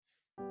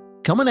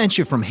Coming at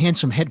you from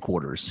handsome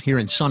headquarters here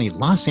in sunny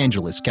Los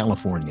Angeles,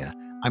 California,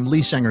 I'm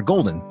Lee Sanger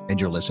Golden, and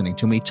you're listening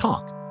to me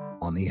talk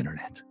on the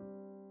internet.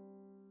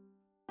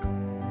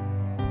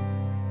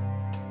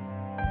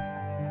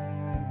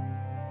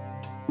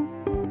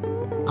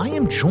 I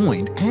am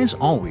joined, as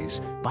always,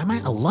 by my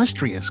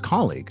illustrious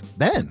colleague,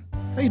 Ben.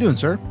 How you doing,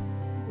 sir?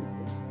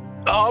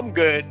 Oh, I'm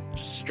good.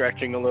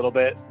 Stretching a little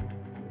bit.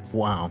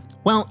 Wow.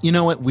 Well, you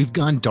know what? We've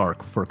gone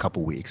dark for a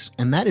couple weeks,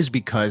 and that is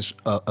because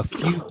a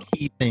few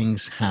key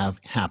things have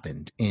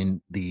happened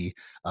in the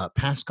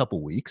past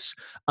couple weeks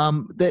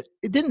that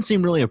it didn't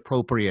seem really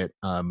appropriate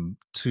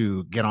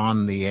to get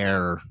on the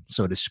air,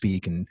 so to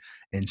speak, and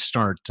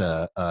start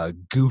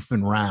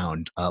goofing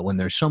around when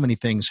there's so many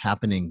things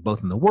happening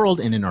both in the world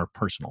and in our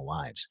personal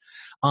lives.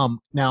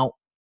 Now,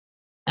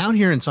 out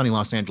here in sunny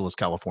Los Angeles,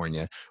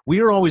 California,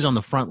 we are always on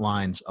the front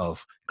lines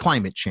of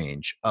climate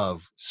change,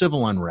 of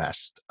civil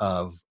unrest,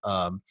 of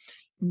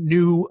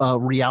new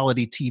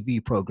reality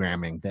TV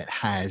programming that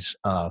has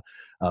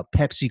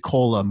Pepsi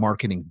Cola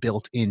marketing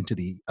built into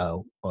the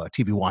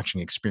TV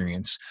watching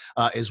experience,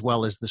 as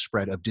well as the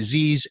spread of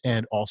disease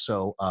and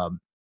also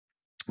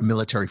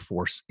military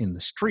force in the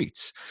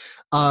streets.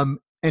 And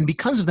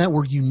because of that,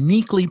 we're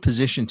uniquely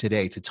positioned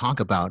today to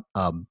talk about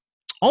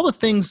all the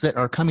things that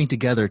are coming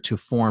together to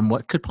form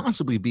what could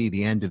possibly be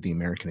the end of the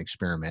American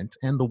experiment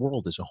and the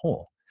world as a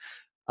whole.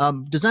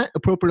 Does that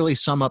appropriately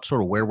sum up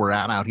sort of where we're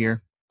at out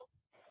here?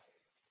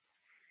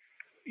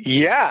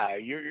 Yeah,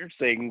 you're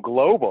saying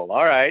global.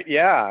 All right.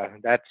 Yeah,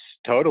 that's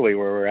totally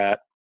where we're at.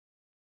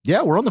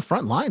 Yeah, we're on the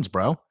front lines,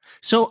 bro.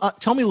 So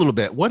tell me a little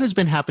bit. What has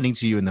been happening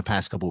to you in the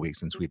past couple of weeks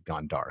since we've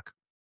gone dark?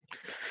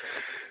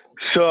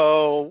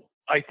 So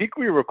I think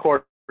we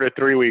recorded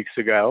 3 weeks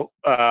ago.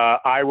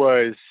 I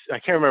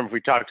can't remember if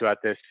we talked about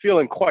this,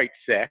 feeling quite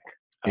sick.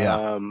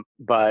 Yeah.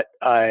 But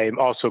I'm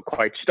also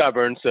quite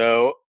stubborn.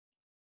 So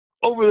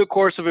over the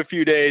course of a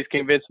few days,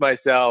 convinced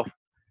myself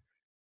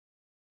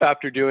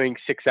after doing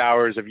 6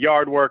 hours of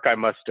yard work, I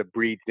must have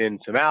breathed in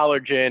some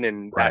allergen,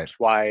 and Right. that's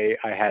why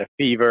I had a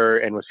fever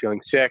and was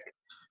feeling sick.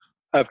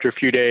 After a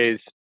few days,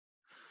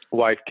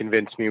 wife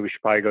convinced me we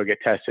should probably go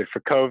get tested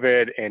for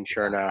COVID, and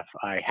sure enough,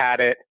 I had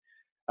it.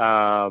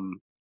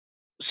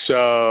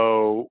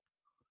 So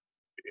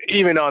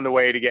even on the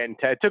way to getting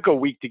it took a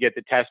week to get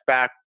the test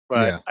back,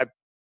 but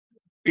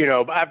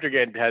after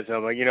getting tested,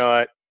 I'm like, you know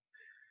what?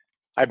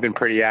 I've been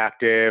pretty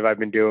active. I've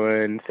been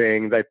doing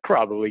things. I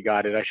probably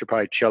got it. I should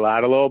probably chill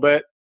out a little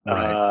bit.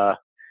 Right.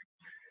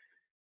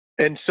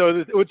 And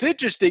so what's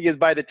interesting is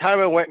by the time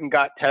I went and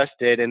got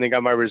tested and then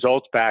got my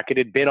results back, it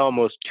had been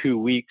almost 2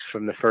 weeks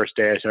from the first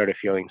day I started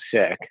feeling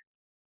sick.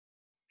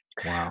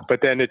 Wow. But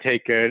then to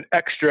take an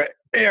extra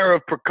air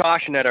of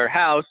precaution at our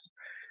house,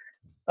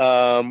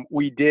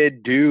 we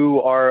did do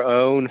our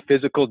own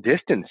physical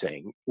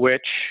distancing,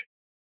 which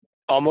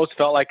almost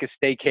felt like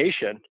a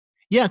staycation.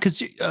 Yeah,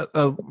 because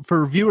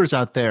for viewers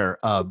out there,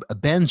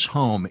 Ben's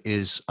home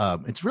is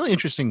it's really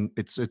interesting.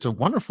 It's a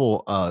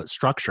wonderful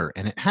structure,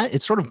 and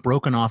it's sort of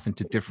broken off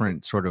into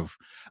different sort of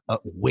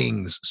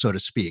wings, so to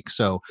speak.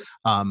 So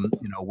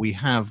we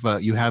have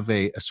you have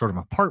a sort of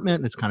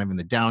apartment that's kind of in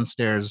the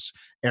downstairs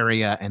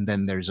area, and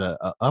then there's a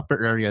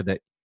upper area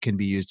that can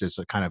be used as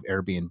a kind of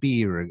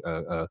Airbnb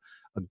or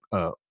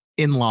a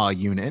in-law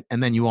unit,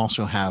 and then you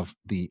also have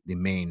the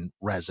main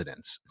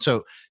residence.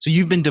 So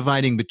you've been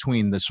dividing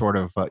between the sort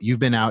of you've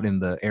been out in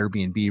the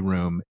Airbnb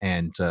room,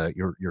 and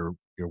your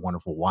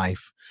wonderful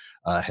wife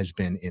has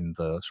been in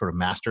the sort of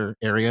master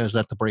area. Is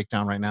that the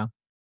breakdown right now?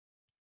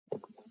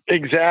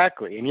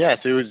 Exactly, and yes,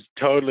 it was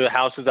totally. The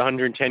house is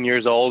 110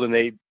 years old, and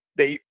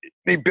they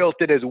built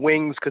it as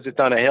wings because it's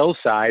on a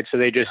hillside. So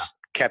they just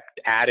kept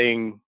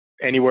adding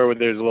anywhere where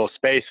there's a little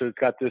space. So it's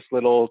got this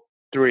little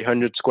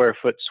 300 square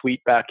foot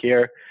suite back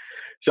here.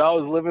 So I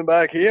was living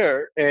back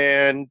here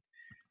and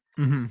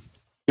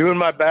doing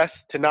my best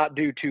to not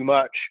do too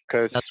much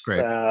because that's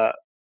great.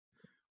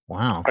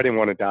 Wow, I didn't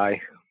want to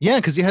die. Yeah,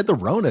 because you had the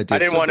Rona. Dude. I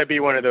didn't want to be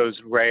one of those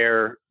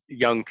rare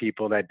young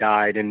people that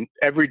died. And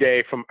every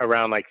day from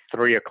around like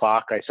 3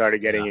 o'clock, I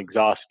started getting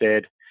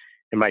exhausted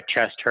and my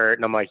chest hurt.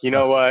 And I'm like, you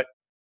know what?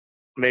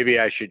 Maybe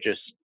I should just,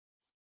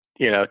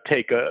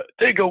 take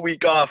a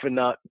week off and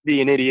not be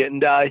an idiot and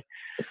die.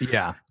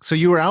 Yeah. So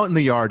you were out in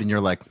the yard and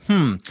you're like,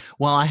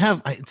 well,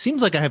 it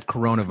seems like I have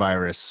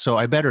coronavirus, so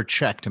I better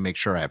check to make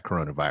sure I have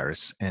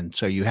coronavirus. And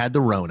so you had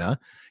the Rona,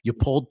 you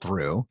pulled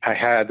through. I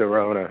had the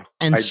Rona.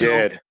 And I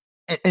did.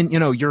 And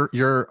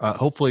you're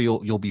hopefully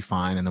you'll be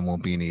fine, and there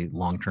won't be any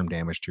long-term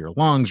damage to your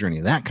lungs or any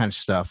of that kind of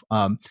stuff.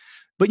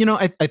 But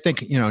I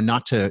think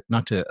not to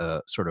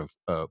sort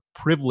of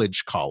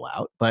privilege call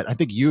out, but I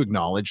think you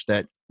acknowledge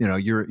that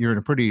you're in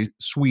a pretty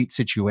sweet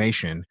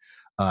situation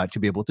to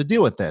be able to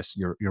deal with this.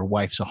 Your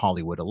wife's a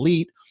Hollywood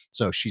elite,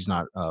 so she's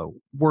not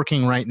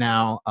working right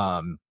now.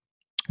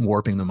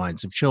 warping the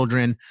minds of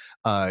children.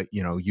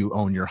 You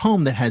own your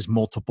home that has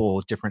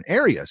multiple different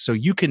areas, so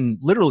you can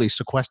literally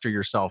sequester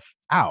yourself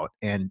out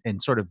and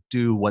sort of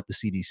do what the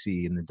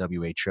CDC and the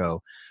WHO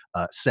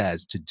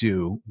says to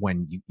do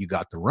when you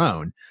got the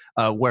Rhone.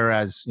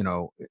 Whereas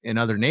in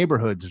other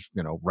neighborhoods,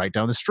 right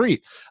down the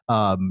street,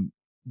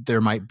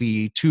 there might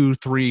be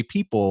 2-3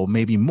 people,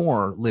 maybe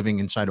more, living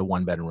inside a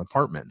 1-bedroom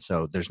apartment.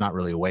 So there's not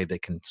really a way they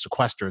can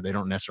sequester. They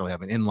don't necessarily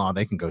have an in-law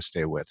they can go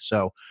stay with.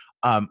 So,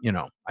 I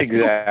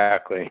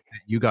exactly.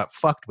 you got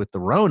fucked with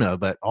the Rona,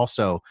 but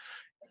also,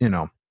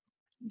 yeah,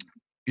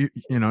 I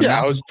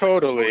was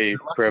totally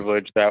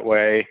privileged that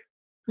way.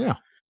 Yeah.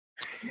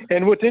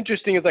 And what's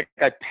interesting is, like,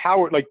 I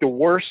powered, like, the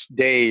worst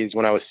days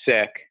when I was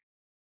sick.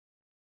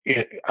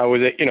 I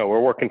was,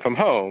 we're working from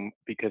home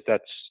because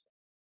that's,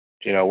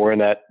 we're in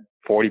that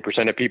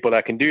 40% of people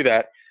that can do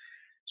that.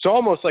 So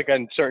almost like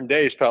on certain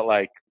days felt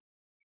like,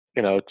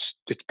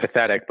 it's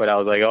pathetic, but I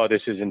was like, oh,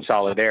 this is in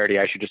solidarity.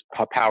 I should just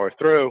power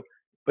through.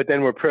 But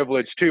then we're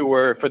privileged too.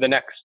 We're for the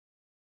next.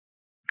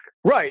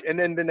 Right. And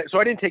then so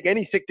I didn't take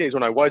any sick days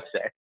when I was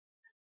sick.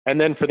 And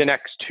then for the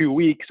next 2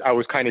 weeks, I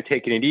was kind of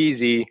taking it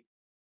easy,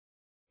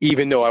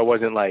 even though I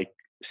wasn't like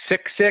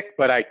sick,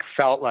 but I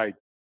felt like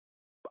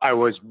I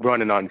was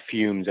running on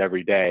fumes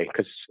every day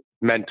because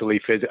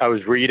mentally, physically, I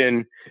was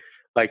reading,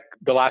 like,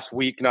 the last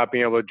week, not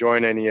being able to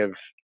join any of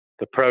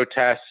the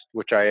protests,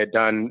 which I had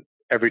done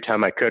every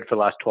time I could for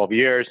the last 12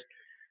 years.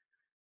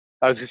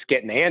 I was just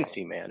getting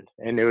antsy, man.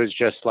 And it was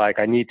just like,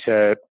 I need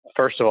to,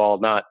 first of all,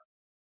 not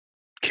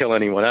kill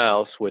anyone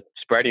else with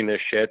spreading this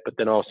shit, but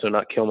then also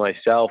not kill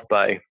myself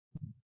by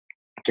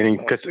getting,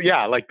 because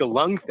like the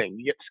lung thing,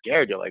 you get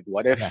scared. You're like,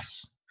 what if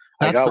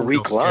I got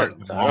weak lungs?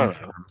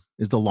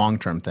 Is the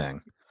long-term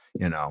thing,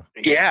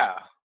 Yeah.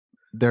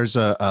 There's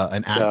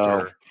an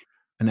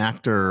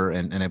actor,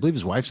 and I believe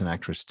his wife's an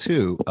actress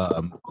too,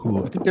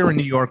 who I think they were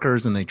New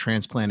Yorkers and they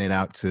transplanted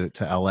out to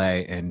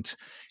LA, and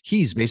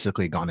he's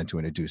basically gone into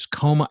an induced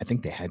coma. I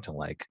think they had to,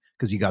 like,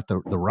 because he got the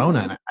Rona,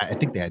 and I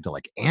think they had to,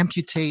 like,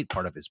 amputate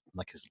part of his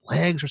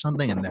legs or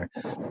something, and the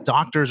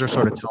doctors are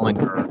sort of telling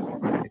her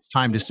it's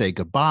time to say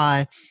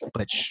goodbye,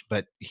 but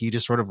he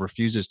just sort of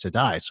refuses to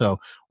die. So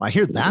I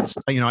hear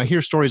I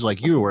hear stories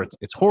like you where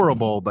it's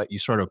horrible, but you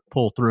sort of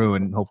pull through,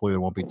 and hopefully there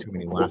won't be too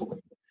much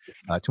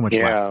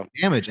lasting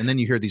damage. And then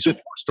you hear these horror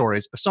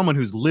stories of someone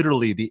who's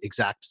literally the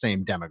exact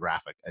same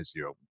demographic as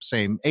you,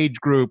 same age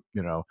group,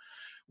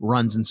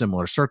 runs in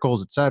similar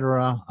circles,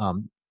 etc.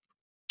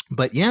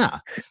 But yeah,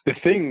 the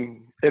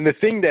thing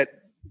that,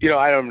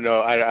 I don't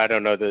know, I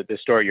don't know the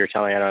story you're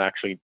telling. I don't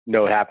actually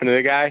know what happened to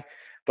the guy,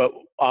 but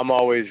I'm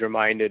always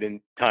reminded in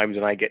times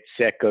when I get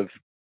sick of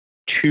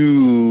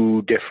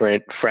 2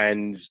 different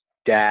friends,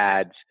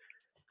 dads,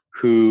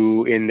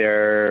 who in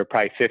their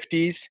probably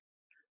 50s,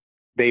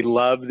 they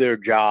loved their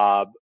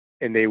job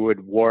and they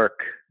would work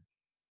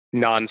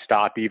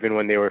nonstop, even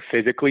when they were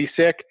physically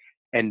sick.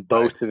 And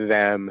both of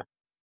them,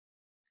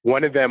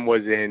 one of them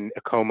was in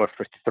a coma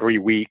for 3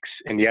 weeks,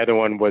 and the other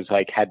one was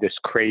like, had to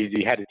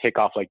take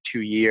off like 2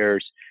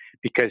 years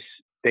because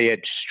they had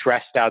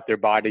stressed out their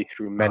body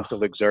through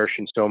mental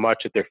exertion so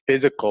much that their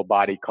physical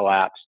body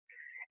collapsed.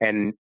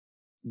 And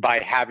by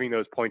having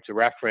those points of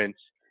reference,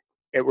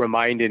 it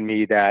reminded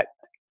me that,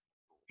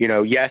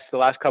 yes, the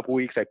last couple of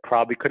weeks I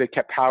probably could have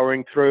kept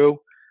powering through,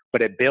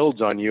 but it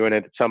builds on you. And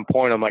at some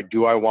point I'm like,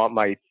 do I want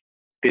my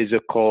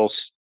physical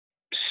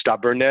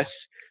stubbornness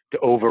to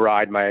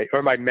override my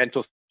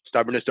mental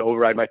stubbornness to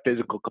override my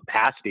physical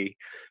capacity?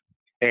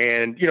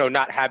 And,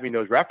 not having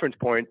those reference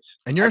points,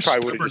 and you're I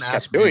probably would have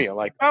just kept doing it.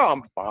 Like, oh,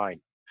 I'm fine.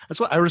 That's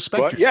what I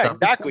respect. Your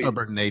exactly.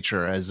 Stubborn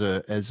nature as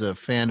a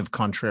fan of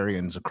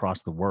contrarians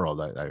across the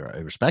world. I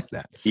respect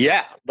that.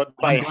 Yeah, but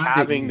by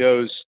having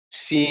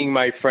seeing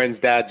my friends'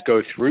 dads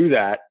go through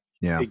that,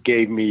 it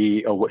gave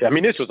me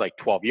this was like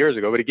 12 years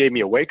ago, but it gave me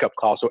a wake up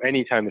call. So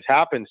anytime this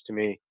happens to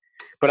me,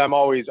 but I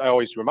always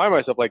remind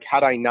myself, like,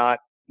 had I not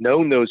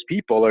known those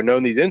people or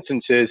known these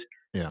instances,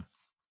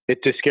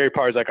 it's the scary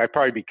part is, like, I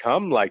probably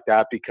become like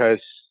that because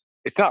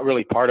it's not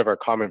really part of our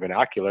common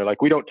vernacular.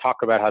 Like, we don't talk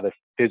about how the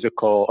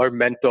physical or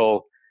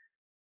mental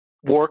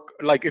work,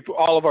 like, if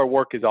all of our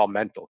work is all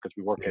mental because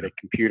we work at a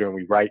computer and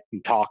we write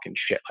and talk and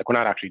shit, like, we're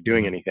not actually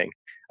doing anything,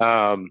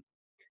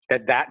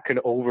 that can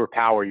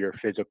overpower your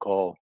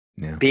physical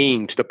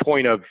being to the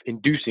point of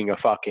inducing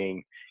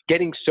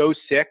getting so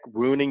sick,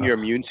 ruining your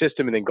immune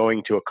system, and then going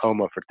into a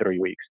coma for 3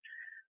 weeks.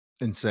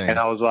 Insane. And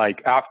I was like,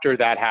 after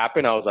that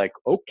happened, I was like,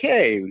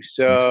 okay,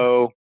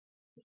 so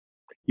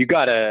you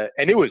gotta,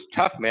 and it was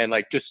tough, man.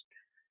 Like, just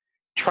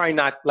try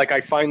not, like,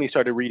 I finally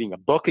started reading a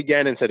book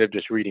again instead of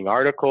just reading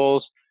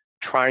articles.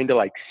 Trying to,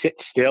 like, sit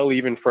still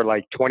even for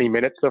like 20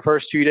 minutes the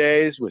first 2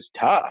 days was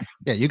tough.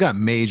 Yeah, you got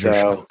major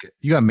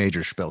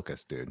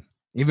spilkus, dude.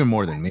 Even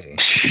more than me.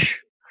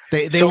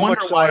 They so wonder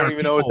why I don't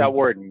even know what that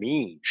word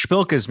means.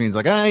 Spilkus means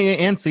like, hey,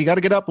 Antsy, you got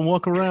to get up and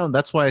walk around.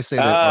 That's why I say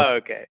that. Oh,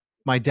 okay.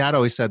 my dad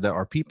always said that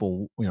our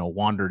people,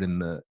 wandered in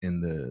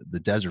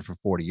the desert for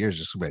 40 years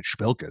just about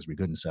shpilkas. We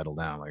couldn't settle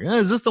down. Like,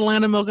 is this the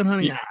land of milk and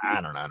honey? You, Yeah,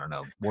 I don't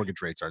know.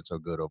 Mortgage rates aren't so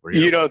good over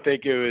here. you don't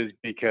think it was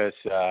because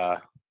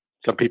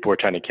some people were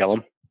trying to kill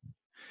him?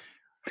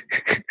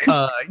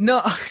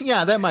 No,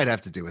 yeah, that might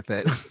have to do with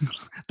it. You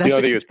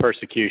don't think it was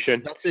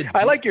persecution?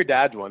 I like your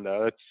dad's one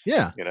though.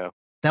 Yeah. You know.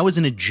 That was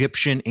an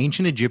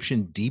ancient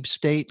Egyptian deep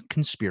state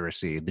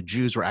conspiracy. The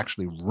Jews were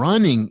actually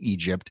running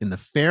Egypt, and the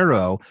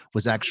Pharaoh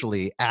was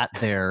actually at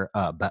their,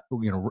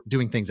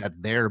 doing things at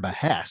their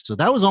behest. So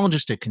that was all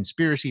just a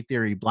conspiracy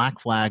theory, black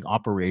flag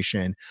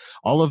operation.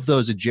 All of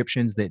those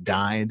Egyptians that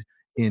died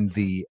in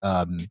the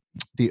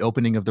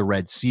opening of the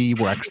Red Sea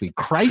were actually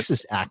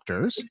crisis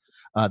actors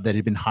that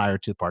had been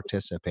hired to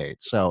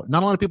participate. So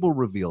not a lot of people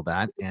reveal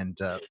that. And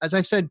as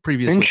I've said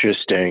previously,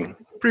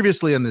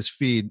 previously on this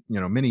feed,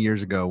 many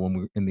years ago when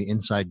we in the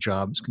Inside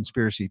Jobs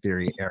conspiracy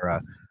theory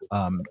era,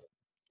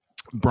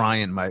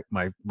 Brian, my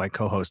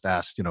co-host,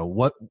 asked,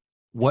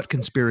 what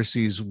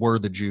conspiracies were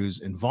the Jews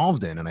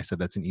involved in? And I said,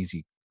 that's an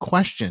easy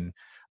question,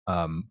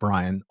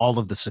 Brian, all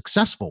of the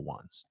successful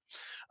ones.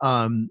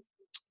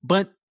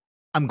 But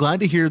I'm glad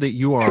to hear that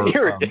you are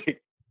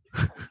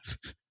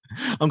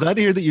I'm glad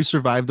to hear that you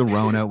survived the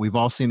Rona. We've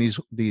all seen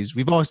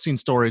we've all seen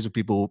stories of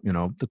people,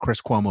 the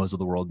Chris Cuomos of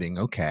the world being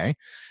okay.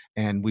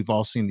 And we've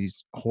all seen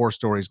these horror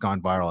stories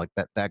gone viral, like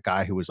that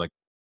guy who was like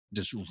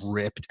just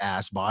ripped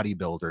ass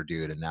bodybuilder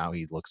dude, and now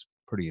he looks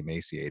pretty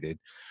emaciated.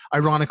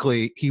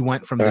 Ironically, he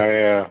went from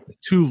the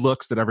two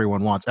looks that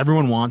everyone wants.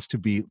 Everyone wants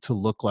to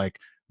look like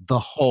the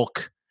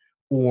Hulk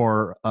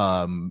or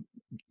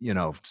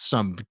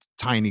some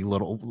tiny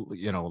little,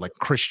 like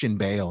Christian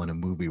Bale in a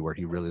movie where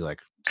he really like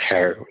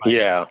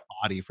his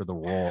body for the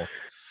role.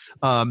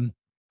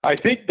 I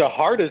think the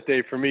hardest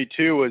day for me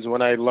too was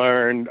when I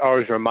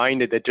was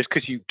reminded that just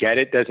because you get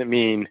it doesn't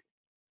mean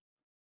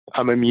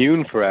I'm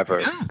immune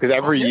forever. Because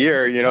every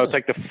year, it's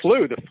like the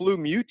flu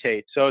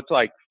mutates. So it's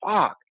like,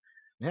 fuck.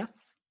 Yeah.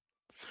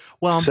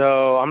 Well,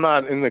 so I'm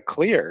not in the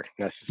clear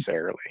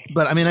necessarily.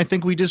 But I mean, I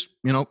think we just,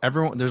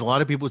 everyone, there's a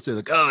lot of people who say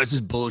like, oh, this is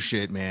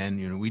bullshit,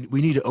 man.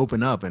 We need to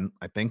open up. And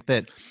I think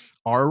that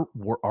our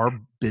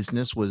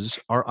business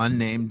our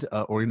unnamed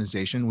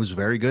organization was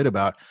very good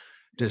about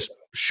just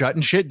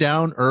shutting shit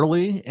down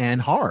early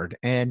and hard.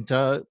 And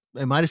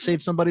it might've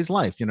saved somebody's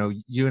life.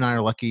 You and I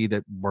are lucky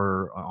that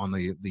we're on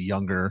the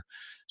younger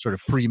sort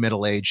of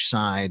pre-middle age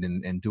side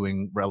and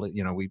doing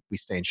we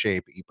stay in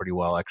shape, eat pretty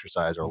well,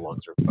 exercise, our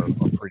lungs are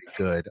pretty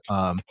good.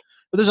 But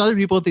there's other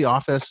people at the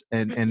office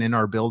and in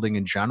our building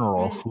in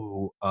general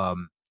who, have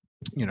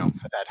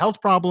had health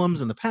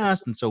problems in the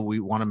past. And so we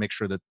want to make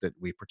sure that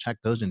we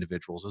protect those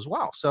individuals as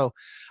well. So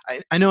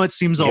I know it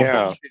seems all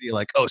bullshitty,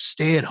 like, oh,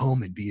 stay at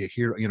home and be a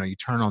hero. You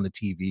turn on the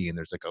TV and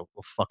there's like a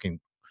fucking,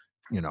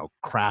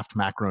 Kraft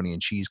macaroni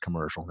and cheese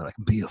commercial. And they're like,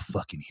 be a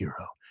fucking hero,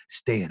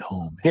 stay at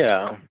home.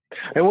 Yeah.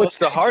 And what's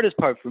the hardest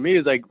part for me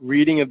is like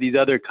reading of these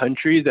other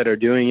countries that are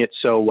doing it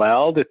so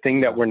well. The thing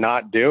that we're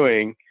not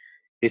doing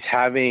is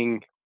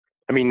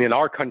in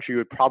our country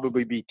would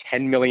probably be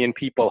 10 million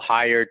people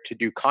hired to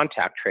do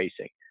contact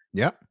tracing.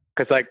 Yeah.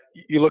 Because like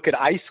you look at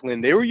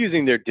Iceland, they were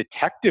using their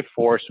detective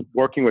force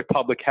working with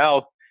public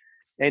health,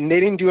 and they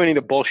didn't do any of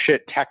the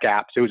bullshit tech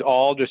apps. It was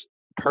all just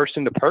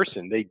person to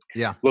person. They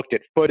looked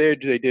at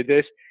footage, they did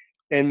this.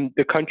 And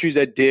the countries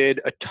that did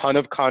a ton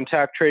of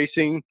contact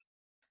tracing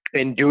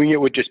and doing it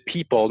with just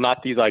people,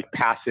 not these like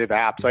passive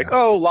apps, like,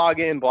 oh, log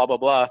in, blah, blah,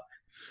 blah,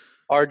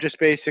 are just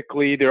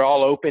basically, they're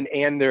all open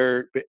and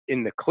they're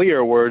in the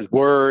clear, whereas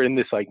we're in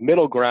this like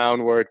middle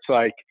ground where it's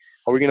like,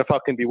 are we going to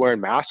fucking be wearing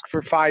masks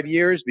for 5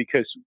 years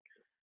because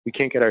we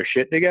can't get our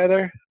shit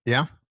together?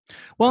 Yeah.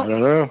 Well, I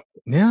don't know.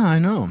 Yeah, I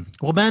know.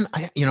 Well, Ben,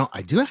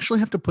 I do actually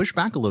have to push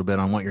back a little bit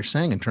on what you're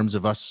saying in terms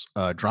of us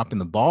dropping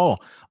the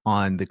ball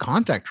on the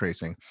contact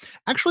tracing.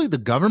 Actually, the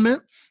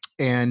government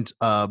and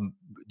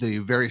the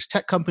various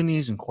tech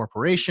companies and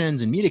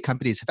corporations and media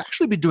companies have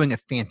actually been doing a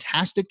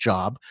fantastic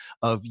job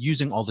of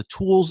using all the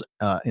tools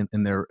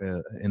in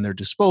their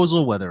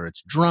disposal, whether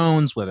it's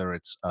drones, whether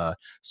it's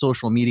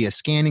social media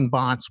scanning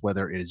bots,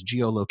 whether it is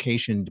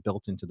geolocation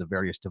built into the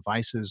various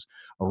devices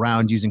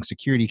around, using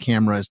security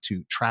cameras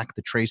to track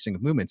the tracing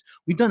of movements.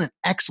 We've done an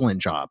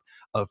excellent job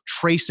of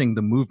tracing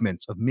the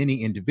movements of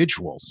many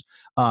individuals.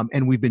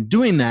 And we've been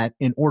doing that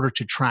in order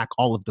to track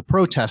all of the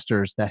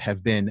protesters that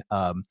have been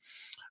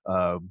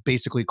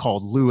basically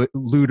called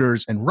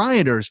looters and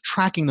rioters,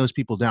 tracking those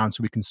people down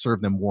so we can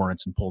serve them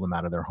warrants and pull them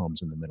out of their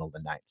homes in the middle of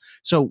the night.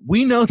 So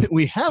we know that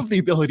we have the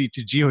ability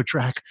to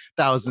geo-track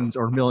thousands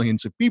or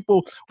millions of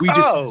people. We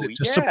just use it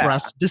to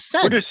suppress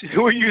dissent.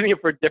 We're using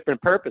it for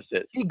different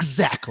purposes.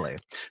 Exactly.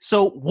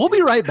 So we'll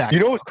be right back. You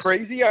know what's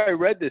crazy? I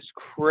read this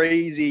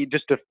crazy,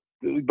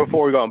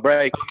 before we go on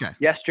break,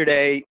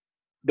 yesterday,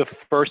 the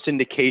first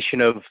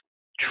indication of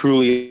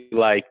truly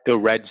like the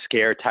Red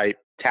Scare type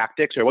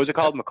tactics, or what was it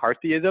called?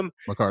 McCarthyism.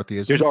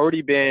 There's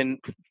already been,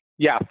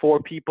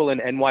 4 people in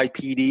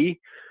NYPD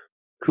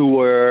who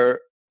were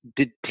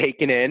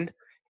taken in,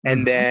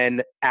 and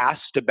then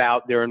asked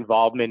about their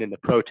involvement in the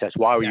protest.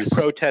 Why were you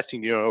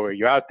protesting? You know, were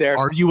you out there?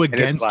 Are you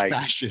against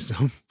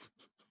fascism?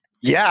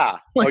 Yeah.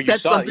 Like,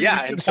 that's something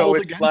we should hold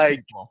against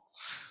people.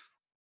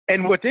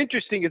 And what's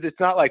interesting is it's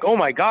not like, oh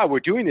my God, we're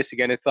doing this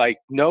again. It's like,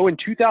 no, in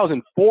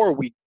 2004,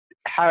 we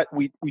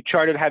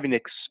started having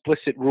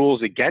explicit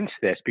rules against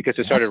this because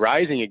it started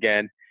rising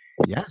again.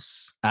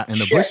 Yes. In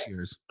the Bush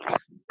years.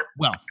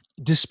 Well,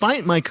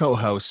 despite my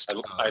co-host.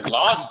 I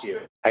lost you.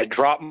 I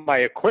dropped my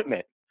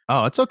equipment.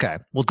 Oh, it's okay.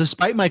 Well,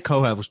 despite my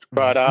co-host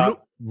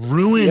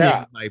ruining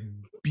my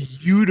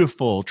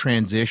beautiful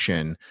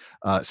transition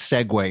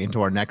segue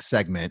into our next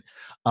segment,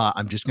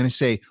 I'm just going to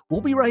say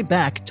we'll be right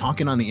back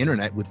talking on the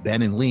internet with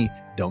Ben and Lee.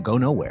 Don't go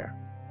nowhere.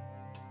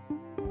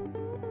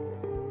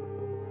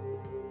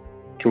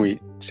 Can we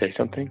say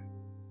something?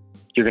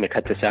 You're going to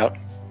cut this out?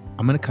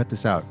 I'm going to cut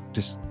this out.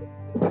 Just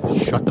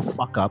shut the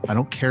fuck up. I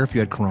don't care if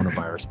you had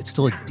coronavirus. It's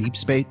still a deep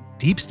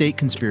state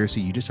conspiracy.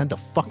 You just had the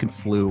fucking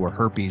flu or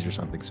herpes or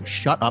something. So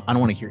shut up. I don't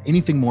want to hear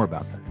anything more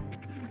about that.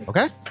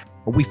 Okay?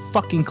 Are we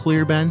fucking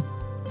clear, Ben?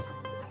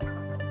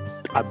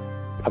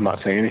 I'm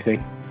not saying anything.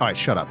 All right,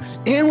 shut up.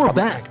 And we're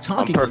back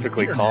talking. I'm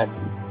perfectly calm.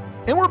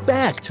 And we're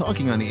back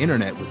talking on the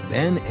internet with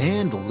Ben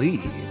and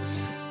Lee.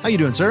 How you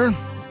doing, sir?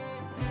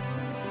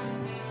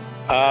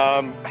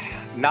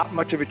 Not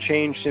much of a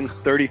change since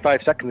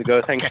 35 seconds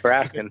ago. Thanks for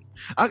asking.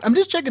 I'm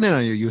just checking in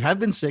on you. You have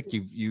been sick.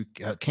 You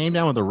came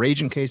down with a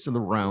raging case of the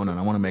Rhone, and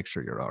I want to make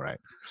sure you're all right.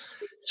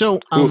 So,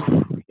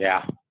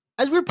 yeah.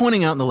 As we were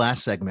pointing out in the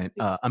last segment,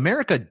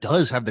 America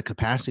does have the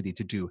capacity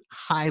to do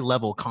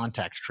high-level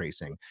contact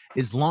tracing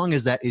as long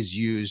as that is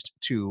used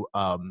to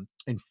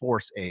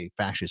enforce a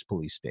fascist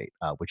police state,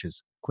 which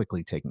is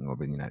quickly taking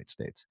over the United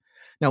States.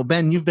 Now,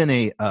 Ben, you've been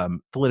a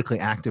politically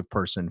active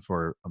person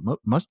for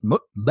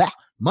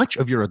much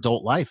of your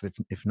adult life,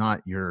 if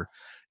not your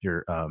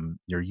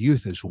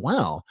youth as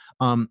well.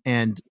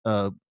 And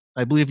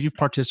I believe you've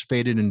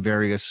participated in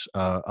various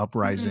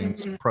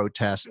uprisings,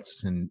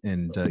 protests,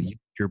 and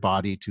your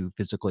body to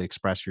physically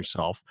express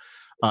yourself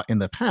in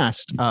the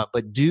past.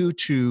 But due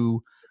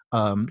to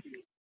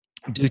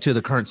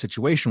the current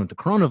situation with the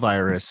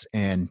coronavirus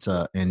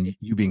and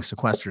you being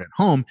sequestered at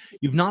home,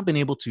 you've not been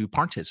able to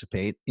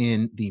participate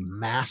in the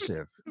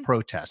massive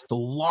protest, the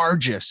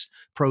largest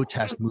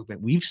protest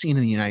movement we've seen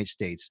in the United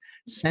States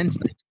since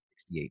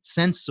 1968,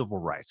 since civil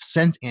rights,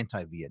 since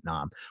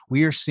anti-Vietnam.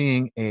 We are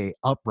seeing a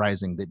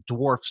uprising that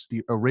dwarfs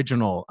the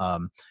original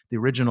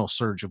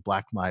surge of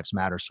Black Lives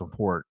Matter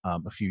support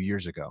a few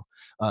years ago.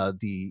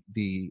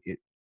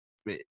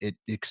 It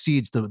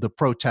exceeds the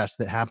protests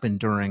that happened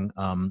during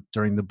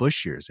the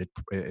Bush years.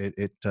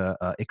 It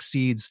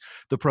exceeds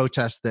the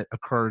protests that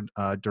occurred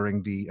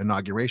during the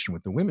inauguration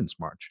with the Women's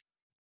March.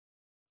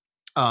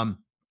 And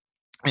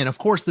of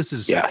course, this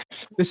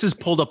has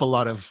pulled up a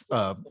lot of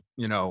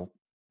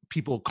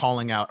people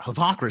calling out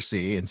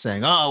hypocrisy and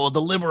saying, oh, well, the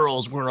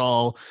liberals were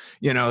all,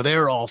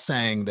 they're all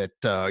saying that,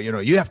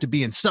 you have to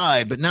be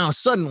inside. But now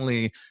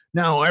suddenly,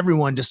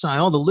 everyone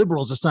all the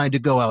liberals decide to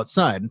go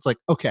outside. And it's like,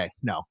 okay,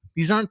 no,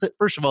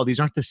 first of all, these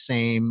aren't the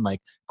same like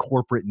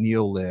corporate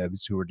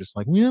neolibs who are just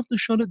like, we have to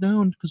shut it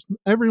down because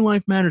every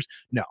life matters.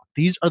 No,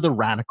 these are the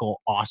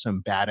radical,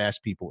 awesome,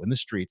 badass people in the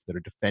streets that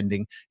are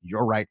defending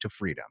your right to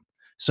freedom.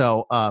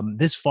 So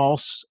this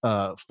false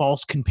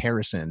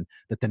comparison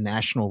that the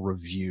National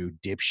Review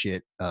dipshit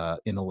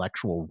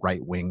intellectual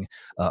right-wing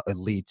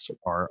elites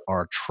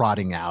are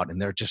trotting out, and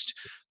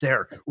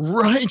they're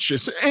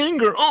righteous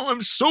anger. Oh,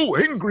 I'm so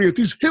angry at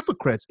these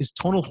hypocrites is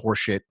total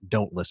horseshit.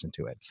 Don't listen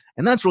to it.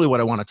 And that's really what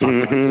I want to talk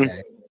about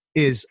today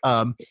is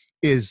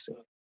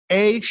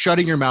A,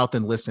 shutting your mouth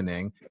and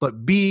listening,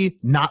 but B,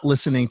 not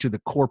listening to the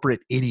corporate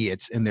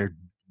idiots and their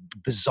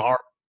bizarre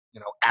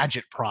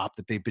agitprop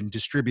that they've been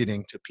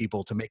distributing to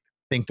people to make them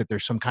think that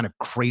there's some kind of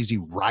crazy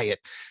riot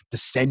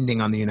descending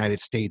on the United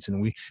States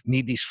and we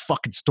need these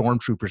fucking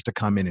stormtroopers to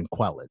come in and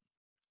quell it.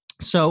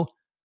 So,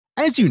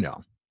 as you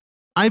know,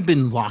 I've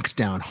been locked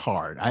down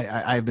hard.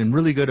 I've been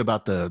really good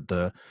about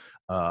the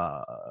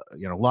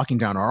locking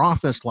down our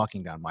office,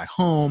 locking down my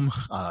home,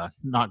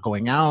 not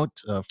going out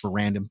for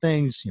random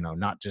things,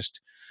 not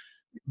just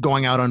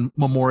going out on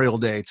Memorial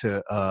Day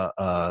to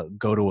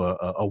go to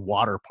a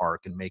water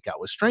park and make out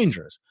with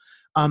strangers.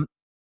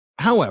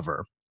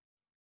 However,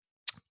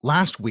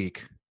 last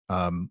week,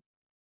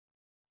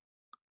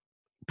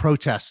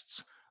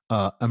 protests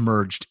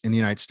emerged in the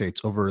United States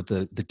over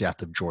the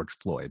death of George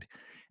Floyd.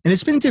 And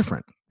it's been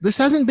different. This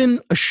hasn't been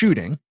a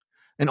shooting.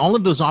 And all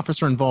of those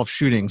officer-involved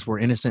shootings where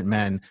innocent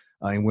men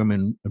and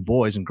women and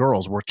boys and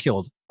girls were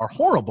killed are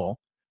horrible.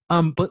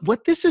 But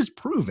what this has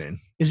proven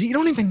is that you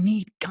don't even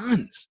need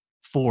guns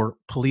for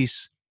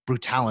police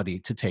brutality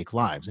to take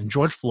lives. And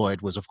George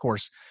Floyd was, of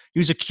course, he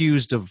was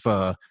accused of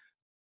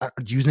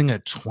using a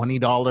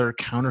 $20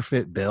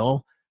 counterfeit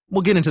bill.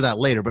 We'll get into that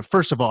later. But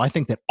first of all, I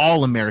think that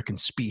all American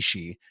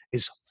species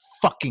is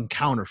fucking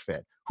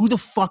counterfeit. Who the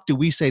fuck do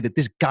we say that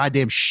this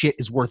goddamn shit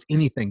is worth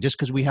anything just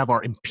because we have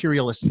our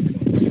imperialist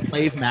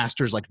slave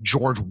masters like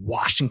George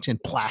Washington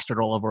plastered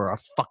all over our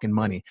fucking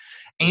money.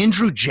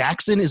 Andrew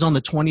Jackson is on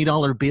the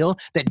 $20 bill,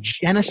 that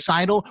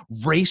genocidal,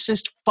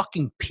 racist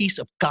fucking piece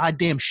of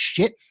goddamn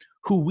shit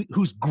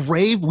whose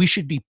grave we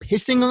should be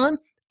pissing on.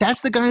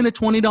 That's the guy in the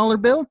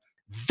 $20 bill.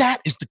 That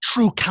is the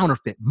true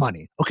counterfeit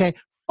money. Okay?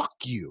 Fuck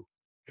you.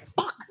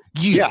 Fuck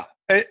you. Yeah.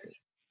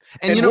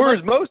 And you know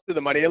where's most of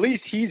the money? At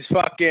least he's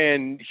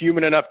fucking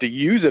human enough to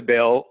use a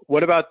bill.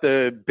 What about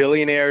the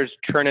billionaires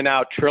churning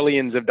out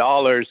trillions of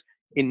dollars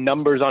in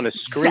numbers on a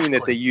screen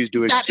that they use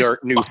to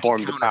exert new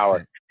forms of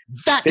power?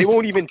 They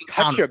won't even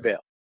touch a bill.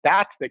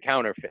 That's the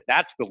counterfeit.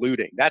 That's the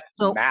looting. That's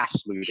mass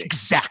looting.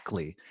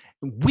 Exactly.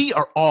 We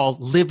are all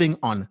living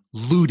on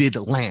looted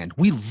land.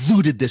 We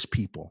looted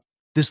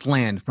this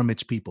land from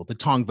its people, the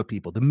Tongva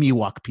people, the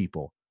Miwok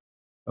people.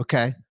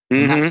 Okay?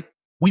 Mm-hmm.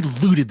 We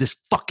looted this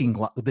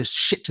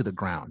shit to the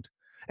ground,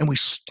 and we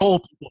stole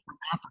people from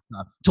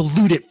Africa to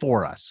loot it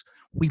for us.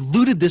 We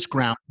looted this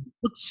ground,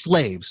 put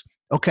slaves,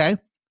 okay,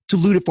 to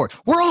loot it for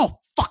us. We're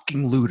all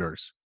fucking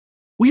looters.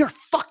 We are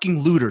fucking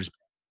looters.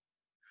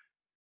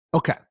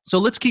 Okay, so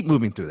let's keep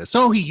moving through this.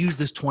 So he used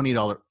this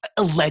 $20,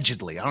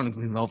 allegedly. I don't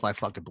even know if I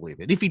fucking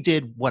believe it. If he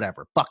did,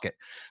 whatever, fuck it.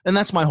 And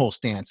that's my whole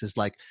stance, is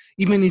like,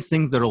 even these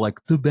things that are like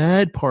the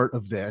bad part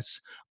of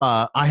this,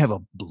 I have a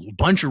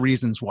bunch of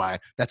reasons why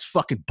that's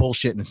fucking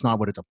bullshit and it's not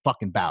what it's a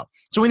fucking about.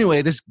 So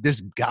anyway, this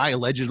guy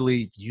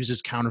allegedly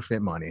uses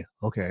counterfeit money.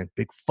 Okay,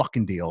 big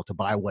fucking deal, to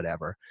buy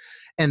whatever.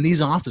 And these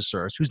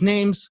officers, whose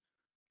names,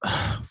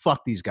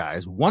 fuck these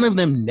guys, one of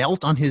them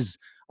knelt on his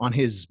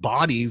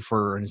body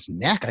in his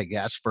neck, I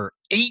guess, for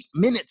 8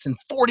 minutes and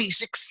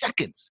 46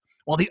 seconds,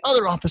 while the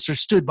other officer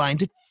stood by and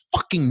did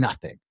fucking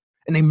nothing.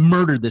 And they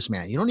murdered this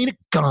man. You don't need a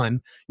gun.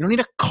 You don't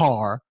need a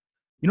car.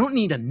 You don't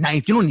need a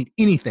knife. You don't need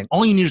anything.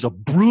 All you need is a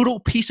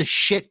brutal piece of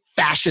shit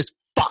fascist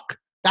fuck.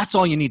 That's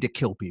all you need to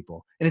kill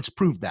people. And it's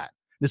proved that.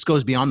 This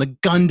goes beyond the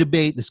gun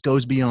debate. This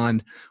goes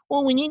beyond,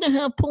 well, we need to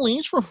have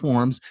police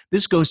reforms.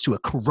 This goes to a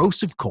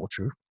corrosive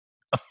culture,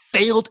 a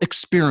failed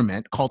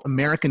experiment called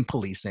American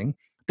policing,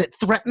 that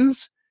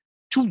threatens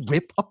to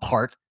rip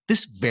apart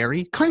this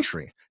very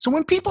country. So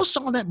when people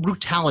saw that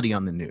brutality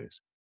on the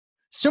news,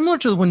 similar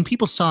to when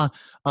people saw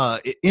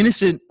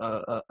innocent,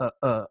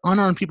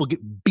 unarmed people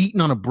get beaten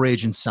on a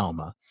bridge in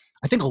Selma,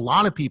 I think a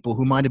lot of people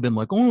who might have been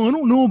like, oh, I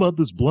don't know about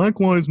this Black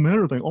Lives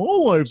Matter thing.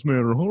 All lives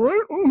matter, all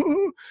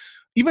right?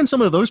 Even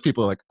some of those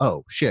people are like,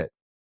 oh, shit,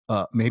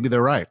 maybe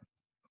they're right.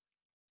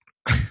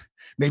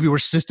 Maybe we're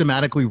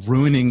systematically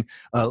ruining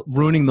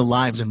the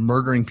lives and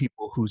murdering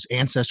people whose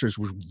ancestors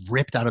were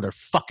ripped out of their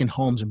fucking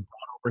homes and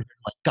brought over here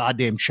like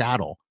goddamn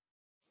chattel.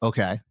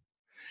 Okay.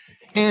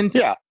 And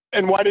yeah.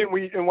 And why don't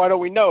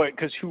we know it?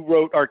 Because who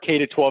wrote our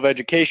K-12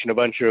 education? A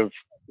bunch of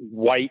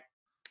white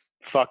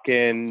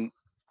fucking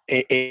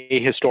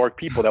ahistoric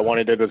people that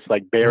wanted to just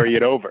like bury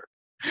it over.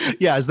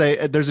 Yeah,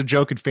 there's a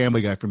joke in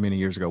Family Guy from many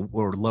years ago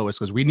where Lois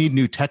goes, "We need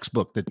new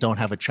textbook that don't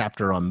have a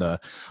chapter on the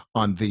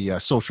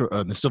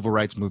civil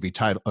rights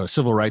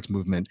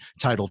movement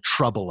titled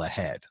Trouble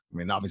Ahead." I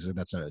mean, obviously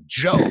that's not a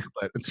joke,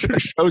 but it sort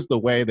of shows the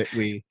way that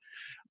we,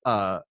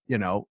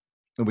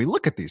 when we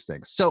look at these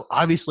things. So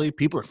obviously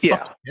people are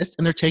fucking pissed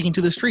and they're taking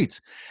to the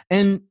streets,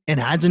 and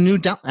adds a new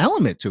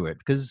element to it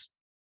because,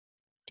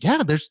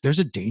 yeah, there's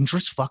a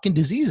dangerous fucking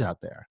disease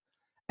out there,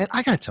 and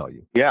I gotta tell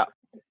you,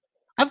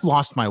 I've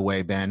lost my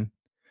way, Ben.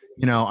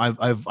 You know,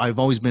 I've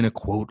always been a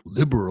quote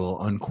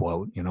liberal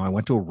unquote. You know, I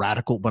went to a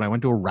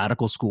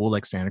radical school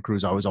like Santa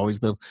Cruz. I was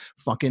always the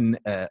fucking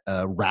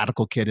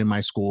radical kid in my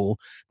school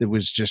that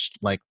was just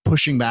like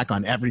pushing back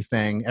on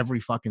everything,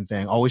 every fucking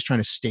thing, always trying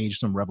to stage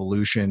some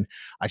revolution.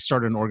 I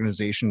started an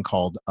organization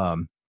called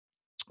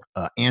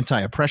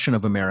Anti-Oppression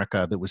of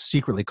America that was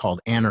secretly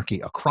called Anarchy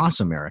Across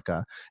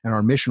America, and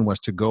our mission was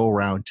to go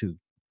around to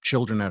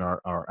children at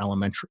our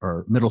elementary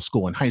or middle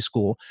school and high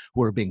school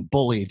who are being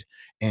bullied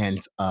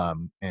and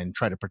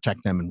try to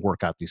protect them and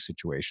work out these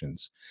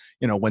situations.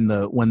 You know, when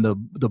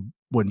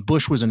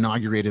Bush was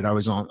inaugurated, I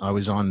was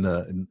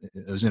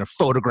in a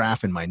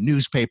photograph in my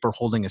newspaper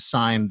holding a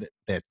sign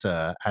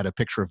that had a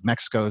picture of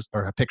Mexico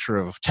or a picture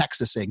of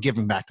Texas saying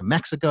 "Giving back to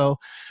Mexico."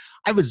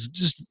 I was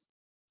just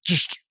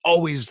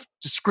always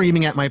just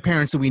screaming at my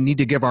parents that we need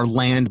to give our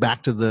land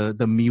back to the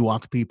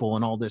Miwok people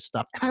and all this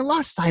stuff. And I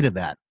lost sight of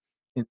that.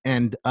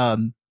 And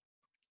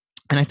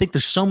I think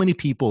there's so many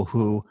people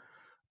who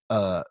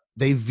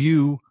they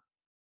view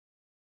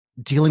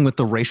dealing with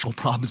the racial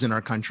problems in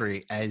our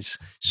country as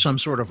some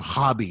sort of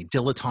hobby,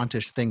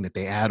 dilettantish thing that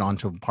they add on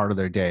to part of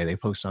their day. They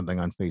post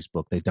something on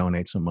Facebook, they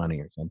donate some money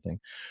or something,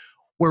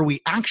 where we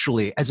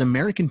actually, as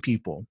American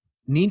people,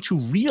 need to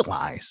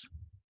realize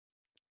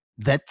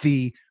that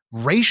the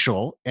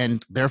racial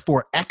and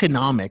therefore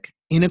economic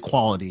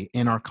inequality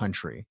in our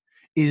country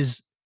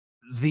is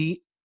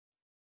the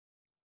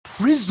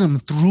prism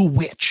through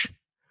which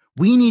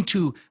we need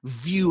to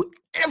view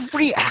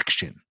every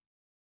action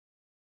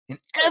in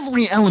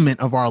every element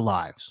of our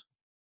lives,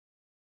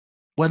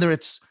 whether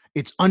it's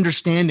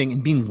understanding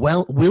and being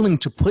willing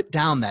to put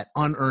down that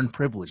unearned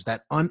privilege,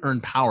 that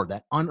unearned power,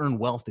 that unearned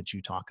wealth that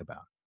you talk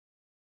about.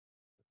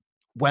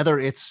 whether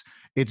it's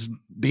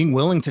being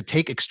willing to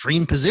take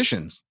extreme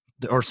positions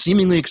or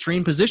seemingly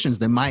extreme positions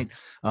that might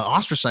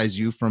ostracize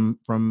you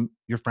from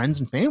your friends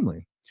and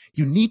family.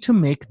 You need to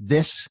make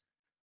this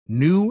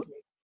new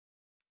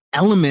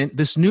element,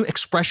 this new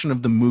expression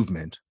of the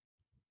movement,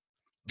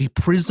 the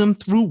prism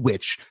through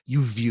which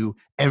you view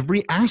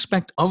every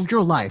aspect of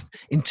your life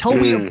until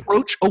we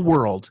approach a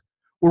world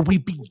where we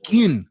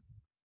begin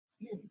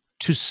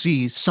to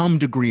see some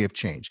degree of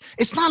change.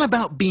 It's not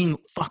about being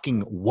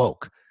fucking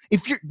woke.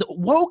 If you're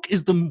woke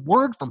is the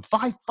word from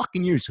 5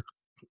 fucking years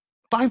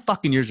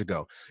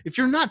ago. If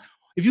you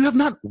have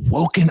not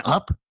woken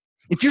up,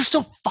 if you're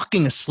still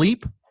fucking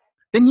asleep,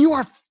 then you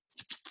are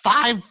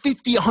 5,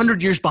 50,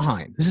 100 years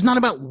behind. This is not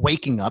about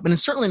waking up, and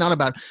it's certainly not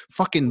about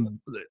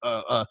fucking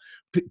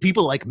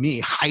people like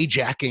me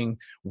hijacking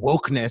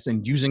wokeness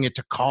and using it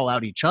to call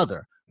out each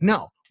other.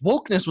 No,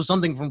 wokeness was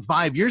something from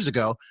 5 years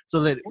ago,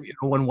 so that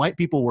when white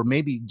people were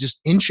maybe just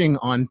inching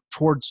on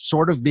towards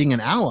sort of being an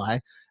ally,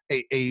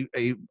 a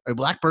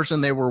black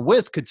person they were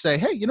with could say,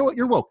 hey, you know what,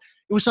 you're woke.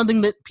 It was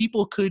something that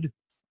people could,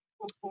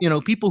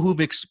 people who've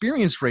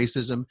experienced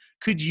racism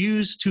could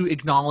use to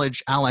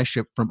acknowledge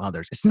allyship from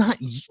others. It's not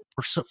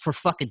for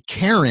fucking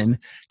Karen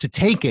to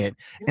take it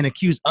and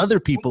accuse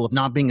other people of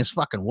not being as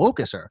fucking woke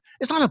as her.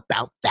 It's not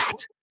about that.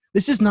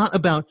 This is not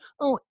about,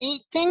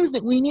 8 things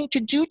that we need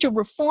to do to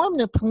reform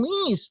the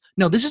police.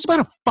 No, this is about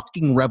a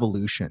fucking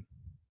revolution.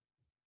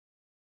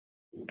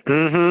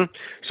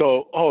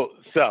 So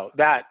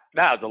that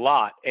was a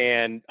lot,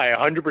 and I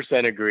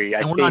 100% agree.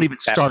 And we're not even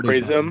started.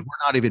 We're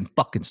not even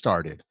fucking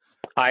started.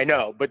 I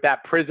know, but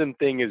that prism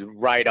thing is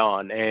right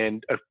on.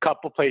 And a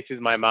couple places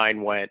my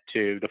mind went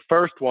to. The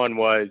first one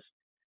was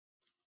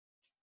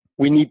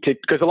we need to,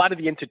 because a lot of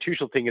the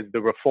institutional thing is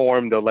the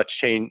reform, the let's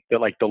change,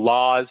 the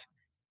laws.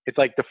 It's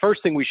like the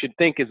first thing we should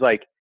think is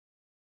like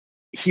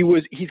he's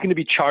going to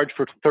be charged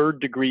for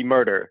 3rd-degree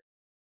murder.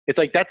 It's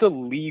like that's a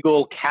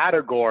legal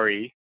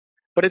category,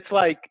 but it's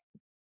like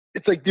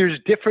there's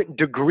different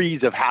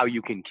degrees of how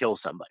you can kill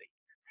somebody.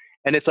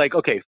 And it's like,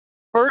 okay,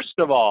 first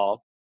of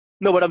all,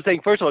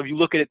 if you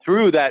look at it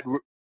through that,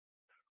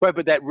 right,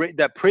 but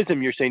that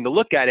prism you're saying to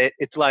look at it,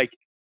 it's like,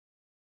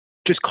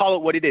 just call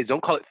it what it is.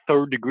 Don't call it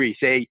 3rd degree.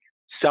 Say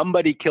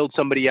somebody killed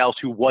somebody else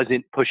who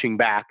wasn't pushing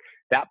back.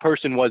 That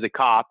person was a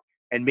cop,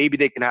 and maybe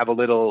they can have a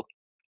little,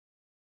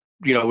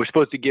 we're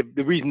supposed to give,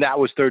 the reason that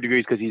was 3rd degree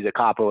is because he's a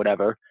cop or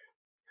whatever.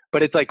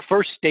 But it's like,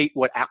 first state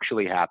what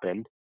actually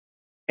happened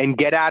and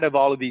get out of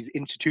all of these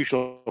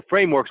institutional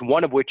frameworks,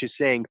 one of which is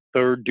saying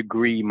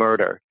 3rd-degree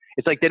murder.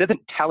 It's like that doesn't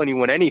tell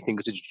anyone anything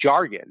because it's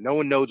jargon. No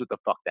one knows what the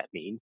fuck that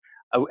means.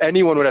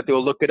 Anyone would have to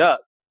go look it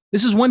up.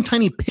 This is one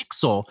tiny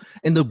pixel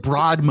in the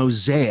broad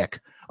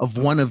mosaic of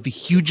one of the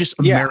hugest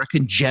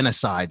American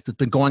genocides that's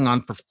been going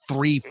on for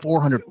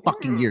 400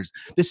 fucking years.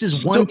 This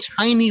is one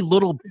tiny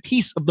little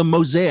piece of the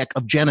mosaic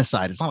of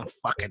genocide. It's not a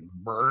fucking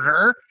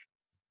murder.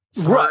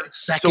 Right.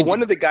 So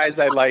one of the guys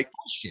I like.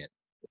 Bullshit.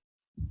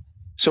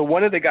 So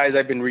one of the guys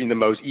I've been reading the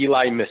most,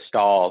 Eli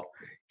Mistal,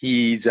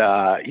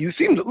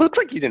 looks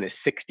like he's in his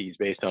 60s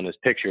based on his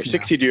picture.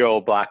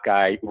 60-year-old black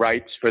guy,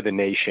 writes for The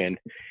Nation.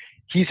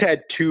 He's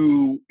had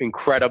 2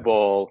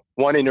 incredible,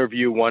 one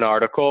interview, one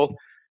article.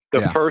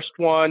 The first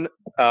one,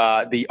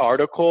 the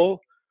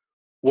article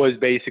was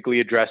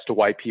basically addressed to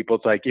white people.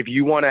 It's like, if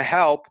you want to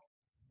help,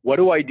 what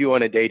do I do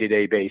on a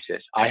day-to-day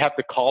basis? I have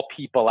to call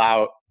people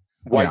out,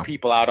 white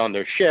people out on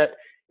their shit.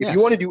 If you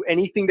want to do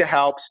anything to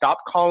help, stop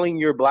calling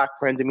your black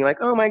friends and be like,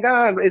 oh my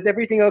God, is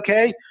everything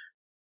okay?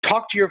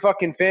 Talk to your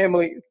fucking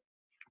family.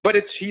 But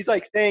he's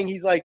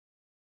like,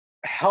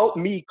 help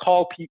me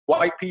call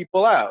white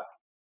people out.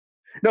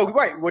 No,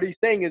 right. What he's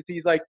saying is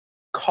he's like,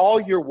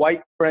 call your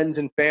white friends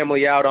and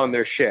family out on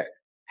their shit.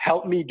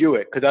 Help me do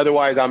it, because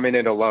otherwise I'm in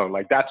it alone.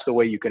 Like, that's the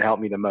way you can help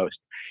me the most.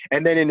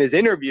 And then in his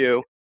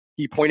interview,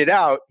 he pointed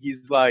out, he's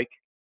like,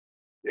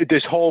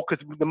 because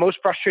the most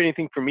frustrating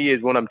thing for me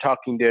is when I'm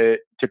talking to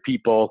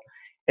people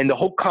and the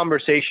whole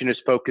conversation is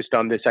focused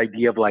on this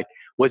idea of like,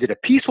 was it a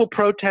peaceful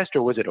protest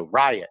or was it a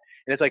riot?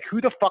 And it's like,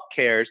 who the fuck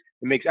cares?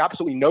 It makes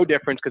absolutely no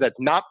difference because that's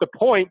not the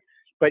point.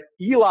 But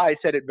Eli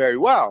said it very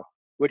well.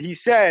 What he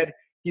said,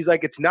 he's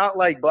like, it's not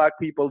like black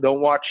people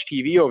don't watch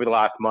TV over the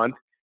last month.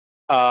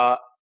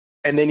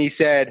 And then he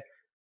said,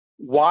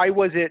 why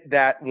was it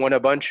that when a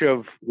bunch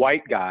of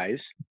white guys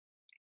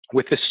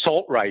with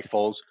assault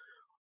rifles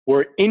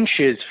were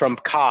inches from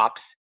cops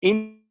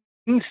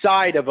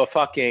inside of a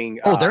fucking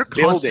they're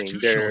building.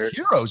 Constitutional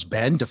heroes,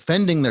 Ben,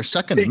 defending their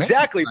Second Amendment.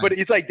 Exactly, but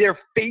it's like they're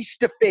face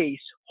to face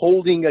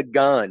holding a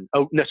gun,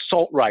 an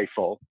assault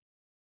rifle.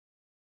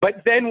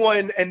 But then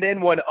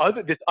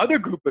this other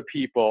group of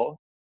people,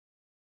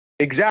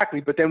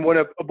 exactly. But then when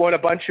a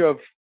bunch of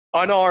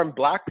unarmed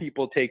black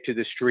people take to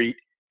the street,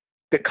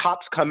 the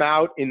cops come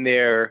out in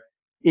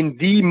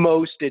the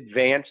most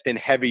advanced and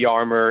heavy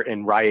armor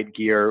and riot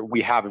gear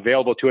we have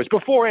available to us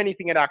before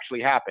anything had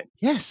actually happened.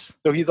 Yes.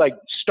 So he's like,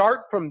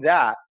 start from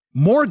that.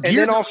 More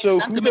gear than also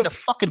sent them into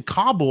fucking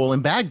Kabul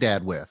and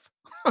Baghdad with.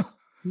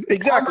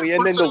 Exactly.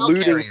 And then the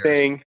looting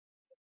thing.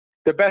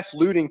 the best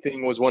looting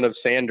thing was one of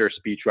Sanders'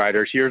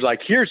 speechwriters. Here's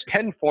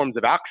 10 forms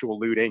of actual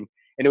looting.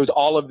 And it was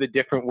all of the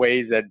different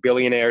ways that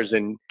billionaires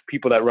and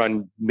people that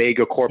run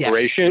mega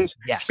corporations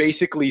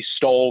basically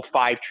stole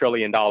 $5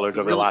 trillion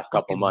over the last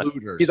couple months.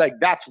 Looters. He's like,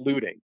 that's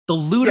looting. The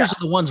looters are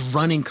the ones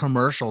running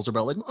commercials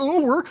about like,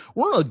 oh,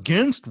 we're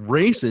against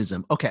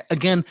racism. Okay,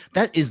 again,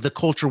 that is the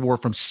culture war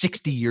from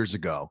 60 years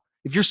ago.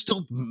 If you're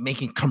still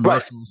making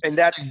commercials, and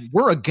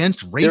we're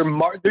against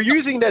racism. They're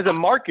using it as a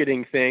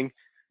marketing thing.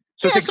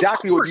 So it's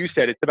exactly what you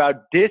said. It's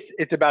about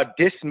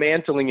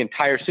dismantling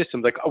entire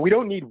systems. Like, we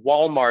don't need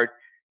Walmart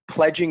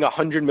pledging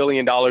 $100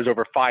 million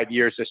over 5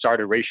 years to start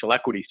a racial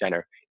equity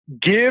center.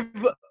 Give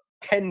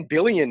 $10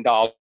 billion.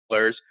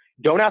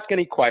 Don't ask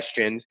any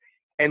questions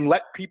and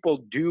let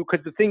people do.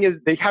 Because the thing is,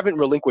 they haven't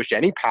relinquished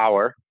any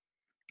power.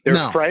 They're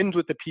friends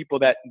with the people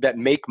that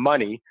make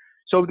money.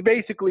 So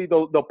basically,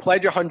 they'll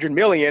pledge $100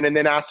 million and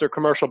then ask their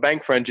commercial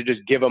bank friend to just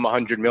give them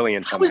 $100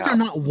 million. How is there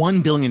not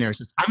one billionaire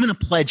says, I'm going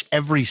to pledge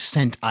every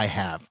cent I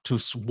have to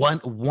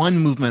one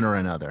movement or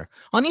another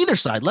on either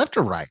side, left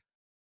or right?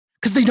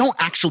 Because they don't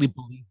actually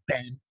believe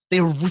Ben.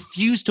 They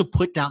refuse to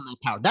put down that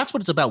power. That's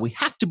what it's about. We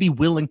have to be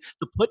willing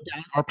to put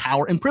down our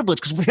power and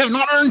privilege because we have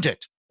not earned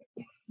it.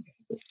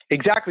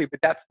 Exactly, but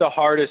that's the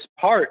hardest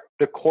part.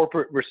 The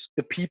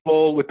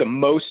people with the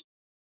most.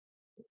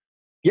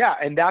 Yeah,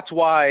 and that's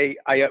why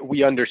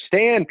we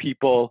understand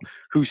people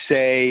who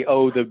say,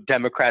 oh, the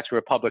Democrats and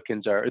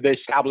Republicans or the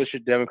established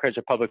Democrats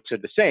and Republicans are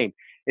the same.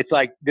 It's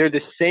like they're the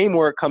same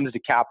where it comes to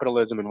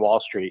capitalism and Wall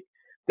Street.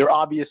 They're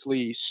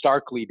obviously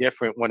starkly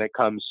different when it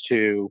comes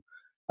to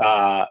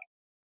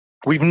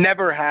we've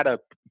never had a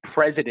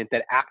president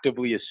that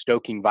actively is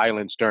stoking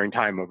violence during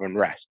time of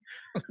unrest.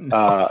 One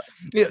of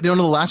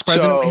the last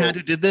president we had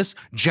who did this,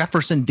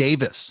 Jefferson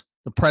Davis,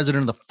 the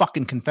president of the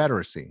fucking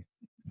Confederacy.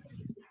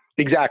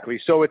 Exactly.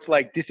 So it's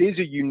like, this is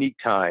a unique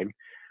time.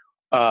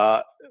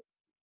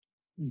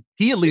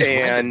 He at least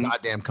read the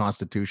goddamn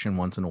Constitution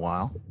once in a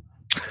while.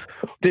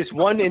 This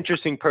one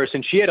interesting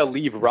person, she had to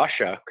leave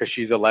Russia because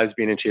she's a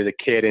lesbian and she has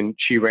a kid, and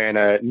she ran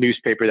a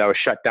newspaper that was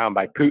shut down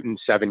by Putin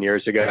 7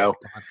 years ago.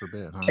 God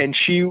forbid, huh? And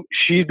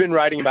she's been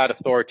writing about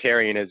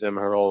authoritarianism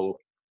her whole,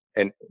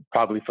 and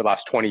probably for the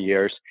last 20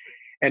 years.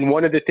 And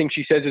one of the things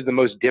she says is the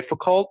most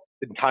difficult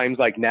in times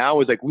like now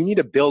is like, we need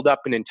to build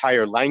up an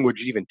entire language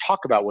to even talk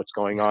about what's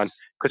going on.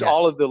 Because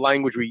all of the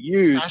language we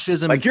use,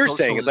 fascism, like you're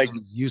saying, is like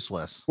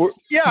useless.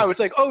 It's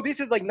like, oh, this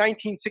is like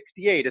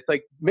 1968. It's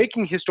like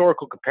making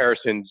historical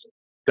comparisons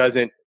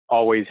doesn't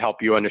always help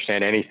you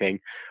understand anything.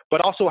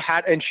 But also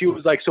and she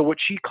was like, so what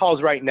she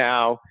calls right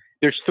now,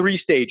 there's 3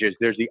 stages.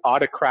 There's the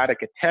autocratic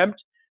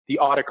attempt, the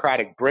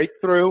autocratic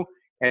breakthrough,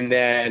 and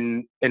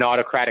then an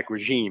autocratic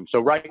regime. So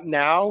right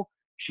now,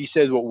 she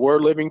says what we're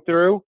living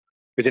through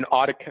is an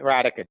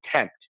autocratic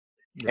attempt.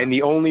 Yeah. And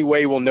the only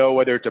way we'll know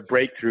whether it's a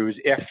breakthrough is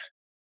if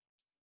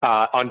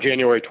on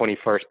January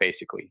 21st,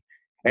 basically.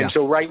 And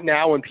so right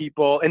now when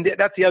people, and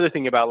that's the other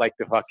thing about like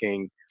the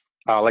fucking,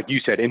 like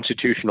you said,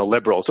 institutional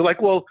liberals. So like,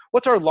 well,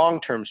 what's our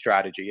long-term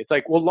strategy? It's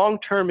like, well,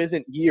 long-term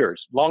isn't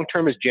years.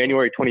 Long-term is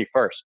January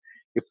 21st.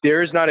 If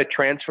there is not a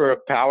transfer of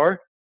power,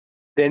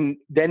 then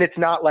it's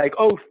not like,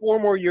 oh, 4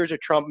 more years of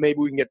Trump, maybe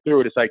we can get through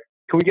it. It's like,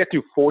 can we get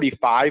through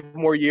 45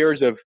 more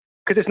years of,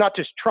 because it's not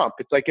just Trump.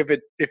 It's like if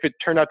it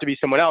turned out to be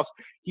someone else,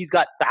 he's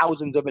got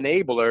thousands of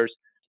enablers,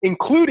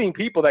 including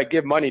people that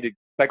give money to,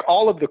 like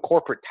all of the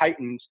corporate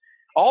titans,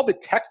 all the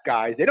tech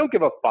guys, they don't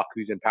give a fuck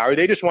who's in power.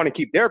 They just want to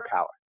keep their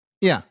power.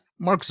 Yeah.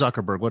 Mark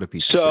Zuckerberg, what a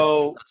piece of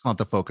shit. That's not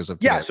the focus of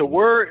today. Yeah, so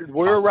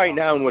we're right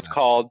now in what's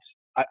called,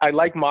 I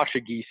like Masha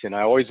Geeson.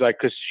 I always like,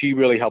 because she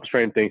really helps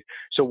frame things.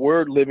 So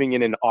we're living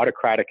in an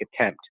autocratic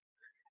attempt.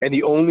 And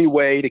the only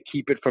way to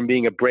keep it from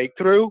being a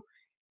breakthrough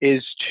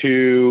is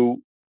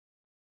to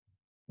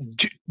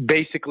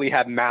basically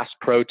have mass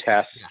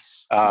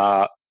protests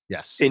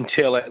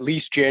until at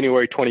least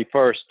January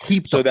 21st.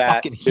 So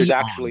that there's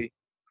actually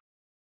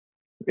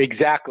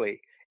exactly.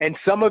 And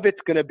some of it's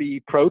going to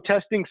be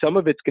protesting. Some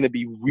of it's going to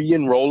be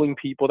re-enrolling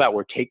people that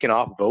were taken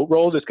off vote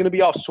rolls. It's going to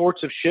be all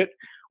sorts of shit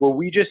where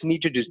we just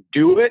need to just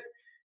do it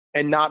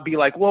and not be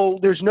like, well,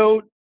 it's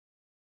going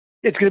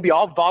to be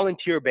all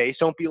volunteer based.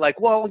 Don't be like,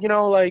 well,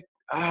 like,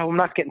 I'm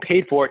not getting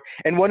paid for it.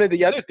 And one of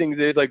the other things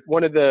is like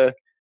one of the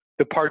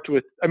parts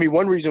with,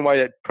 one reason why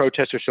that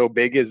protests are so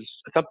big is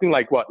something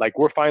like what? Like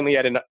we're finally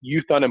at a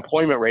youth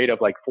unemployment rate of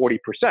like 40%.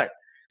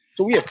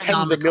 So we have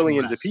tens of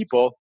millions of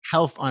people.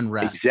 Health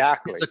unrest,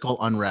 exactly. Physical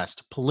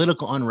unrest,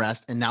 political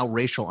unrest, and now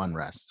racial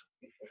unrest.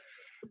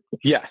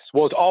 Yes.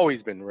 Well, it's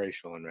always been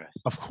racial unrest.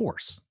 Of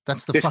course.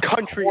 That's the this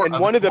country. And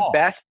one of the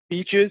best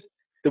speeches,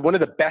 one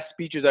of the best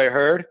speeches I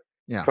heard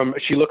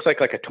she looks like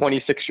a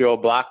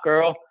 26-year-old black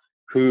girl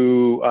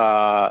who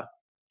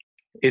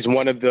is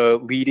one of the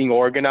leading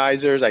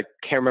organizers. I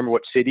can't remember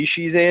what city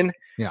she's in.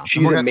 Yeah.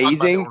 She's amazing. Talk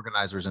about the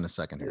organizers in a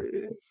second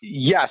here.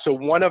 Yeah. So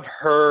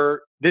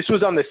this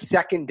was on the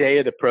second day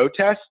of the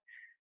protest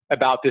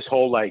about this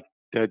whole, like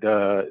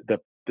the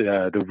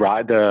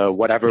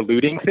whatever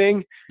looting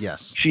thing.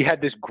 Yes. She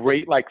had this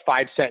great, like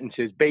 5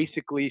 sentences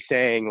basically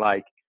saying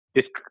like,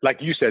 this, like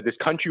you said, this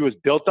country was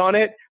built on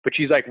it, but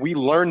she's like, we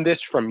learned this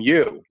from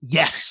you.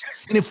 Yes.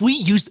 And if we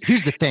use,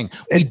 here's the thing.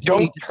 We And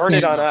don't turn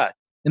it on us.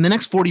 In the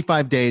next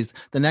 45 days,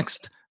 the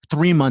next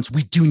 3 months,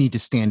 we do need to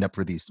stand up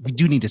for these. We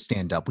do need to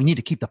stand up. We need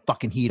to keep the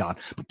fucking heat on.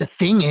 But the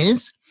thing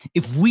is,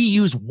 if we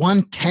use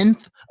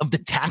 1/10 of the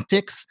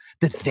tactics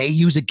that they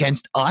use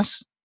against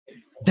us,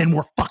 then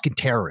we're fucking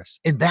terrorists.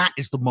 And that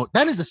is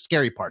that is the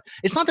scary part.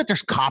 It's not that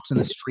there's cops in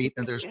the street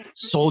and there's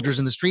soldiers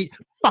in the street.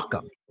 Fuck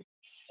them.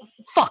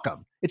 Fuck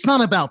them. It's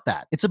not about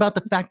that. It's about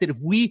the fact that if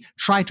we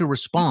try to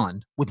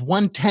respond with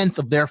 1/10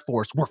 of their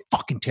force, we're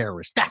fucking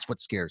terrorists. That's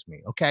what scares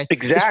me. Okay.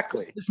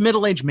 Exactly. This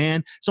middle-aged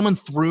man, someone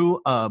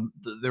threw,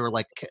 they were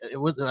like, I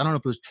don't know if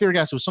it was tear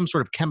gas, it was some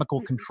sort of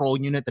chemical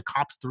control unit. The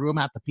cops threw him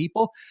at the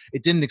people.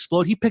 It didn't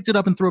explode. He picked it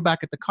up and threw it back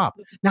at the cop.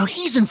 Now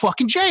he's in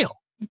fucking jail.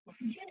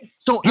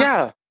 So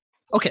yeah.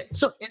 Okay.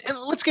 So and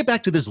let's get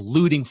back to this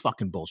looting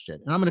fucking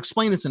bullshit. And I'm going to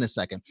explain this in a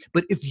second.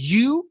 But if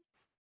you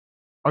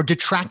are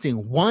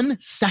detracting 1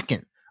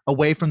 second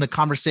away from the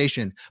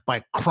conversation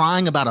by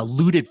crying about a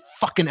looted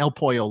fucking El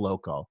Pollo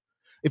Loco,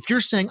 if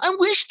you're saying, I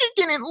wish they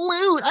didn't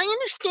loot, I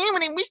understand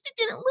when I wish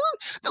they didn't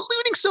loot, the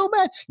looting's so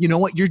bad. You know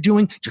what you're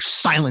doing? You're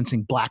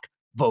silencing black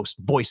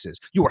voices.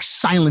 You are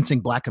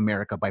silencing Black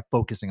America by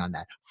focusing on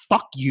that.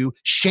 Fuck you.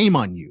 Shame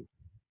on you.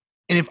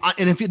 And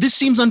if this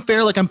seems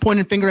unfair, like I'm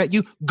pointing a finger at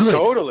you, good.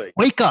 Totally.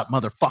 Wake up,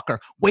 motherfucker.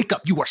 Wake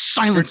up. You are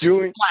silencing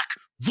black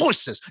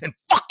voices, and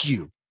fuck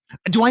you.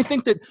 Do I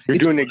think that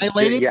it's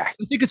violating? Yeah.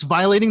 You think it's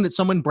violating that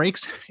someone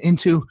breaks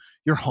into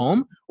your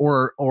home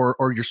or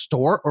your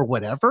store or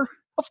whatever?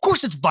 Of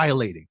course it's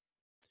violating.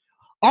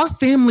 Our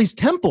family's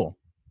temple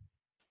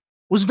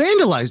was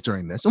vandalized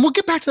during this, and we'll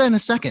get back to that in a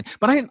second.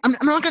 But I'm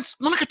not going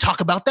to talk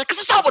about that because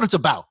it's not what it's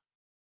about.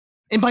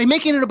 And by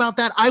making it about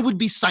that, I would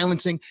be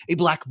silencing a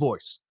black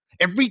voice.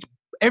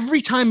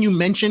 Every time you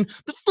mention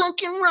the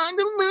fucking run,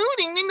 the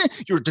looting,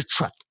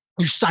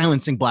 you're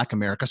silencing Black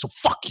America. So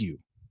fuck you.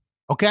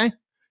 Okay?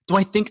 Do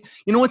I think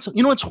you know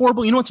what's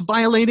horrible? You know what's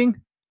violating?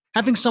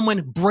 Having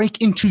someone break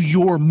into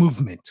your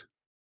movement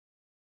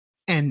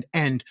and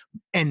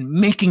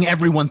making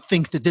everyone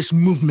think that this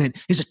movement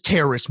is a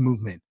terrorist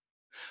movement.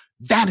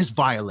 That is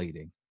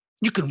violating.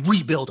 You can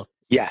rebuild a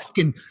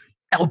fucking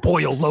El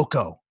Pollo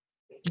Loco.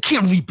 You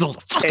can't rebuild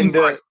a fucking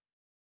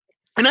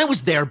and I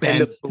was there,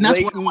 Ben. And that's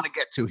what I want to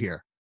get to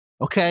here.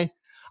 Okay?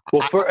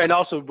 Well, and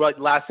also,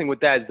 last thing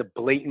with that is the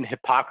blatant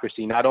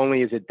hypocrisy. Not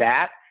only is it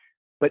that,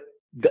 but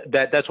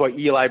that's why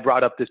Eli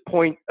brought up this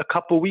point a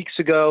couple weeks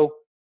ago.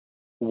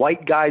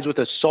 White guys with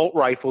assault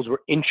rifles were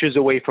inches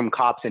away from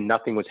cops and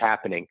nothing was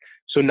happening.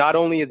 So not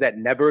only is that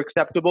never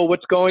acceptable,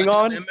 what's going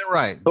on?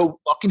 Right. But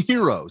fucking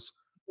heroes.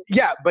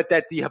 Yeah, but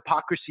that the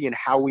hypocrisy in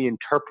how we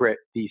interpret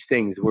these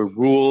things were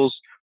rules.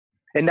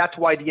 And that's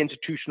why the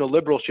institutional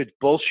liberal shit's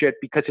bullshit,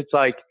 because it's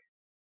like,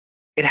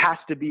 it has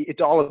to be, it's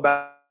all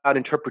about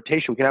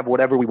interpretation. We can have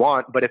whatever we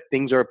want, but if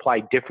things are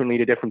applied differently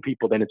to different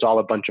people, then it's all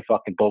a bunch of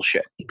fucking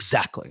bullshit.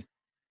 Exactly.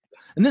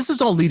 And this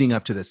is all leading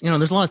up to this. You know,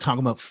 there's a lot of talk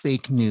about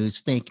fake news,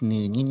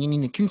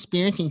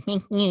 conspiracy,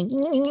 fake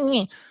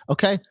news.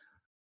 Okay.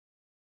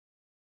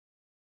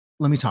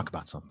 Let me talk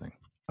about something.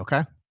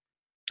 Okay.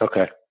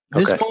 Okay.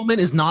 This moment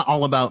is not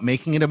all about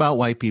making it about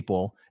white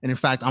people. And in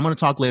fact, I'm going to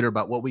talk later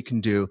about what we can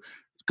do,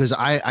 because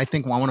I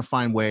think I want to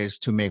find ways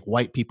to make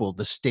white people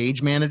the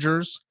stage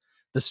managers,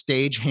 the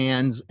stage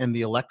hands, and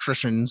the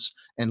electricians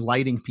and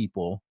lighting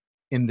people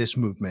in this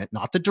movement,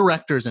 not the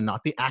directors and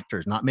not the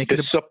actors, not make it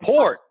a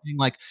support.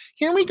 Like,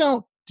 here we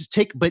go. Just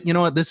but you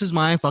know what? This is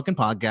my fucking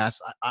podcast.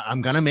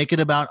 I'm going to make it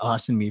about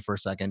us and me for a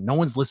second. No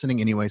one's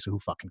listening anyway, so who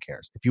fucking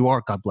cares? If you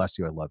are, God bless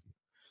you. I love you.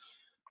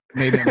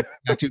 Maybe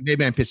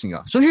I'm pissing you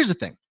off. So here's the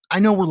thing. I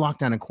know we're locked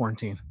down in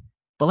quarantine,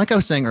 but like I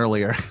was saying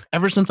earlier,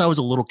 ever since I was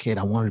a little kid,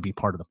 I wanted to be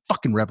part of the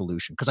fucking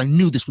revolution because I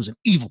knew this was an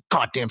evil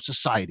goddamn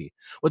society.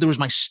 Whether it was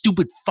my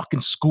stupid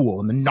fucking school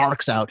and the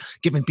narcs out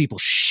giving people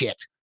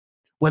shit,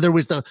 whether it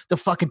was the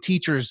fucking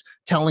teachers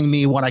telling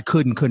me what I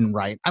could and couldn't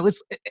write.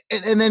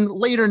 And then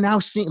later now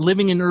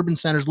living in urban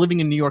centers, living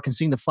in New York and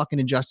seeing the fucking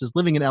injustice,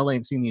 living in LA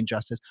and seeing the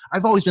injustice,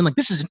 I've always been like,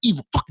 this is an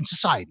evil fucking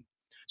society.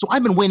 So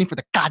I've been waiting for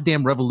the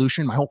goddamn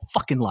revolution my whole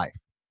fucking life.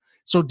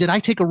 So did I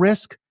take a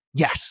risk?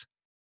 Yes.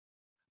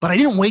 But I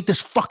didn't wait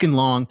this fucking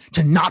long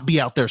to not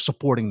be out there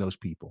supporting those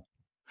people.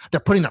 They're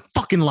putting their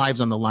fucking lives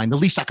on the line. The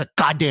least I could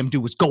goddamn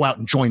do was go out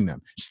and join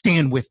them,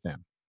 stand with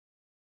them.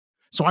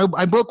 So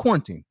I broke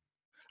quarantine.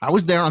 I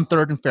was there on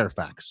 3rd and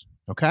Fairfax,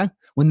 okay?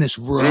 When this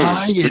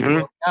riot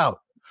broke out.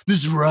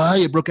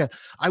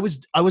 I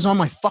was on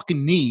my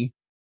fucking knee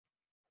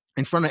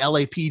in front of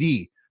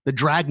LAPD, the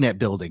Dragnet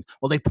building,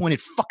 while they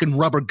pointed fucking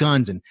rubber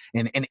guns and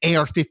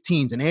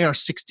AR-15s and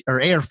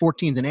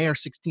AR-14s and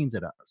AR-16s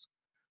at us.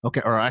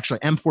 Okay, or actually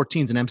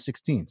M14s and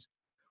M16s.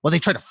 Well, they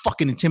tried to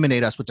fucking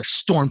intimidate us with their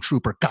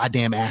stormtrooper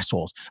goddamn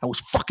assholes. I was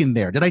fucking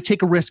there. Did I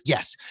take a risk?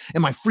 Yes.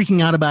 Am I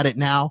freaking out about it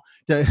now?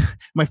 Am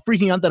I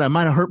freaking out that I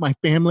might have hurt my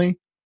family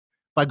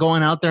by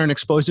going out there and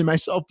exposing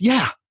myself?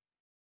 Yeah.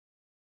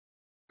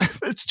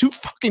 It's too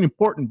fucking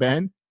important,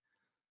 Ben.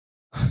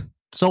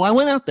 So I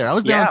went out there. I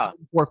was down Yeah.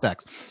 in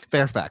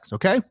Fairfax,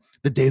 okay?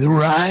 The day the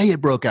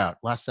riot broke out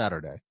last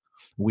Saturday,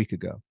 a week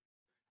ago.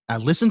 I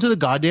listened to the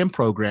goddamn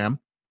program.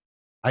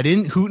 I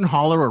didn't hoot and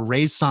holler or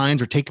raise signs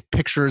or take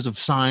pictures of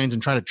signs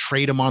and try to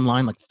trade them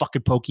online like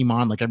fucking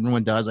Pokemon, like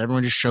everyone does.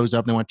 Everyone just shows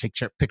up and they want to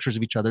take pictures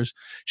of each other's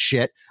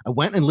shit. I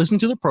went and listened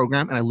to the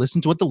program and I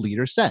listened to what the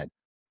leader said.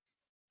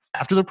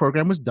 After the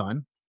program was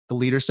done, the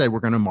leader said, we're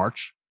going to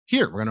march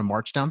here. We're going to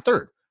march down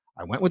 3rd.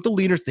 I went with the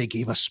leaders. They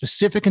gave us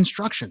specific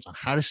instructions on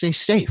how to stay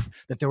safe,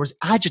 that there was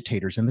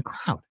agitators in the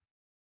crowd.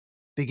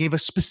 They gave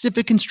us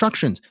specific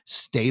instructions.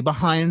 Stay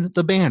behind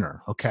the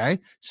banner, okay?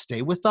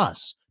 Stay with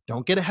us.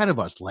 Don't get ahead of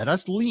us. Let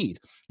us lead.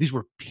 These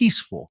were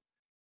peaceful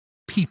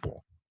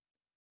people.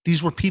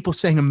 These were people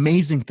saying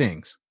amazing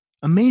things,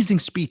 amazing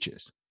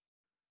speeches.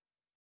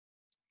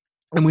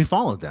 And we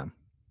followed them.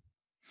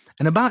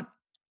 And about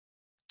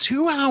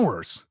 2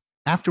 hours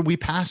after we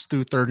passed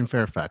through 3rd and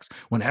Fairfax,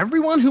 when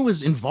everyone who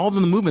was involved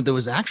in the movement, that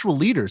was actual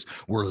leaders,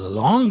 were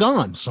long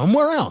gone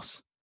somewhere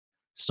else,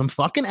 some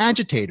fucking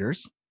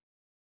agitators,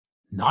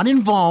 not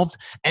involved,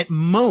 at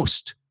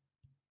most,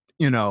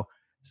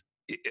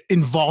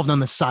 involved on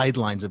the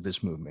sidelines of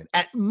this movement,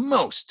 at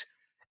most.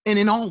 And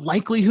in all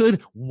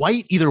likelihood,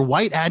 either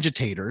white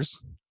agitators,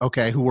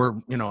 okay, who were,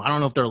 I don't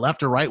know if they're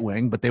left or right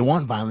wing, but they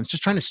want violence,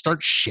 just trying to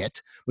start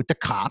shit with the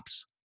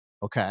cops,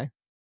 okay?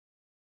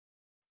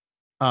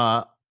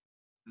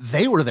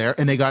 They were there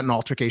and they got an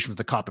altercation with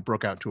the cop. It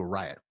broke out into a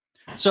riot.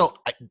 So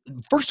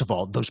first of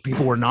all, those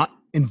people were not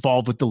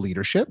involved with the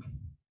leadership.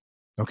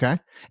 Okay.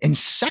 And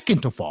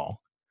second of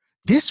all,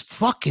 this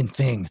fucking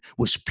thing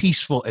was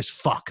peaceful as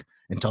fuck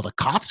until the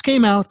cops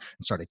came out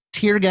and started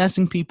tear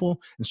gassing people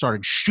and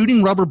started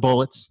shooting rubber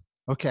bullets.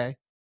 Okay.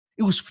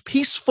 It was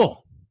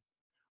peaceful.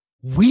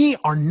 We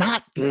are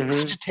not the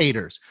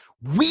agitators.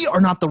 We are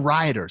not the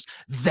rioters.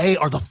 They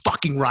are the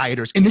fucking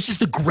rioters. And this is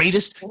the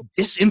greatest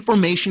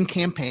disinformation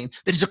campaign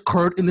that has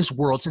occurred in this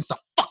world since the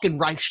fucking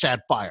Reichstag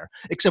fire.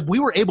 Except we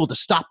were able to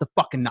stop the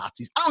fucking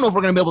Nazis. I don't know if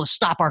we're going to be able to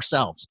stop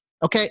ourselves.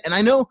 Okay? And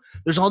I know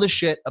there's all this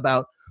shit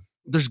about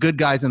there's good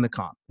guys in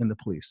the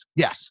police.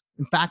 Yes.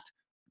 In fact,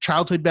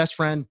 childhood best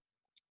friend,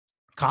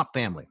 cop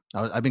family.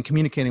 I've been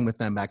communicating with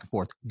them back and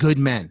forth. Good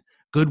men.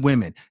 Good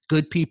women,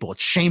 good people.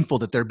 It's shameful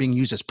that they're being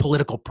used as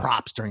political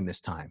props during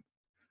this time.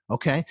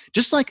 Okay?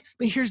 But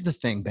here's the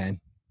thing, Ben.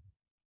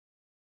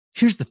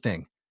 Here's the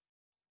thing.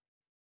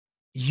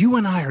 You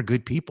and I are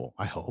good people,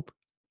 I hope.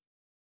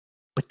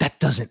 But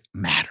that doesn't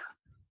matter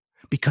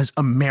because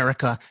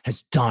America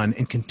has done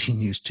and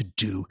continues to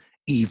do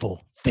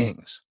evil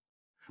things.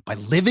 By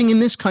living in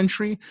this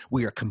country,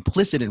 we are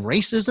complicit in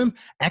racism,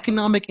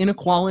 economic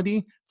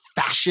inequality,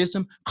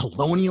 fascism,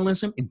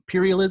 colonialism,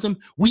 imperialism.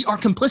 We are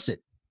complicit.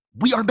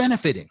 We are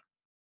benefiting.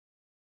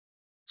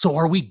 So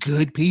are we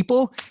good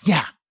people?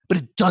 Yeah, but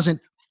it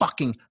doesn't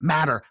fucking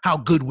matter how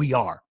good we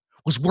are,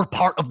 because we're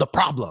part of the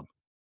problem.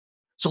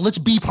 So let's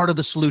be part of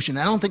the solution.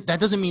 I don't think that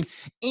doesn't mean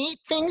 8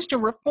 things to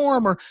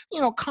reform or,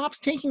 cops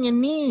taking a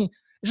knee.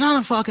 It's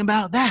not fucking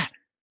about that.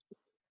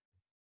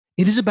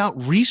 It is about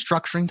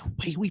restructuring the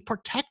way we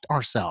protect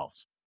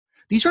ourselves.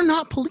 These are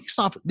not police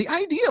officers. The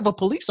idea of a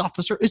police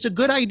officer is a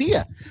good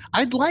idea.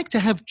 I'd like to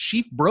have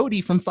Chief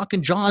Brody from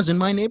fucking Jaws in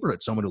my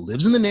neighborhood. Someone who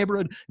lives in the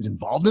neighborhood, is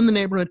involved in the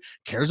neighborhood,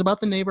 cares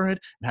about the neighborhood,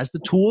 and has the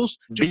tools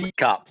to be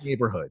cop the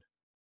neighborhood.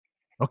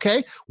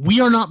 Okay?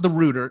 We are not the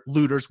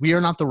looters. We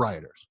are not the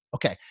rioters.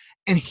 Okay.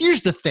 And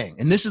here's the thing.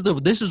 And this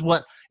is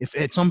what, if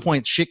at some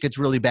point shit gets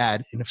really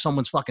bad, and if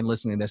someone's fucking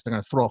listening to this, they're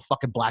going to throw a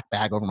fucking black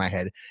bag over my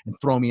head and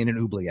throw me in an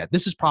oubliette.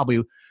 This is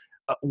probably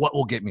what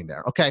will get me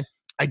there. Okay.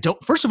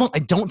 First of all, I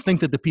don't think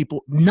that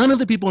none of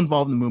the people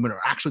involved in the movement are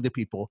actually the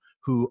people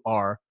who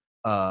are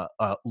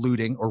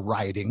looting or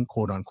rioting,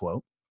 quote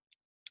unquote.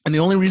 And the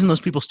only reason those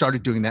people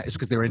started doing that is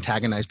because they were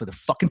antagonized by the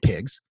fucking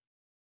pigs.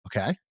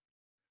 Okay.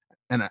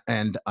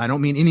 And I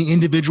don't mean any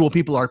individual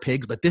people are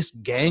pigs, but this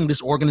gang,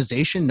 this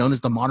organization known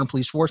as the Modern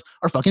Police Force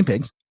are fucking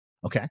pigs.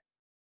 Okay.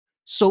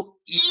 So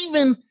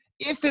even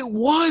if it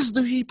was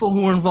the people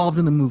who were involved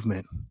in the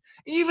movement,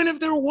 even if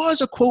there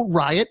was a quote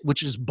riot,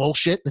 which is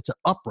bullshit, it's an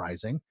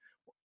uprising.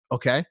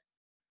 Okay.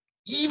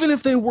 Even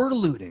if they were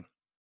looting,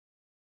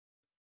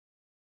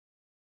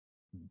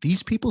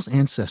 these people's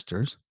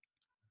ancestors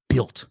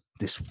built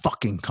this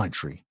fucking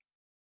country.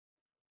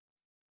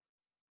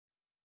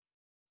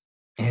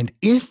 And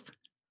if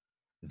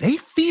any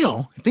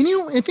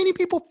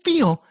people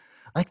feel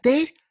like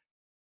they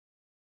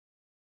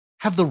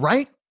have the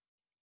right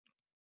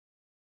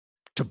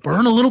to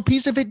burn a little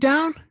piece of it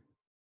down,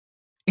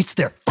 it's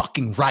their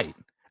fucking right.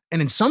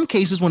 And in some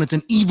cases, when it's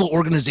an evil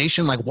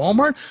organization like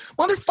Walmart,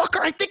 motherfucker,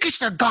 I think it's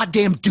their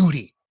goddamn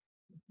duty.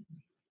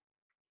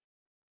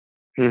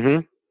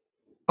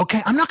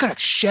 Okay, I'm not going to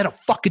shed a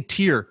fucking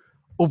tear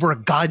over a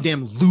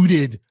goddamn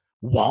looted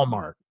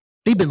Walmart.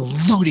 They've been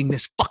looting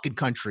this fucking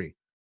country.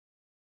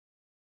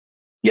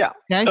 Yeah.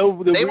 Okay?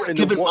 They were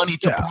giving money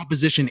to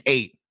Proposition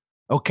 8.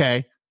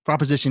 Okay?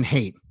 Proposition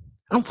hate.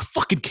 I don't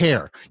fucking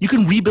care. You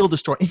can rebuild the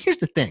store. And here's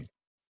the thing.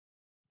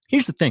 You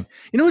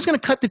know who's going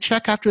to cut the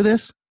check after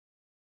this?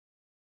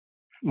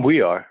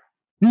 We are.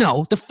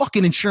 No, the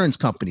fucking insurance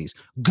companies.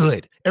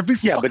 Good. Every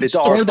fucking it's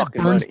all store that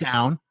fucking burns money.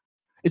 down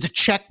is a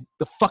check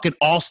the fucking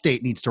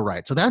Allstate needs to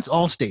write. So that's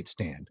Allstate's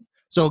stand.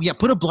 So yeah,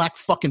 put a black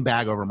fucking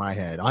bag over my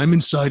head. I'm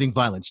inciting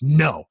violence.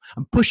 No,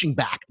 I'm pushing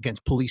back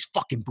against police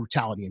fucking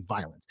brutality and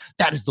violence.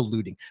 That is the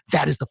looting.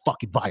 That is the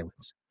fucking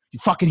violence. You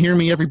fucking hear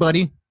me,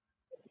 everybody?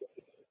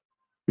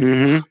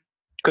 Mm-hmm.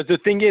 Because the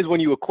thing is, when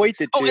you equate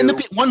the two. Oh, and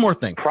one more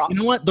thing. You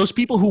know what? Those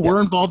people who were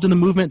involved in the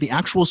movement, the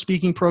actual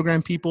speaking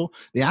program people,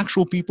 the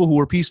actual people who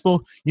were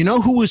peaceful, you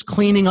know who was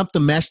cleaning up the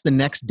mess the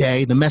next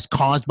day, the mess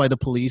caused by the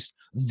police?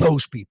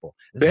 Those people.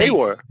 They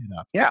were.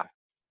 Yeah.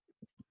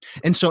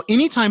 And so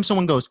anytime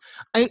someone goes,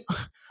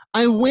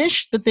 I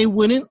wish that they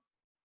wouldn't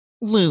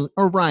loot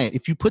or riot.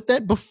 If you put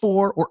that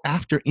before or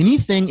after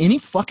anything, any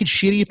fucking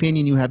shitty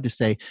opinion you have to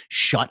say,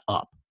 shut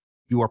up.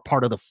 You are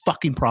part of the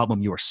fucking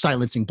problem. You are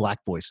silencing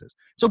black voices.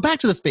 So back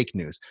to the fake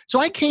news. So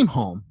I came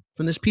home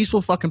from this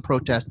peaceful fucking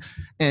protest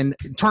and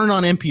turned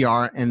on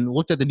NPR and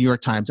looked at the New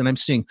York Times, and I'm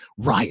seeing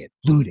riot,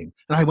 looting.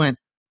 And I went,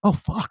 oh,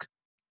 fuck.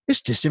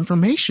 It's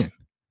disinformation.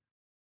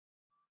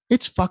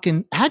 It's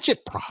fucking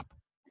agitprop.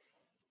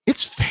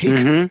 It's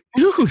fake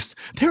news.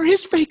 There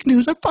is fake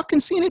news. I've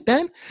fucking seen it,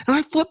 Ben. And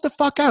I flipped the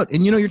fuck out.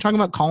 And you know, you're talking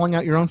about calling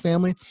out your own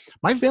family.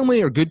 My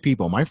family are good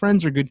people. My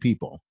friends are good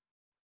people.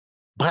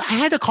 But I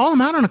had to call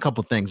them out on a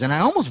couple things, and I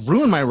almost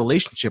ruined my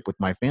relationship with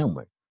my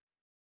family.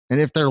 And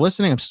if they're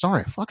listening, I'm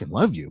sorry. I fucking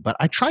love you. But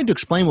I tried to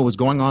explain what was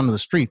going on in the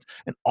streets,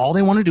 and all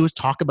they want to do is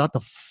talk about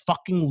the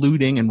fucking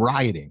looting and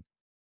rioting.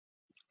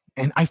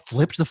 And I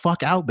flipped the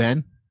fuck out,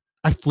 Ben.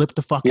 I flipped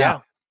the fuck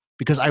out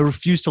because I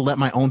refuse to let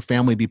my own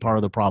family be part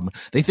of the problem.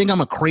 They think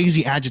I'm a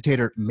crazy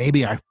agitator.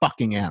 Maybe I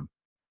fucking am.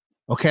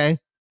 Okay?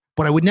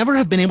 But I would never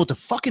have been able to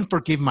fucking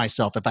forgive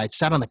myself if I had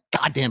sat on the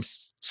goddamn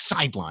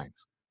sideline.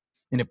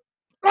 And if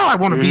I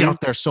want to be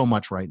out there so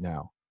much right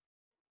now.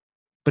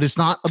 But it's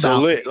not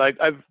about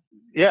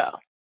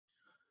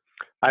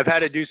I've had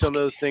to do some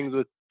of those things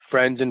with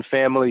friends and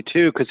family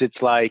too, because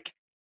it's like,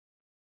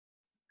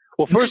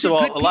 well, first of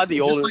all, a lot of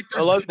the older,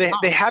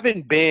 they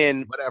haven't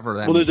been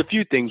whatever. There's a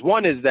few things.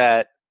 One is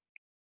that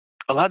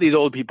a lot of these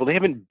old people, they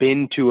haven't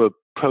been to a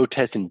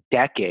protest in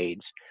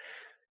decades.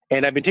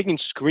 And I've been taking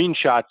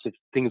screenshots of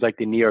things like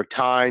the New York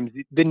Times.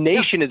 The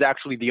Nation is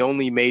actually the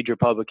only major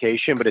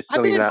publication, but it's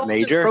still not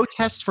major.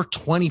 Protests for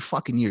 20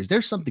 fucking years.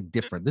 There's something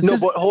different. But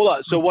hold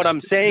on. So what I'm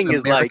saying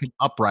is like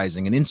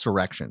uprising, an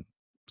insurrection.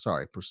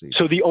 Sorry, proceed.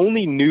 So the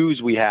only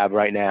news we have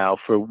right now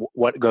for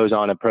what goes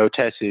on at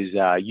protests is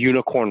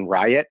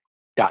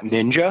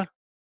unicornriot.ninja.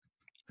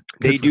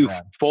 They do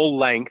full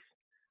length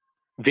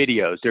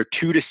videos. They're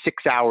 2 to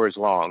 6 hours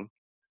long.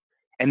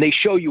 And they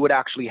show you what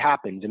actually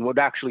happens. And what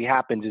actually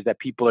happens is that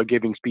people are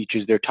giving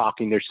speeches, they're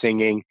talking, they're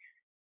singing.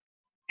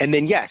 And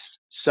then, yes,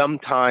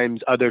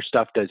 sometimes other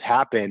stuff does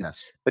happen.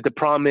 Yes. But the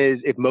problem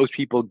is if most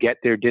people get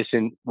their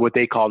what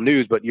they call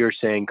news, but you're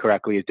saying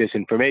correctly is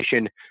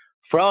disinformation,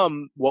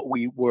 from what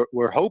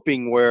we're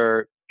hoping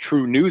were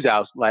true news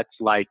outlets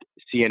like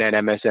CNN,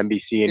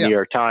 MSNBC, and New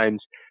York Times,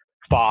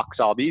 Fox,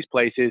 all these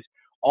places,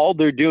 all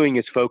they're doing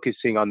is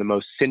focusing on the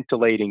most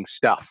scintillating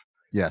stuff.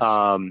 Yes.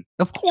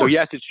 Of course. So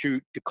yes, it's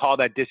true to call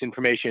that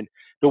disinformation.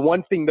 The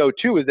one thing though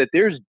too is that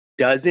there's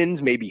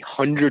dozens, maybe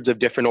hundreds of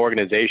different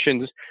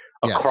organizations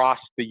across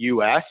the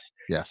US.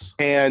 Yes.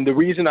 And the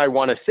reason I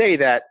want to say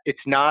that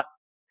it's not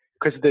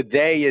because the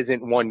they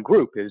isn't one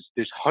group.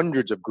 There's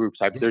hundreds of groups.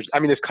 This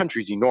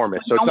country's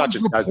enormous. So no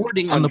one's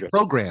reporting on the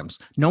programs.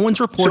 No one's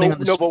reporting on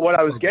the but what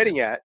I was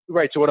getting at,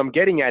 right. So what I'm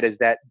getting at is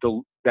that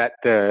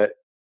the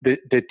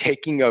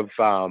taking of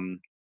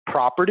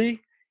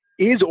property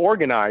is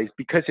organized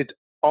because it's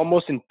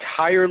almost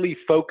entirely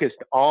focused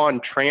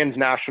on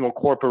transnational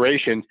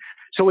corporations.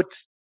 So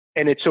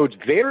it's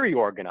very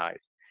organized.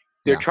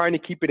 They're trying to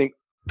keep it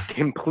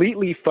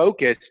completely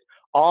focused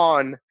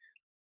on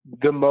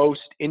the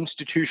most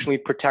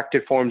institutionally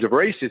protected forms of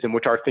racism,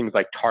 which are things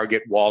like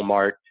Target,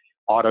 Walmart,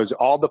 autos,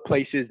 all the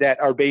places that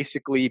are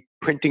basically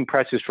printing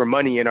presses for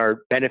money and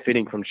are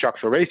benefiting from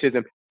structural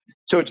racism.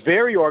 So it's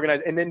very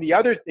organized. And then the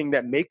other thing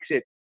that makes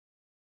it,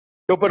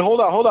 no, but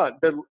hold on.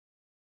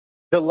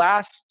 The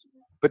last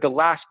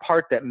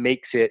part that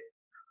makes it,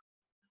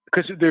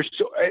 because there's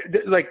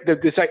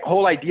this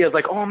whole idea is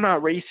like, oh, I'm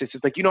not racist.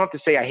 It's like, you don't have to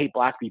say I hate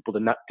black people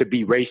to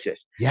be racist.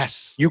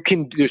 Yes, you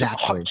can. There's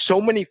so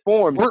many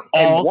forms. We're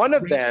all one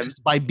of them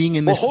by being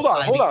in this. Hold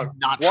on.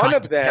 Not one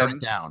of them. Tear it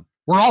down.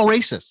 We're all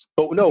racist.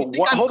 But no,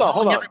 hold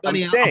on.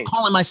 I'm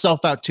calling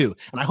myself out too,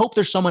 and I hope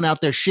there's someone out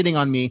there shitting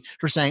on me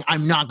for saying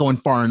I'm not going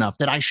far enough.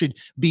 That I should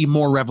be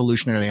more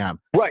revolutionary than I am.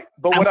 Right,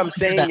 but what I'm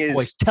saying is,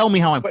 voice. Tell me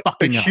how I'm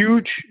fucking up. A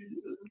huge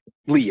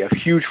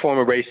form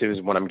of racism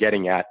is what I'm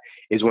getting at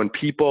is when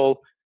people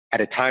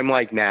at a time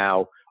like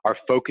now are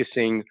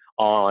focusing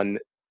on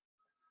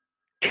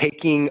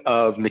taking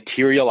of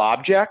material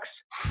objects,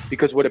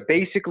 because what it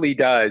basically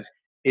does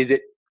is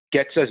it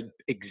gets us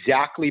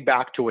exactly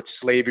back to what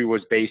slavery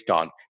was based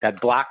on,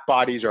 that black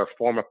bodies are a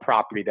form of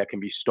property that can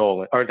be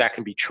stolen or that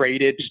can be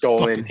traded,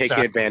 stolen, taken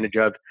advantage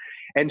of.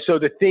 And so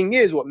the thing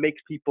is, what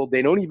makes people,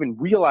 they don't even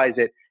realize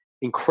it,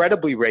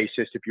 incredibly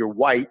racist if you're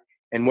white,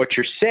 and what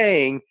you're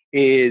saying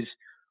is,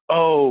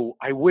 oh,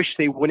 I wish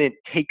they wouldn't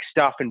take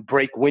stuff and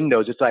break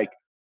windows. It's like,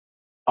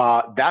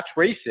 that's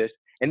racist.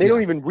 And they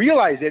don't even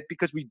realize it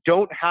because we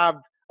don't have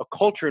a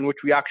culture in which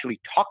we actually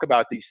talk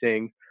about these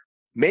things,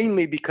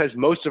 mainly because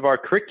most of our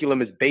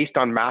curriculum is based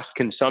on mass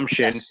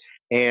consumption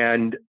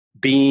and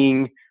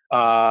being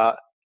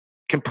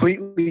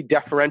completely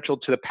deferential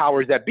to the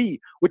powers that be,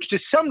 which to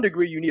some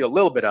degree you need a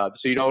little bit of,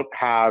 so you don't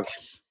have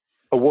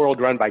a world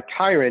run by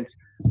tyrants.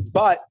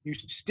 But you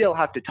still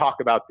have to talk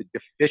about the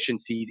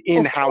deficiencies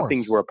in how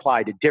things were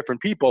applied to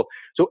different people.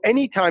 So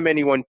anytime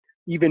anyone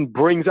even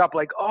brings up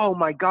like, oh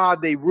my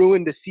God, they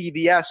ruined the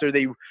CVS, or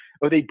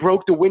they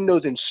broke the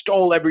windows and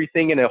stole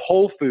everything in a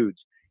Whole Foods,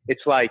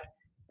 it's like,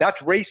 that's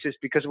racist,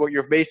 because what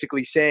you're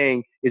basically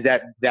saying is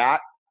that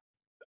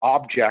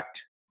object,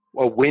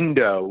 a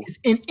window, is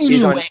in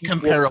any way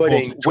comparable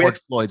to George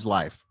Floyd's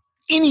life.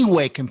 Any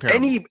way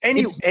comparable.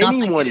 Anyone's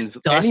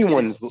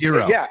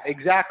zero. Yeah,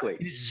 exactly.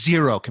 It is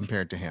zero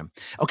compared to him.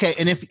 Okay,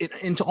 and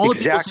to all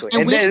exactly. the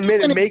people, and then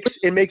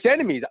it makes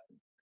enemies.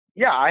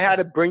 Yeah, I had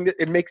to bring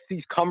it makes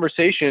these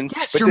conversations.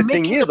 Yes, but the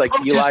thing is, like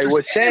Eli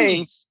was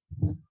saying,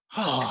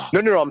 no,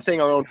 I'm saying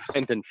our own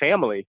friends and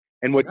family.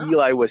 And what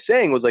Eli was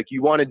saying was like,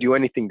 you want to do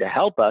anything to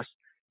help us,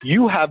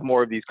 you have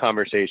more of these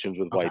conversations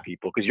with white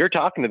people because you're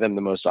talking to them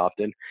the most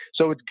often.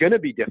 So it's going to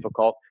be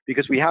difficult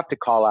because we have to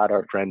call out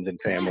our friends and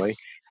family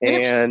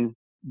and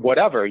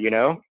whatever,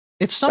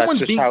 if someone's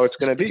that's just how it's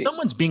going to be. If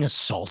someone's being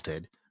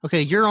assaulted,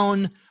 okay,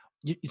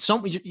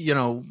 someone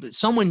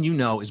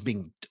is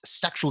being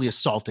sexually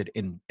assaulted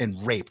and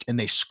raped, and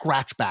they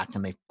scratch back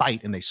and they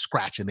fight and they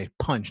scratch and they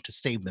punch to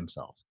save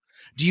themselves.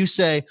 Do you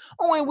say,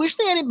 oh, I wish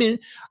they hadn't been,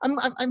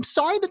 I'm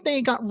sorry that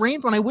they got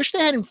raped, and I wish they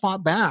hadn't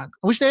fought back.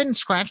 I wish they hadn't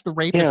scratched the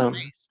rapist's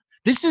face.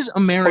 This is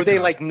America. Or they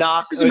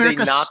knock a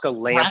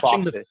lamp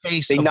off the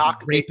face. They of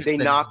knock, the they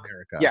knock,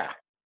 yeah.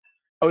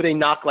 Oh, they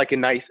knock like a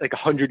nice, like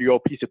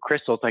 100-year-old piece of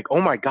crystal. It's like,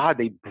 oh my God,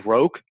 they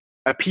broke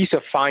a piece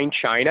of fine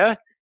china.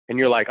 And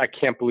you're like, I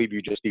can't believe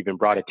you just even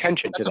brought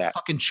attention to that. That's a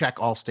fucking check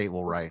Allstate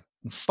will write.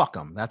 Fuck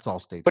them. That's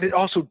Allstate. But it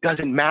also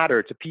doesn't matter.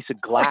 It's a piece of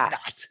glass. Of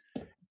course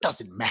not. It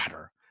doesn't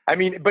matter. I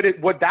mean, but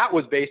what that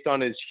was based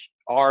on is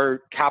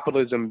our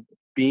capitalism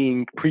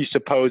being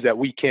presupposed that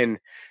we can,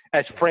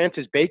 as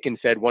Francis Bacon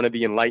said, one of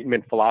the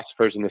Enlightenment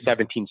philosophers in the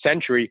 17th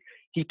century,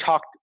 he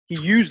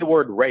used the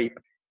word rape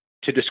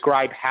to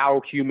describe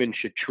how humans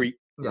should treat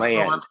land.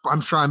 No,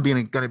 I'm sure I'm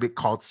going to be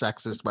called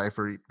sexist by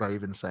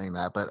even saying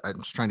that, but I'm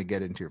just trying to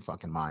get into your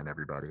fucking mind,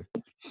 everybody.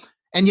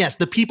 And yes,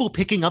 the people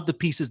picking up the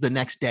pieces the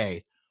next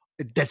day,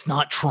 that's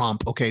not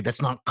Trump, okay?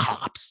 That's not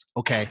cops,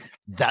 okay?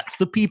 That's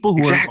the people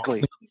who are in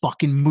the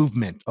fucking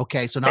movement,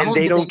 okay? So not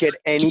only they don't get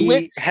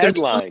any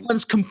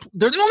headlines.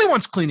 They're the only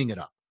ones cleaning it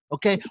up,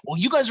 okay? Well,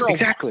 you guys are all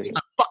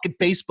on fucking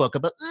Facebook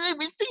about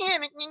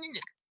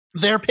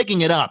they're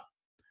picking it up.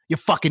 You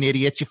fucking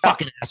idiots, you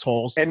fucking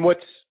assholes. And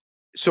what's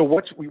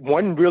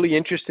one really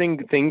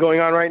interesting thing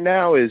going on right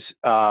now is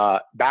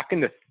back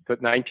in the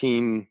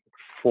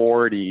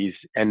 1940s,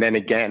 and then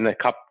again a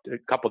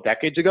couple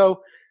decades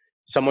ago,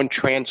 someone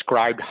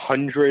transcribed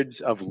hundreds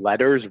of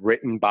letters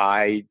written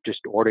by just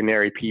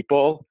ordinary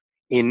people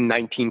in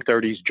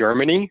 1930s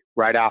Germany,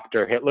 right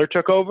after Hitler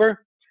took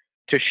over,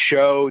 to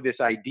show this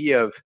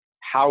idea of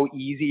how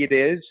easy it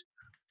is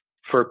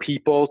for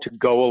people to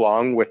go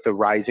along with the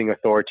rising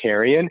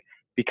authoritarian,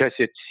 because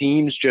it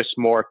seems just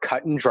more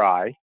cut and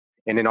dry.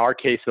 And in our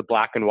case, the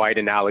black and white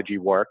analogy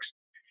works.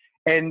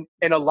 And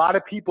a lot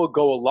of people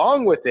go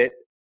along with it.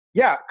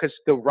 Yeah, because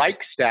the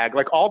Reichstag,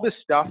 like all this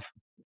stuff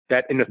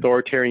that an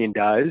authoritarian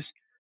does,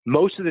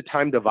 most of the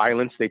time the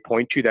violence they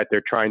point to that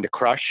they're trying to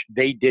crush,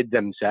 they did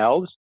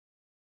themselves,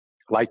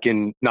 like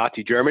in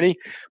Nazi Germany.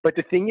 But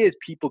the thing is,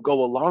 people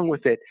go along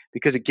with it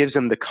because it gives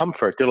them the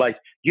comfort. They're like,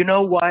 you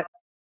know what?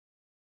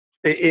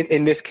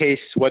 In this case,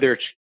 whether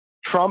it's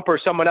Trump or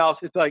someone else,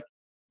 it's like,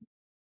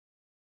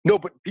 no,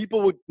 but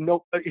people would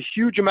know, a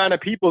huge amount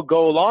of people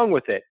go along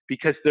with it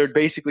because they're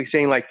basically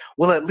saying like,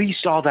 well, at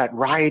least all that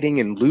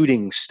rioting and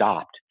looting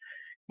stopped,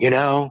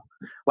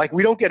 like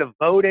we don't get a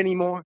vote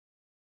anymore.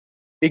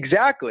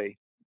 Exactly.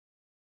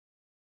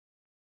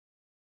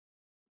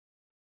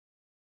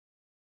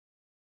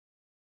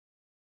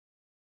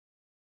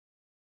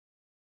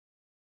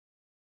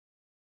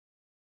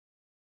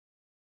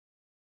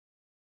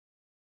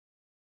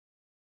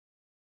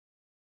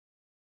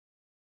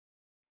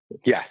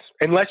 Yes,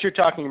 unless you're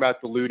talking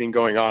about the looting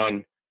going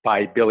on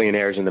by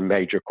billionaires and the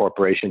major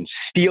corporations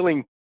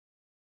stealing.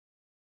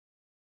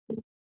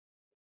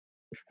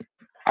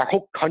 Our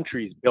whole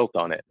country is built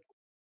on it.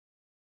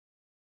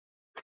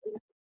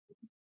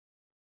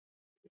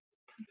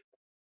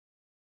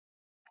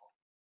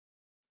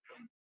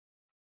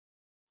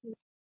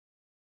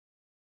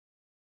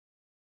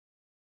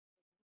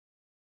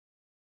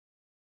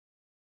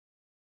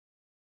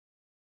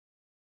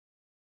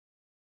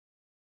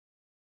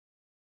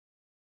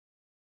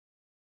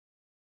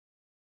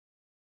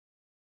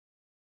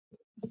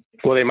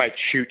 Well, they might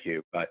shoot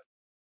you, but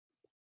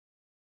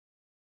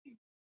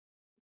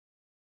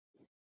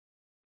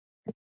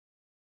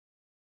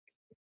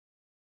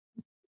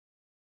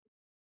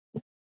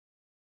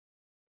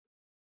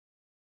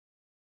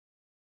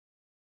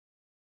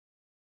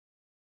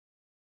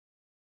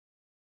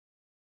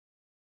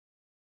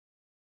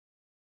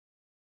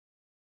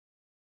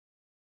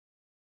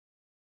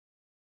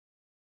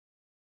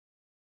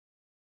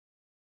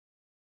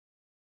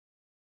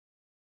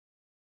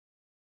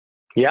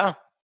Yeah.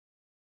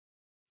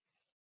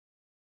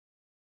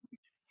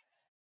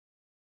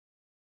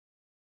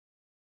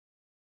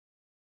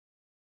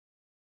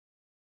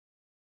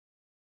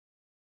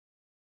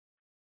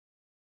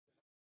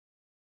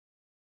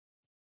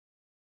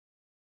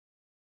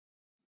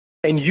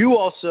 And you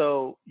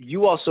also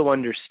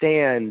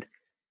understand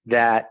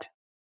that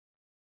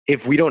if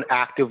we don't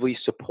actively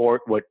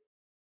support what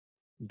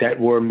that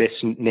we're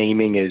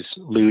misnaming as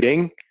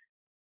looting,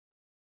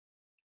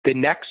 the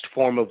next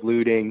form of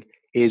looting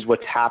is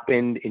what's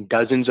happened in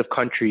dozens of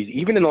countries,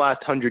 even in the last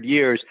 100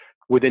 years.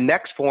 With the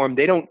next form,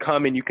 they don't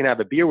come and you can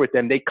have a beer with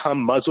them. They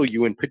come muzzle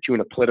you and put you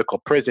in a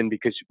political prison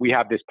because we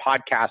have this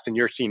podcast and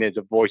you're seen as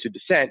a voice of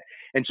dissent.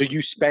 And so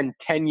you spend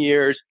 10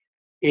 years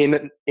in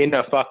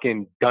a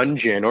fucking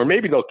dungeon, or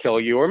maybe they'll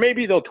kill you, or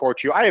maybe they'll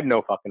torture you. I have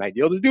no fucking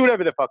idea. They'll do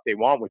whatever the fuck they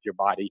want with your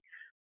body.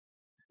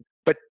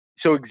 But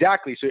so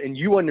exactly. So, and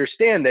you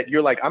understand that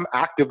you're like, I'm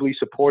actively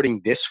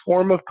supporting this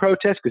form of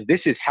protest because this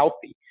is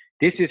healthy.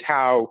 This is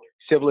how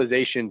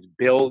civilizations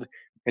build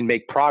and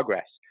make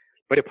progress.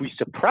 But if we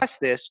suppress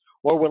this,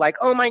 or we're like,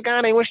 oh my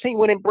God, I wish they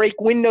wouldn't break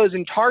windows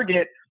in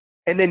Target.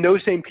 And then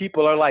those same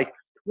people are like,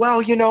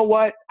 well, you know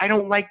what? I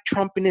don't like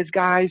Trump and his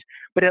guys,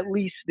 but at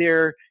least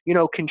they're,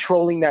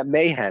 controlling that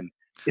mayhem.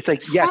 It's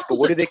like, yes, but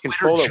what do they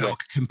control it with?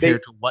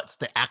 Compared to what's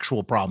the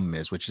actual problem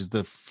is, which is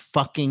the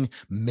fucking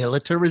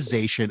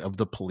militarization of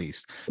the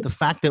police. The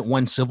fact that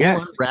when civil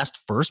unrest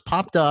first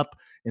popped up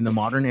in the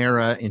modern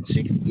era in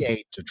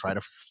 '68 to try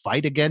to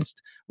fight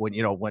against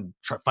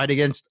fight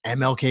against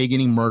MLK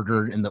getting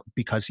murdered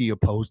because he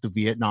opposed the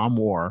Vietnam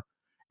War,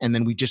 and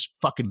then we just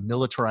fucking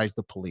militarized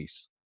the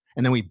police,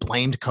 and then we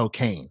blamed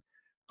cocaine.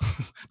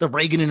 The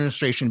Reagan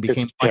administration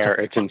became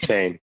it's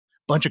insane.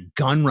 Bunch of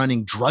gun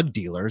running drug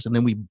dealers, and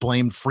then we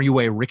blamed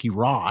Freeway Ricky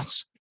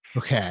Ross.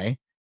 Okay.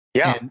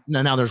 Yeah. And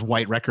now there's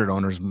white record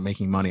owners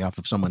making money off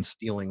of someone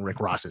stealing Rick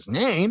Ross's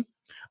name.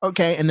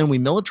 Okay. And then we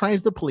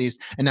militarized the police,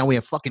 and now we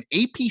have fucking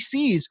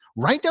APCs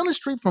right down the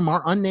street from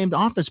our unnamed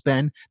office,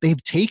 Ben.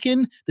 They've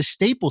taken the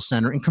Staples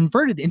Center and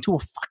converted it into a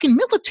fucking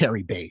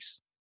military base.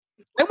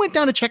 I went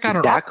down to check out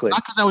our office,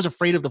 not because I was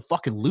afraid of the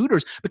fucking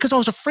looters, because I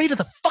was afraid of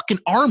the fucking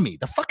army,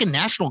 the fucking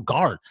National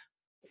Guard.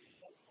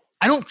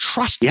 I don't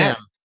trust them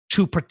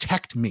to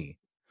protect me.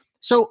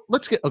 So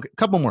let's get a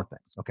couple more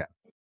things. Okay.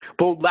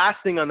 But last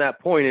thing on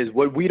that point is,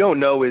 what we don't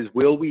know is,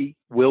 will we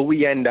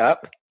end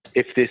up,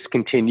 if this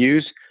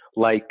continues,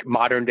 like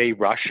modern day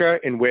Russia,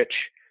 in which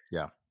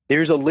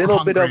there's a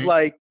little bit of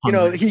like,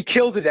 he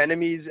kills his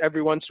enemies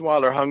every once in a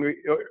while, or hungry.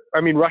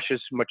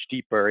 Russia's much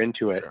deeper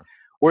into it. Sure.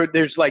 Where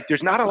there's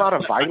not a lot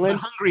of violence.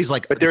 Hungary's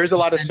like, but there is a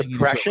lot of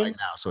suppression right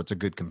now, so it's a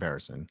good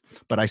comparison.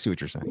 But I see what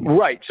you're saying.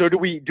 Right. So do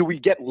we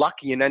get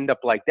lucky and end up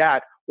like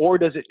that, or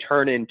does it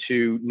turn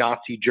into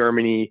Nazi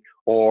Germany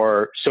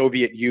or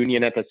Soviet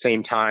Union at the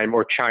same time,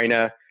 or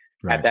China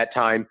at that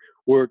time,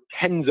 where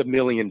tens of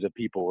millions of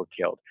people were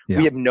killed? Yeah.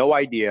 We have no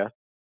idea,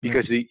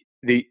 because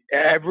the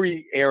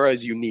every era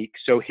is unique.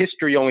 So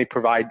history only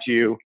provides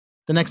you.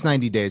 The next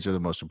 90 days are the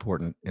most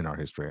important in our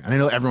history. And I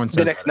know everyone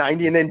says the next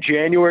 90, and then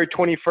January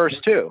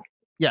 21st too.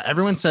 Yeah,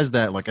 everyone says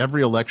that, like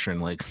every election.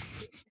 Like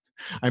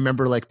I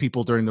remember, like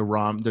people during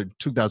the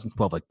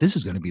 2012, like this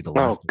is going to be the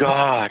last. Oh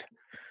God,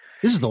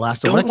 this is the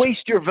last election. Don't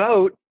waste your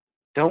vote.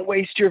 Don't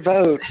waste your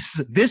vote.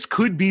 This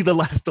could be the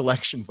last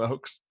election,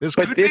 folks. This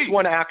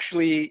one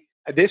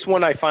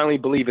I finally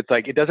believe, it's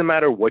like, it doesn't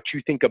matter what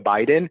you think of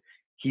Biden.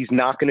 He's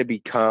not going to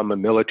become a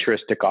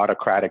militaristic,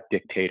 autocratic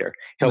dictator.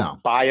 He'll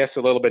buy us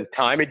a little bit of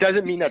time. It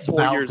doesn't mean that 4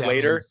 years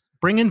later,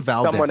 bring in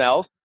Val someone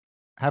else,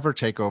 have her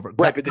take over.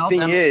 Right, but the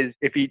thing is,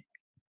 if he,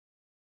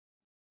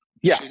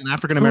 she's an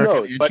African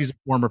American, and she's a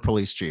former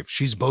police chief.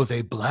 She's both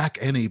a black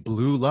and a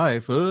blue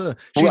life.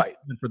 She's right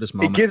for this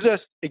moment.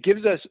 It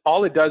gives us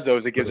all it does though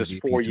is it gives us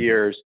 4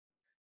 years.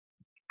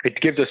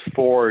 It gives us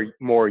 4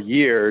 more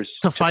years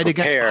to fight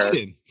against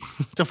Biden.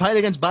 To fight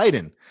against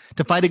Biden.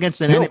 To fight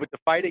against an enemy. But to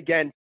fight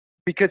against.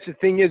 Because the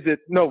thing is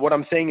what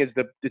I'm saying is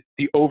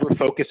the over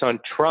focus on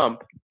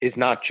Trump is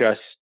not just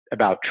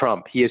about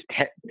Trump. He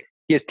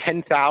has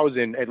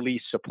 10,000 at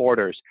least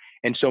supporters,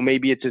 and so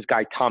maybe it's this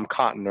guy Tom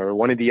Cotton or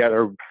one of the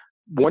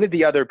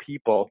other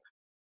people.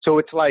 So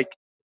it's like,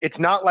 it's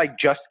not like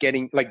just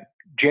getting, like,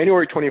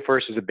 January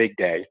 21st is a big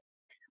day,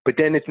 but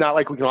then it's not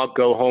like we can all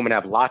go home and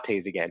have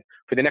lattes again.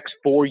 For the next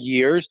 4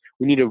 years,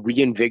 we need to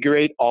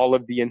reinvigorate all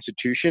of the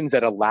institutions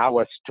that allow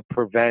us to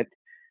prevent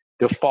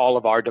the fall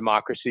of our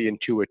democracy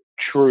into a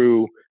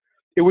true,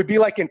 it would be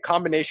like a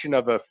combination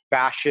of a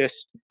fascist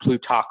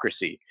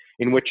plutocracy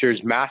in which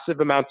there's massive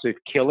amounts of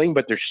killing,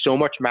 but there's so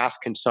much mass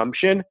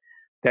consumption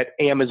that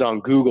Amazon,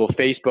 Google,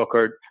 Facebook,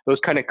 or those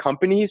kind of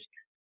companies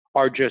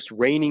are just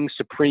reigning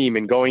supreme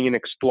and going and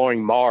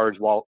exploring Mars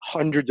while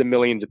hundreds of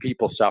millions of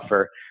people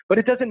suffer. But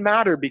it doesn't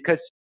matter, because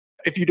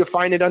if you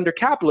define it under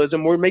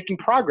capitalism, we're making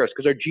progress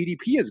because our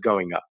GDP is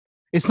going up.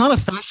 It's not a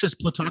fascist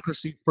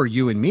plutocracy for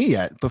you and me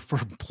yet, but for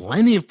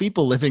plenty of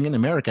people living in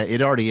America,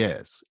 it already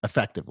is,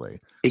 effectively.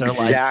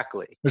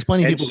 Exactly. There's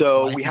plenty of people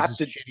whose life is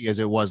as shitty as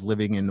it was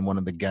living in one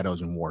of the ghettos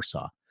in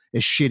Warsaw.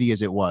 as shitty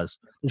as it was.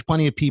 There's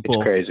plenty of It's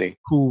people crazy.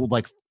 who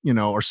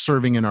are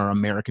serving in our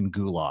American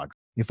gulag.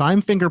 If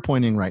I'm finger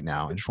pointing right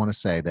now, I just want to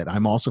say that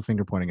I'm also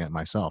finger pointing at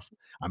myself.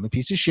 I'm a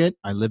piece of shit.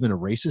 I live in a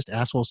racist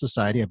asshole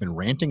society. I've been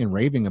ranting and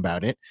raving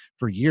about it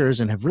for years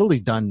and have really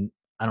done,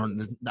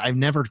 I've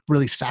never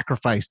really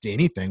sacrificed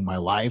anything, my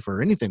life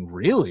or anything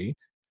really.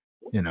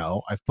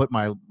 I've put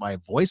my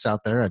voice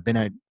out there. I've been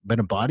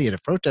a body at a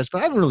protest, but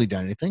I haven't really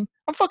done anything.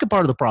 I'm fucking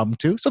part of the problem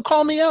too. So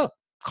call me out.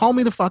 Call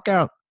me the fuck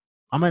out.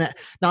 I'm gonna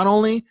not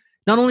only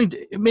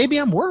maybe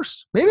I'm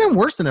worse. Maybe I'm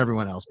worse than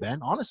everyone else, Ben.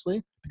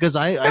 Honestly, because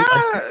I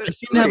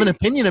seem to have an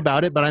opinion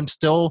about it, but I'm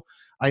still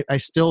I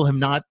still am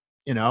not.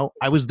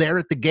 I was there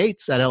at the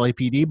gates at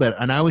LAPD,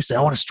 and I always say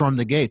I want to storm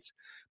the gates,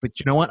 but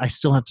you know what? I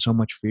still have so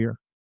much fear.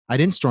 I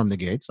didn't storm the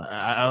gates.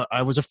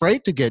 I was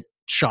afraid to get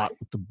shot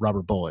with the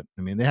rubber bullet.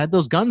 I mean, they had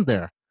those guns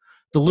there.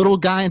 The little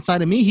guy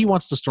inside of me, he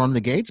wants to storm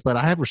the gates, but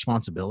I have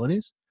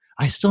responsibilities.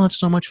 I still have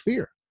so much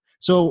fear.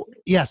 So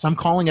yes, I'm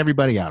calling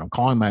everybody out. I'm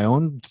calling my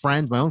own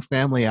friends, my own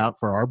family out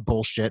for our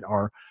bullshit,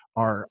 our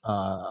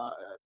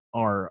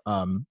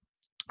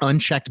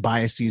unchecked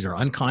biases or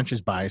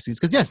unconscious biases.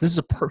 Because yes,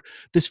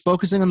 this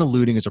focusing on the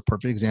looting is a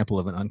perfect example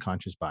of an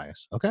unconscious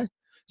bias. Okay,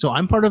 so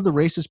I'm part of the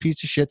racist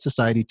piece of shit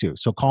society too.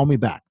 So call me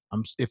back.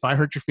 If I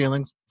hurt your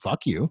feelings,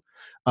 fuck you.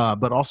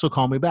 But also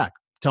call me back.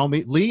 Tell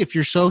me, Lee, if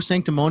you're so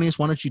sanctimonious,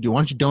 why don't you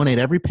donate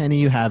every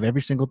penny you have,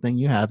 every single thing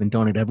you have, and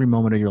donate every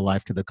moment of your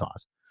life to the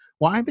cause?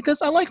 Why?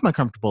 Because I like my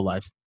comfortable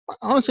life.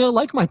 Honestly, I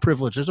like my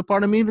privilege. There's a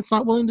part of me that's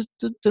not willing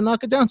to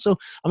knock it down. So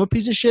I'm a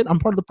piece of shit. I'm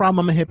part of the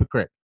problem. I'm a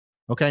hypocrite.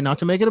 Okay, not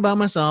to make it about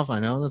myself. I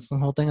know that's the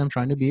whole thing I'm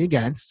trying to be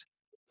against.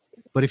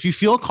 But if you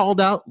feel called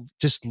out,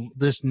 just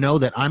know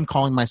that I'm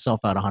calling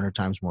myself out 100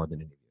 times more than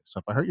any of you. So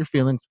if I hurt your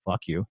feelings,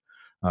 fuck you.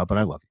 But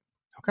I love you.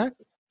 Okay?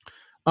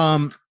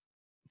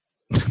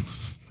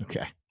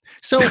 Okay.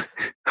 So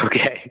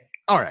okay.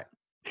 All right.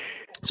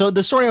 So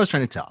the story I was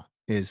trying to tell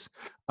is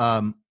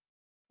a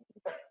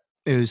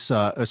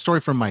story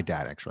from my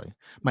dad. Actually,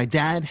 my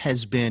dad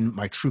has been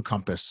my true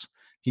compass.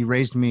 He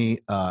raised me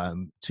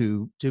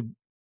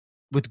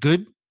with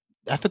good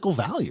ethical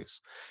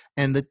values,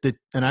 and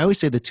and I always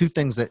say the two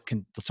things that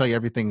can tell you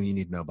everything that you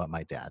need to know about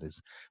my dad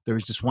is there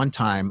was just one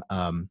time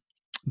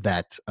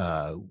that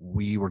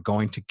we were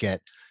going to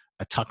get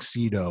a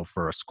tuxedo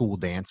for a school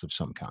dance of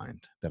some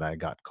kind that I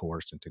got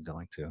coerced into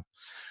going to.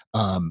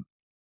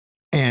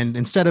 And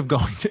instead of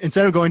going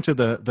to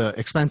the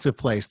expensive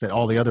place that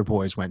all the other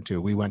boys went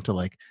to, we went to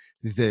like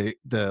the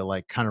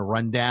like kind of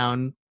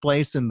rundown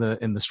place in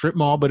the strip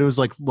mall, but it was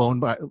like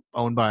owned by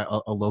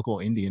a local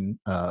Indian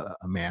a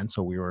man.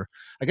 So we were,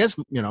 I guess,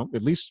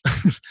 at least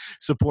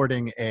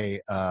supporting a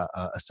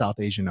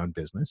South Asian owned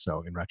business.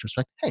 So in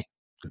retrospect, hey,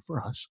 good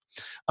for us.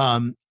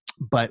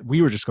 But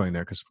we were just going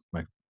there because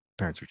my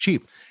parents were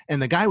cheap. And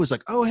the guy was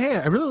like, "Oh, hey,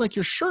 I really like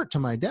your shirt," to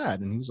my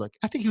dad. And he was like,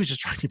 I think he was just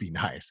trying to be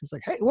nice. He was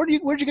like, "Hey, where'd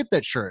you get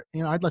that shirt?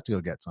 I'd like to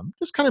go get some."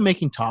 Just kind of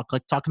making talk,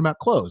 like talking about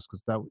clothes,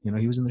 because that,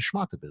 he was in the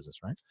schmata business,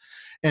 right?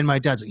 And my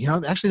dad's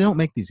like, actually they don't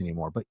make these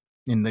anymore. But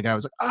and the guy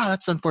was like, "Oh,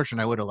 that's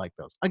unfortunate. I would have liked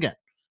those." Again,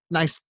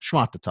 nice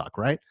schmata talk,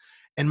 right?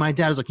 And my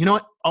dad was like, "You know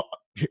what? Oh,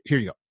 here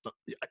you go.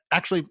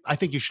 Actually, I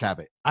think you should have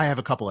it. I have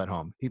a couple at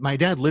home." My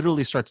dad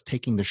literally starts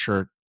taking the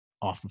shirt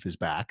off of his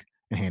back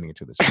and handing it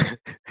to this guy.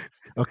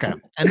 Okay.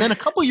 And then a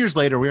couple years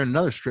later, we were in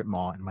another strip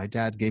mall, and my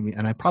dad gave me,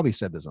 and I probably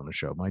said this on the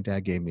show, my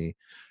dad gave me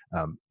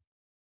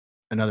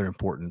another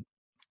important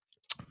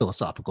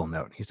philosophical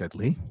note. He said,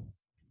 "Lee,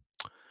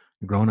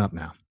 you're growing up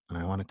now, and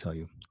I want to tell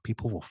you,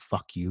 people will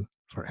fuck you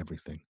for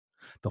everything.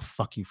 They'll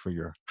fuck you for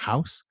your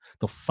house.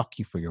 They'll fuck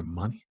you for your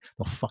money.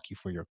 They'll fuck you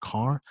for your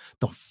car.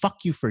 They'll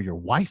fuck you for your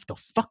wife. They'll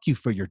fuck you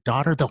for your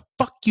daughter. They'll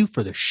fuck you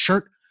for the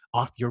shirt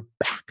off your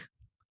back."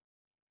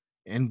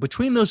 And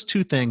between those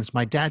two things,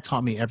 my dad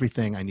taught me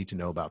everything I need to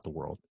know about the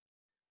world,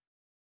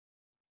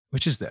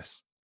 which is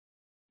this.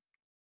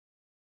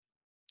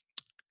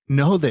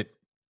 Know that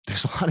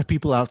there's a lot of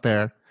people out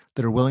there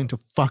that are willing to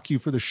fuck you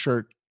for the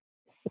shirt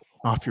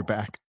off your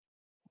back,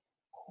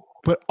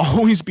 but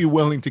always be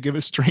willing to give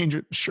a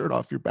stranger the shirt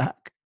off your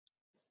back.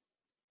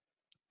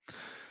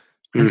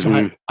 And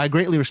so I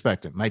greatly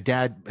respect him. My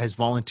dad has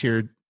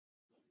volunteered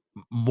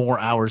more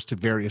hours to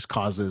various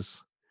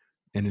causes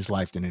in his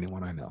life than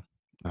anyone I know.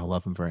 I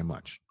love him very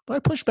much. But I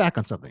pushed back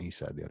on something he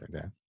said the other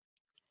day.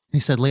 He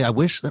said, "Lee, I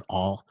wish that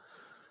all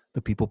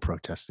the people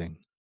protesting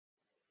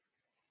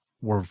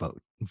were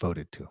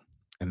voted to.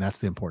 And that's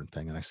the important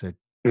thing." And I said,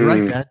 "You're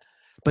right, Dad.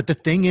 But the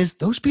thing is,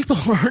 those people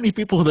aren't any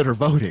people that are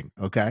voting,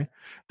 okay?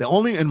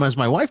 And as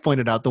my wife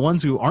pointed out, the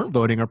ones who aren't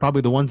voting are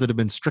probably the ones that have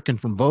been stricken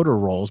from voter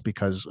rolls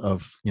because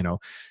of,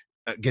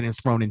 getting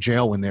thrown in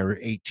jail when they were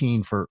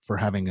 18 for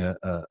having a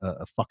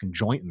fucking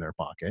joint in their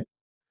pocket.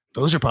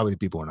 Those are probably the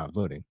people who are not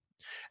voting."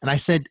 And I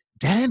said,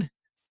 "Dad,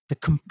 the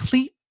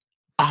complete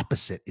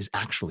opposite is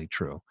actually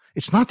true.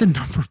 It's not the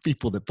number of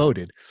people that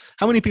voted.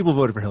 How many people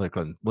voted for Hillary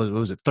Clinton?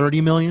 Was it 30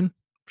 million?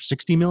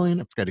 60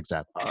 million? I forget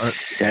exactly.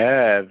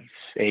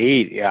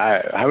 8.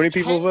 Yeah. How many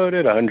people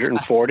voted?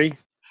 140?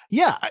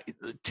 Yeah.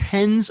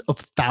 Tens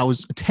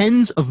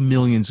of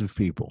millions of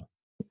people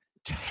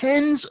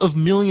tens of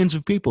millions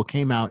of people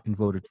came out and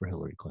voted for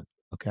Hillary Clinton.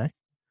 Okay.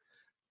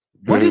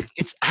 What if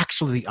it's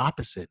actually the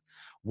opposite?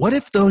 What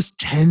if those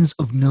tens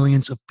of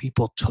millions of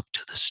people took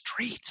to the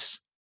streets?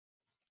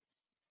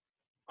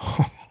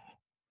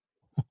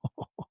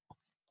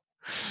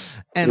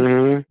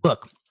 And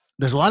look,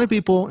 there's a lot of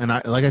people, and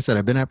like I said,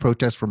 I've been at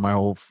protests for my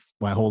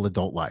whole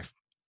adult life.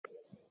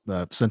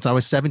 Since I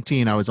was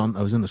 17, I was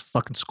in this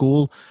fucking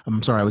school.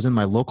 I was in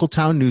my local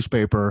town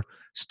newspaper,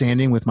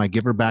 standing with my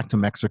 "Give Her Back to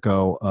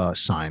Mexico"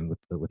 sign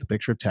with a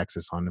picture of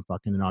Texas on the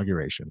fucking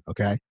inauguration.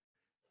 Okay,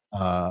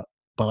 but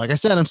like I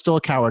said, I'm still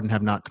a coward and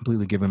have not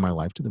completely given my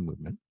life to the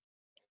movement.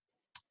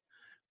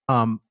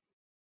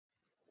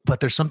 But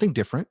there's something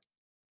different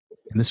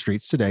in the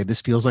streets today.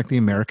 This feels like the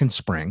American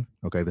Spring.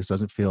 Okay, this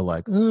doesn't feel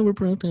like, oh, we're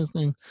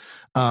protesting.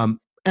 And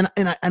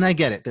I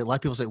get it. A lot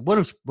of people say, what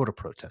are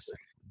protests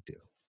do?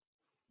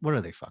 What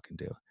do they fucking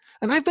do?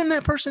 And I've been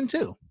that person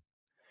too.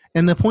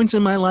 And the points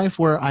in my life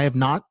where I have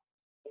not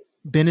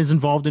been as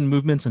involved in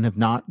movements and have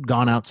not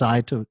gone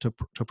outside to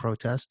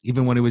protest,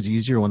 even when it was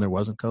easier, when there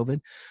wasn't COVID,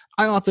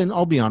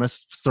 I'll be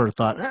honest, sort of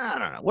thought, I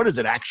don't know, what does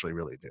it actually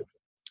really do?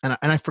 And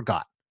I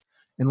forgot.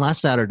 And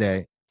last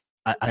Saturday,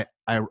 I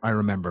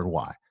remembered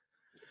why.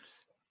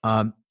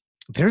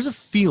 There's a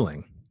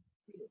feeling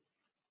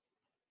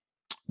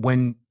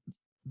when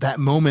that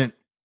moment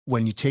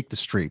when you take the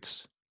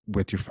streets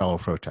with your fellow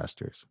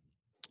protesters,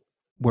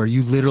 where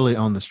you literally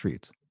own the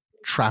streets,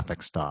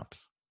 traffic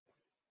stops,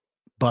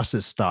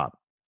 buses stop,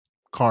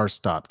 cars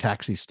stop,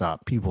 taxis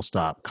stop, people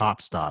stop,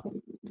 cops stop.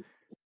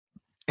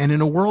 And in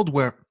a world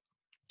where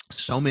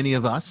so many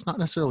of us, not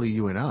necessarily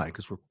you and I,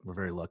 because we're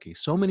very lucky,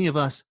 so many of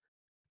us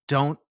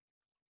don't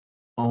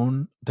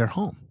own their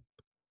home.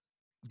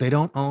 They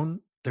don't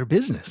own their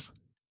business.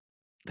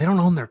 They don't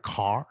own their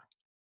car.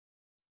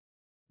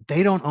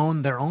 They don't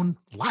own their own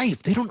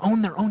life. They don't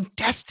own their own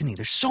destiny.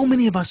 There's so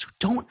many of us who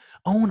don't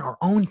own our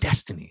own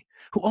destiny,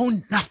 who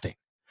own nothing.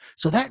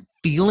 So that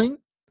feeling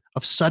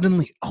of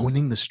suddenly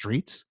owning the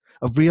streets,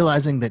 of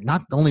realizing that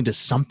not only does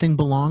something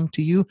belong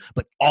to you,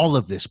 but all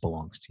of this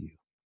belongs to you.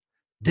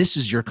 This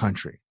is your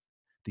country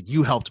that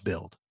you helped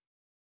build,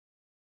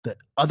 that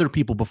other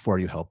people before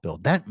you helped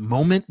build. That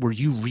moment where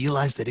you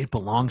realize that it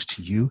belongs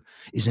to you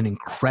is an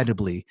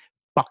incredibly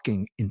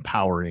fucking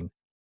empowering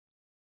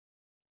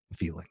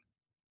feeling.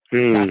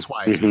 That's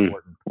why it's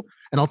important.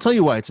 And I'll tell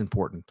you why it's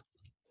important.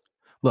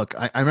 Look,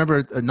 I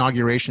remember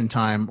inauguration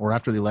time or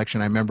after the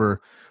election, I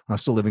remember when I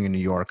was still living in New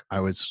York,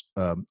 I was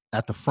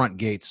at the front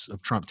gates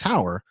of Trump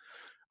Tower,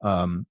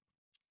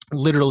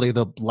 literally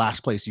the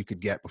last place you could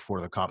get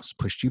before the cops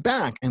pushed you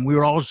back. And we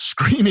were all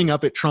screaming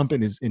up at Trump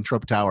in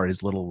Trump Tower,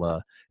 his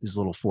little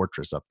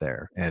fortress up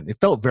there. And it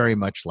felt very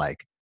much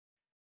like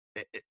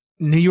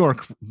New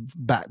York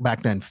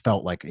back then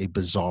felt like a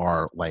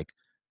bizarre, like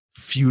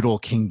feudal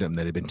kingdom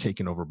that had been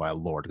taken over by a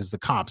lord, because the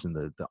cops and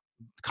the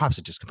cops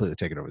had just completely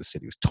taken over the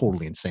city. It was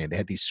totally insane. They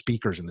had these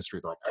speakers in the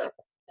street like,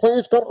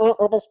 please get out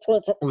of the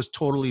streets. It was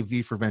totally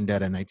V for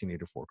Vendetta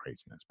 1984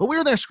 craziness. But we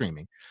were there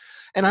screaming.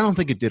 And I don't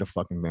think it did a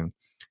fucking thing.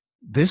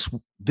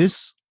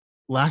 This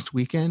last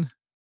weekend,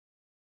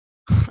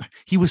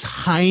 he was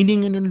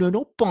hiding in a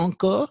little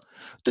bunker.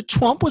 The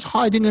Trump was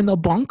hiding in a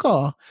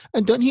bunker,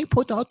 and then he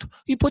put a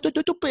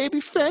little baby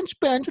fence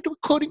bench so we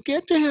couldn't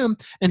get to him.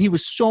 And he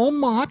was so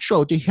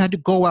macho that he had to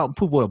go out and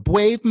prove what a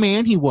brave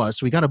man he was.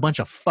 So he got a bunch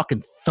of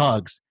fucking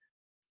thugs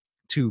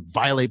to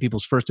violate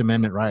people's First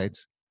Amendment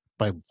rights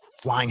by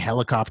flying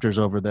helicopters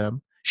over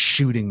them,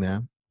 shooting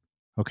them.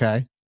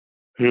 Okay.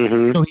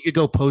 So he could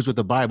go pose with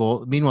the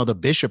Bible. Meanwhile, the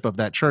bishop of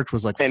that church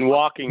was like, and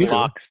walking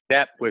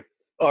lockstep with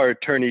our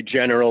attorney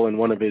general and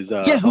one of his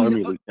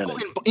army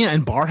lieutenants.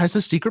 And Barr has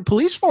a secret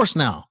police force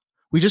now.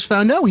 We just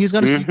found out he's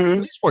got a secret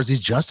police force. These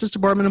Justice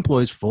Department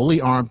employees,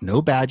 fully armed,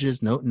 no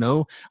badges,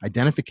 no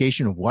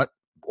identification of what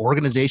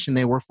organization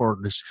they work for.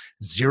 There's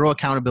zero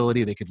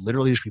accountability. They could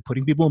literally just be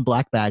putting people in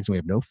black bags, and we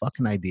have no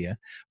fucking idea.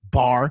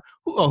 Barr,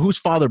 whose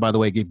father, by the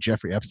way, gave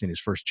Jeffrey Epstein his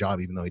first job,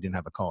 even though he didn't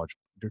have a college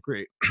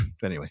degree.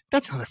 But anyway,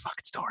 that's another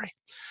fucking story.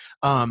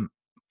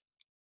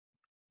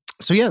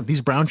 So yeah, these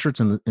brown shirts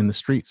in the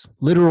streets,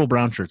 literal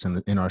brown shirts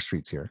in our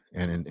streets here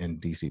and in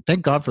DC.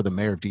 Thank God for the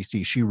mayor of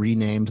DC. She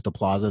renamed the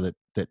plaza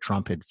that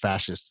Trump had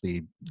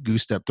fascistly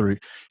goosed up through.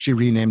 She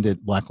renamed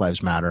it Black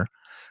Lives Matter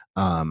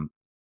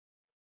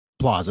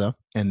Plaza,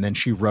 and then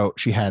she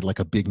had like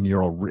a big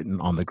mural written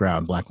on the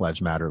ground, Black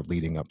Lives Matter,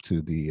 leading up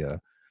to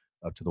the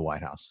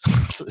White House.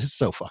 It's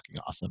so fucking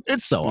awesome.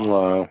 It's so awesome.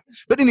 Wow.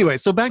 But anyway,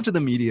 so back to the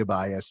media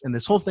bias and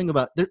this whole thing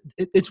about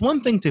it's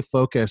one thing to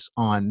focus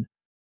on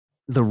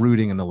the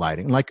rooting and the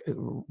lighting, like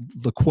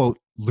the quote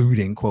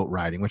looting, quote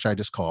rioting, which I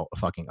just call a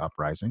fucking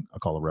uprising. I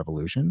call a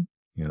revolution.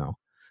 You know,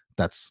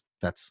 that's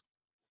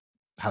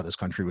how this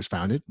country was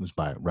founded, was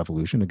by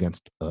revolution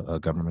against a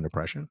government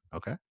oppression.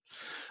 Okay.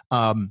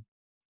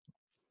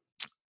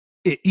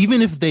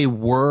 Even if they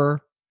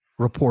were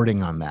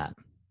reporting on that,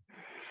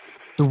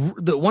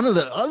 the one of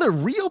the other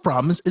real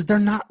problems is they're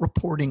not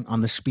reporting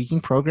on the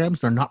speaking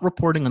programs. They're not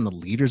reporting on the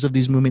leaders of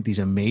these movements, these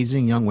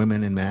amazing young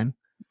women and men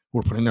who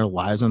are putting their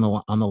lives on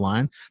the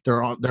line.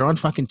 They're on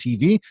fucking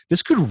TV.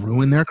 This could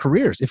ruin their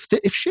careers.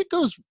 If shit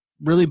goes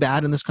really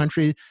bad in this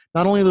country,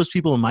 not only those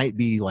people might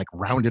be like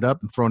rounded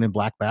up and thrown in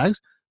black bags,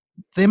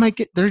 they might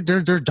get they're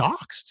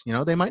doxxed. You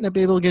know, they might not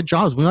be able to get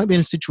jobs. We might be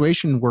in a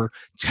situation where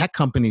tech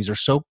companies are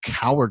so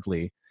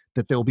cowardly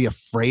that they'll be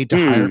afraid to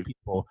hire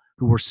people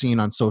who were seen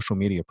on social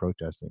media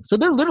protesting. So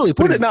they're literally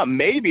putting. Well, not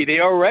maybe, they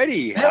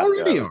already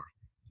are.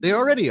 They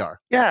already are.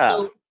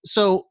 Yeah.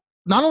 So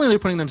not only are they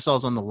putting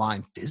themselves on the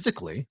line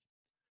physically,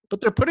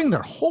 but they're putting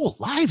their whole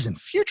lives and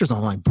futures on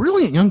the line.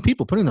 Brilliant young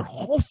people putting their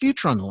whole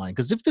future on the line.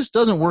 Because if this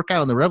doesn't work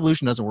out and the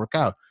revolution doesn't work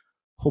out,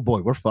 oh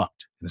boy, we're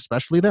fucked. And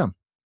especially them.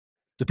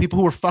 The people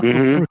who were fucked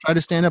before who try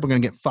to stand up are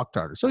going to get fucked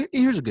harder. So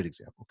here's a good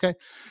example. Okay.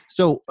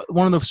 So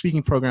one of the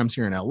speaking programs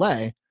here in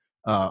LA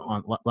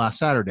on last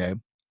Saturday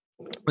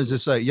was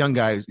this young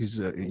guy.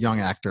 He's a young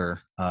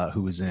actor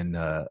who was in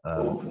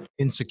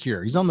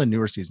Insecure. He's on the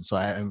newer season. So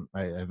I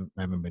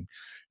haven't been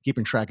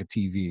keeping track of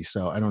TV.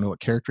 So I don't know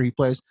what character he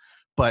plays.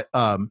 But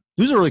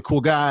he was a really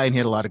cool guy, and he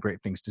had a lot of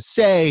great things to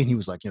say. And he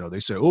was like, you know, they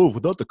say, oh,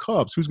 without the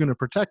cops, who's going to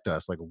protect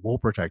us? Like, we'll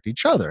protect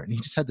each other. And he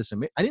just had this.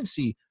 I didn't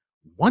see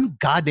one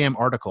goddamn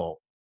article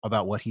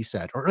about what he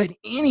said or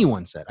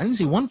anyone said. I didn't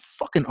see one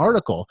fucking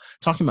article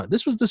talking about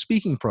this was the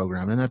speaking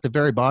program. And at the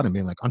very bottom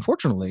being like,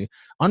 unfortunately,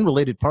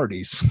 unrelated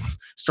parties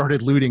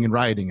started looting and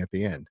rioting at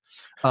the end.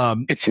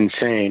 It's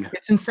insane.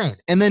 It's insane.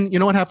 And then you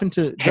know what happened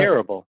to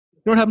terrible.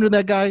 You know what happened to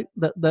that guy,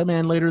 that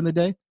man later in the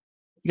day?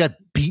 He got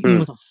beaten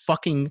with a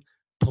fucking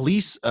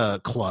police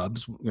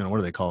clubs. You know, what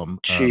do they call them?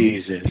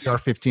 Jesus.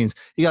 AR-15s.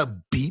 He got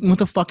beaten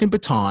with a fucking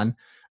baton.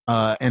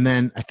 And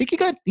then I think he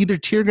got either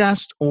tear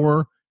gassed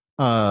or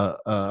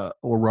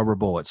rubber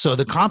bullets. So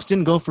the cops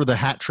didn't go for the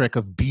hat trick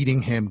of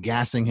beating him,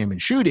 gassing him, and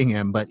shooting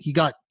him, but he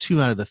got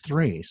 2 out of the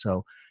 3.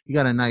 So he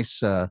got a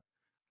nice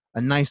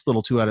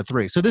little 2 out of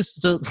 3. So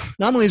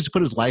not only does he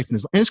put his life and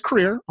his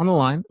career on the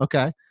line,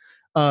 okay.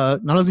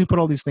 Not only does he put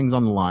all these things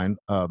on the line,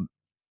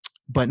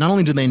 but not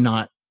only do they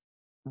not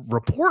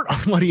report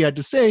on what he had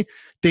to say,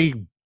 they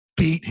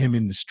beat him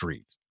in the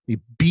street. They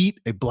beat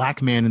a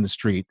black man in the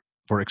street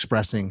for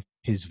expressing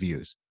his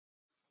views.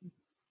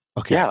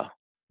 Okay. Yeah.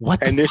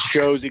 And this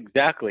shows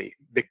exactly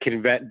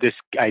this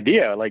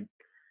idea. Like,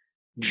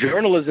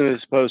 journalism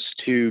is supposed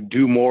to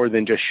do more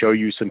than just show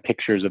you some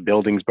pictures of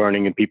buildings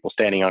burning and people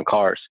standing on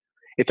cars.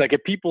 It's like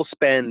if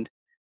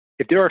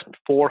there are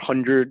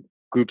 400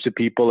 groups of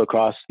people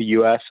across the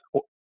U.S.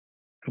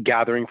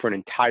 gathering for an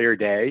entire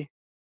day,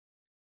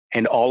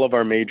 and all of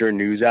our major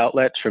news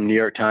outlets from New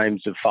York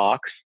Times to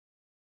Fox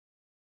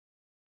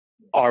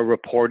are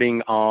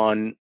reporting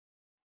on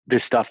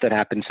this stuff that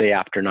happened, say,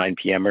 after 9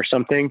 p.m. or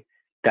something,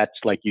 that's,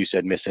 like you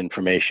said,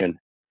 misinformation.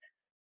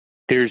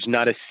 There's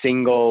not a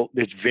single,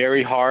 it's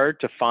very hard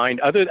to find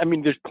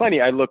there's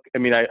plenty. I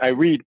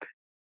read,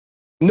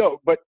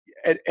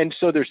 and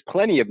so there's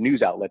plenty of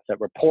news outlets that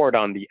report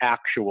on the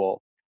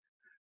actual,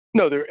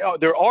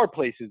 there are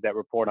places that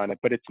report on it,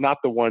 but it's not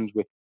the ones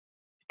with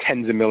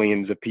tens of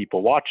millions of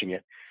people watching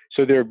it.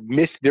 So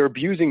they're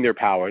abusing their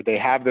power. They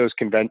have those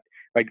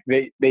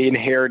they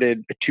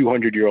inherited a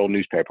 200-year-old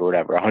newspaper or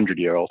whatever,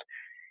 100-year-old.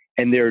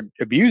 And they're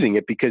abusing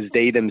it because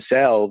they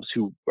themselves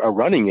who are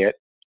running it,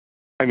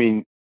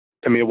 the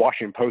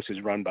Washington Post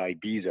is run by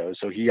Bezos,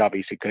 so he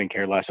obviously couldn't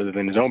care less other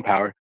than his own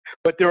power.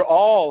 But they're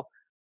all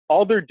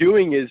they're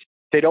doing is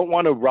they don't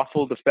want to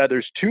ruffle the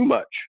feathers too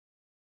much.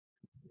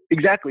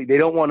 Exactly. They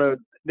don't want to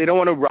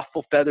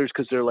ruffle feathers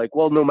because they're like,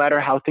 well, no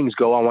matter how things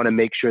go, I want to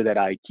make sure that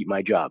I keep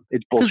my job.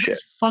 It's bullshit. They're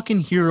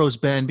fucking heroes,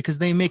 Ben, because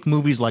they make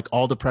movies like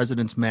All the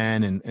President's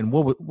Men and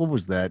what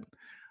was that?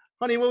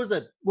 Honey, what was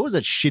that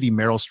shitty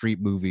Meryl Streep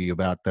movie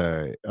about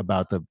the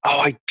The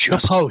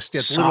Post?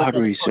 It's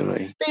literally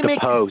recently. They make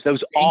Post. That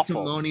was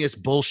sanctimonious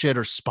bullshit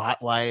or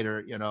Spotlight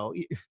or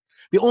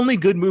the only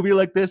good movie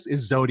like this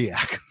is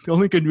Zodiac. The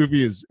only good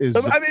movie is.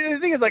 The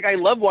thing is, like, I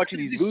love watching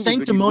these movies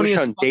sanctimonious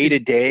on day to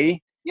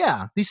day.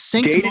 Yeah, these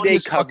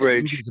sanctimonious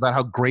coverage movies about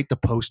how great the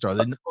Post are.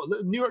 The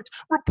New York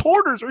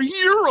reporters are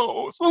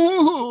heroes.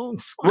 Oh,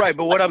 right,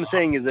 but what I'm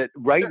saying is that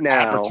they're now,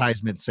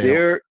 advertisement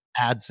sales,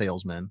 ad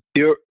salesmen.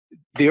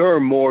 There are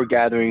more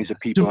gatherings of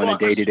people on a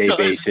day-to-day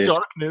basis.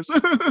 Darkness.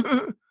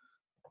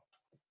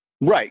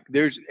 Right.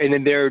 They're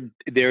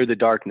the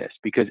darkness,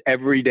 because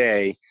every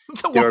day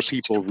there are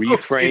people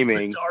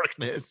reframing the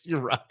darkness. You're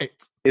right.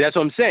 That's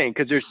what I'm saying,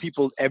 because there's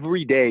people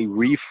every day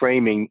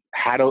reframing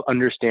how to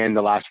understand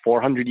the last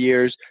 400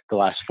 years, the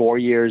last 4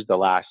 years, the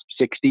last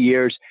 60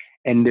 years,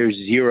 and there's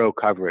zero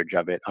coverage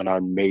of it on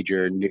our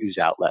major news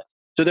outlets.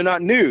 So they're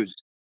not news.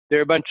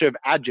 They're a bunch of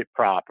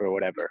agitprop or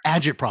whatever.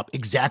 Agitprop,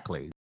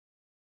 exactly.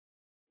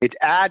 It's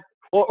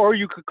or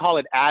you could call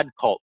it ad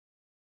cult.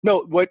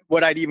 No,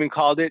 what I'd even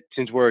called it,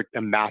 since we're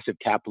a massive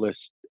capitalist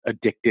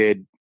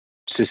addicted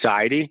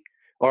society,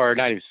 or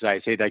not even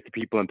society, say like the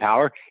people in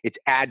power, it's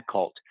ad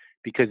cult,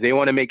 because they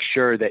want to make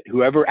sure that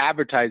whoever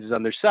advertises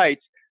on their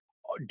sites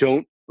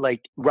don't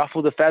like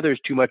ruffle the feathers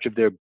too much of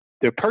their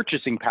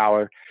purchasing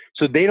power.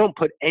 So they don't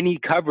put any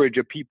coverage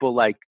of people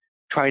like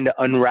trying to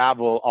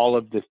unravel all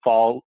of the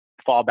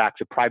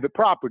fallbacks of private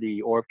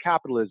property or of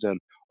capitalism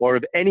or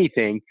of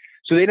anything.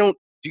 So they don't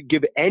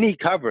give any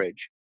coverage.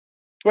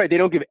 Right. They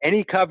don't give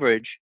any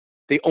coverage.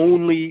 They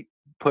only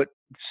put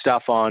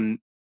stuff on,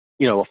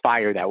 a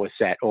fire that was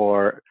set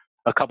or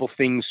a couple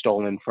things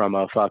stolen from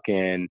a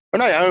fucking, or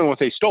not, I don't want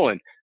to say stolen,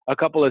 a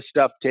couple of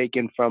stuff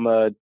taken from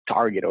a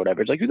Target or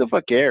whatever. It's like, who the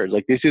fuck cares?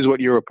 Like, this is what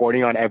you're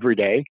reporting on every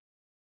day.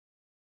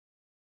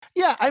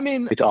 Yeah. I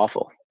mean, it's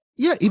awful.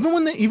 Yeah. Even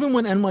when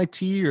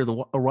NYT or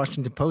the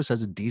Washington Post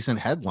has a decent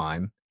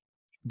headline,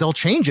 they'll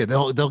change it.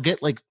 They'll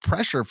get like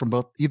pressure from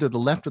both either the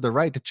left or the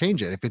right to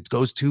change it. If it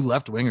goes too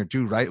left wing or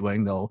too right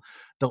wing, they'll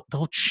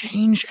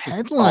change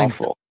headlines.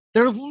 Awful.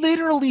 They're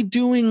literally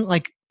doing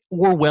like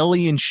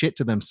Orwellian shit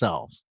to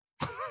themselves.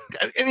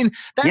 I mean,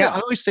 I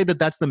always say that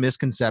that's the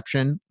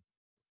misconception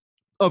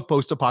of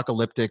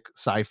post-apocalyptic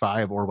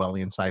sci-fi, of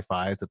Orwellian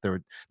sci-fi, is that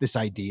there this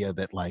idea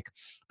that like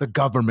the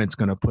government's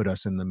going to put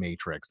us in the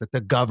matrix, that the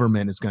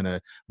government is going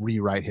to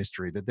rewrite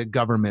history, that the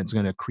government's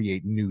going to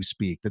create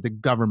newspeak, that the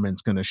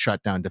government's going to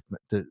shut down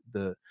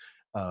the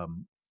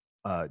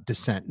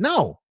dissent.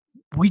 No,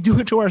 we do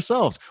it to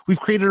ourselves. We've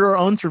created our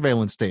own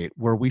surveillance state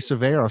where we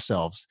survey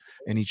ourselves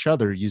and each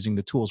other using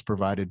the tools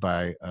provided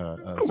by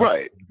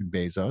right.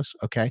 Bezos.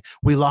 Okay,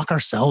 we lock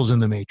ourselves in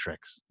the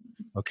matrix.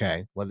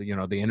 Okay, whether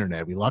the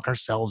internet, we lock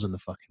ourselves in the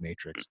fucking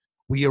matrix.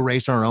 We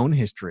erase our own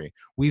history.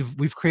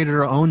 We've created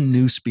our own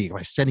newspeak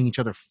by sending each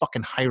other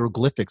fucking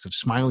hieroglyphics of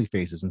smiley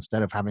faces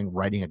instead of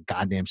writing a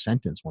goddamn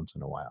sentence once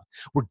in a while.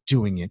 We're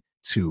doing it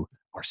to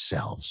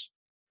ourselves.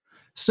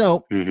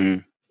 So,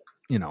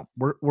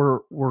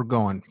 we're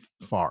going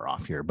far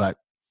off here, but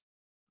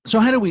so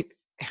how do we?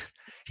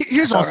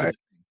 Here's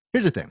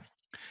the thing.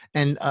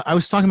 And I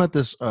was talking about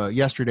this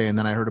yesterday, and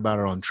then I heard about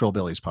it on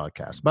Trillbillies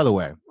podcast. By the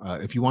way,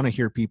 if you want to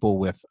hear people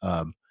with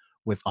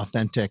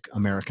authentic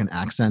American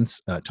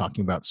accents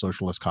talking about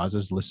socialist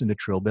causes, listen to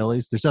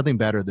Trillbillies. There's nothing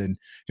better than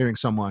hearing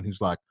someone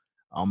who's like,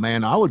 "Oh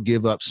man, I would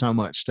give up so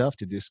much stuff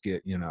to just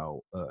get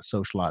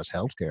socialized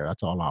healthcare.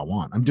 That's all I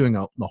want." I'm doing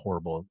a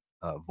horrible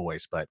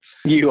voice, but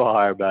you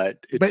are. But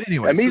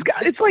anyway, I mean,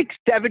 it's like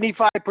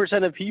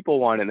 75% of people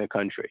want in the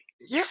country.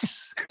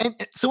 Yes. And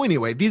so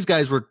anyway, these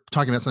guys were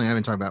talking about something I've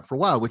been talking about for a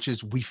while, which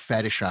is we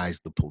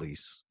fetishize the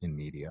police in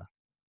media.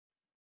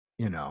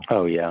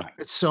 Oh yeah.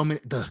 It's so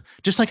many.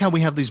 Just like how we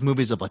have these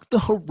movies of like the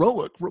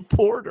heroic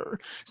reporter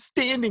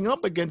standing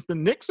up against the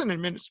Nixon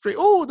administration.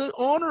 Oh, the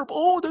honorable.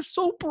 Oh, they're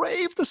so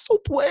brave. They're so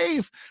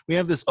brave. We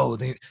have this. Oh,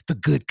 the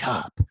good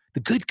cop. The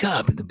good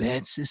cop in the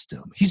bad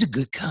system. He's a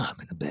good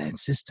cop in the bad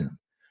system.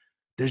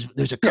 There's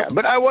a couple. Yeah,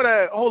 but I want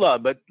to hold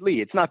on. But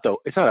Lee, it's not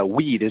a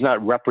weed. It's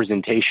not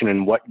representation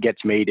in what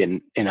gets made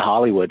in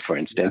Hollywood, for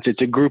instance. Yes.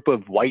 It's a group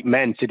of white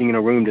men sitting in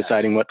a room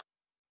deciding what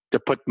to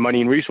put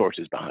money and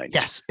resources behind.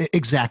 Yes,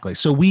 exactly.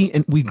 So we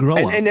grow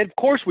up, and of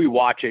course we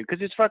watch it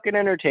because it's fucking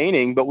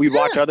entertaining. But we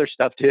watch other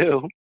stuff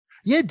too.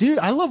 Yeah, dude.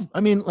 I love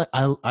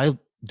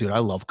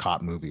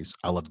cop movies.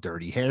 I love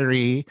Dirty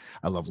Harry.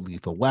 I love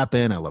Lethal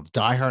Weapon. I love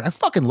Die Hard. I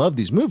fucking love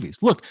these movies.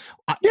 Look,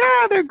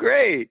 they're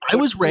great. I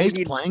was raised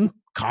playing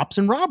cops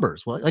and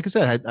robbers. Well, like I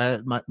said,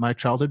 my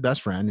childhood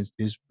best friend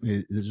his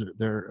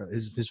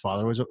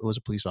father was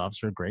a police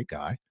officer, a great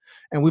guy,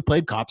 and we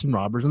played cops and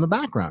robbers in the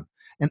background.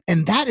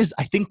 And that is,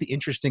 I think, the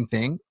interesting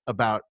thing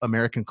about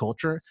American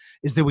culture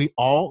is that we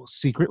all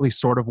secretly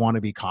sort of want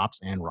to be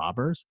cops and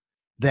robbers.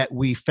 That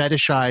we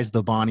fetishize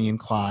the Bonnie and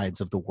Clydes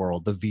of the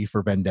world, the V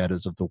for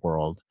Vendettas of the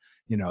world,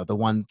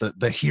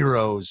 the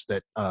heroes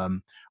that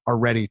are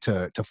ready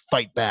to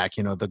fight back,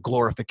 the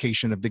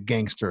glorification of the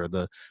gangster,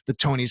 the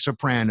Tony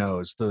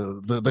Sopranos,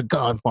 the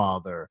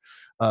Godfather,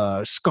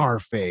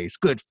 Scarface,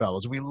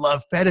 Goodfellas. We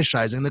love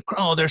fetishizing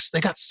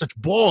they got such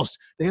balls.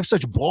 They have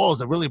such balls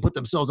that really put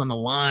themselves on the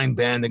line,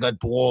 Ben. They got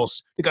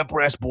balls. They got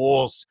brass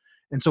balls.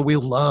 And so we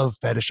love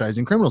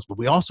fetishizing criminals, but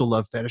we also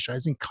love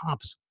fetishizing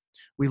cops.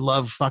 We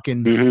love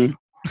fucking.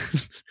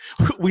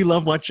 We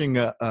love watching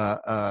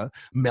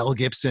Mel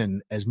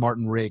Gibson as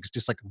Martin Riggs,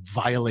 just like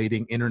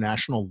violating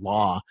international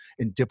law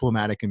and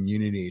diplomatic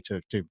immunity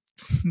to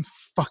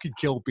fucking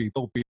kill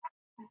people.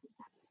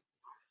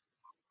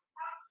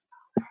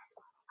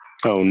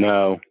 Oh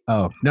no!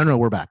 Oh no!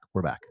 We're back.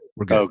 We're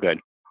good. Oh good.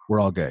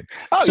 We're all good.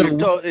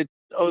 Oh, it's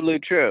totally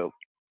true.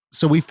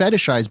 So we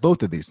fetishize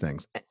both of these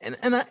things,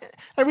 and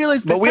I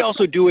realize that. But we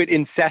also do it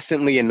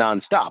incessantly and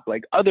nonstop.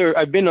 Like I've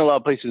been in a lot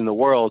of places in the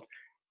world,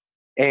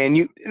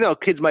 and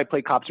kids might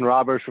play cops and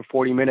robbers for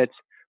 40 minutes,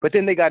 but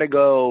then they got to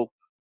go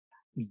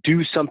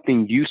do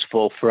something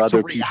useful for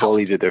other people,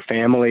 either their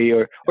family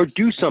or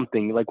do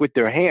something like with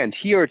their hands.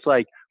 Here it's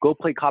like go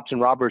play cops and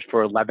robbers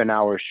for 11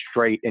 hours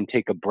straight and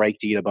take a break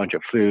to eat a bunch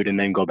of food and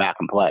then go back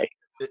and play.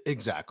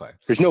 Exactly.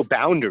 There's no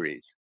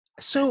boundaries.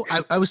 So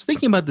I was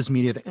thinking about this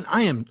media thing,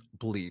 and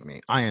believe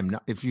me, I am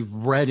not, if you've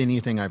read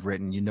anything I've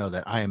written, you know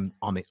that I am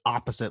on the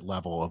opposite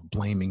level of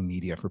blaming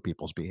media for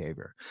people's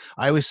behavior.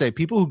 I always say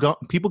people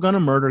gonna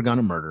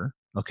murder.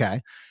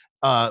 Okay.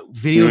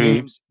 Video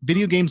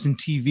games and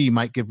TV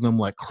might give them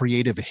like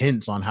creative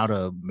hints on how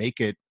to make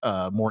it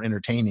more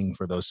entertaining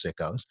for those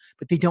sickos,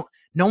 but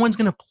no one's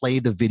going to play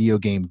the video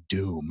game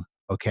Doom.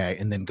 okay,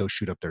 and then go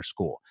shoot up their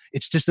school.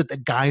 It's just that the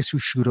guys who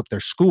shoot up their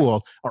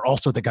school are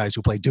also the guys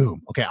who play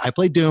Doom. Okay, I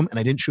play Doom and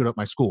I didn't shoot up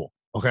my school.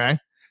 Okay,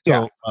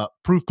 Yeah. so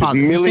proof There's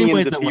positive. The same millions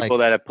ways of that people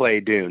that have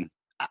played Dune.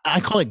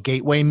 I call it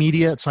gateway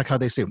media. It's like how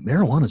they say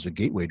marijuana is a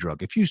gateway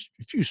drug. If you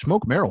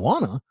smoke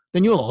marijuana,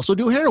 then you'll also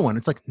do heroin.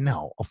 It's like,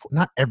 no,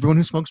 not everyone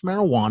who smokes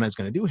marijuana is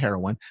going to do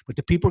heroin, but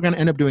the people are going to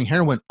end up doing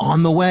heroin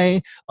on the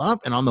way up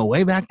and on the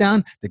way back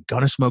down. They're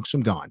going to smoke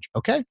some ganj.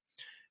 Okay.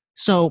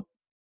 So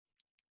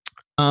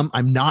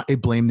I'm not a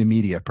blame the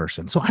media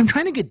person. So I'm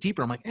trying to get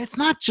deeper. I'm like, it's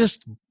not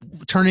just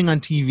turning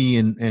on TV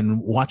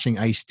and watching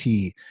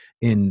Ice-T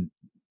in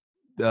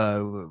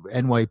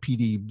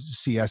NYPD,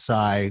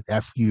 CSI,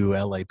 FU,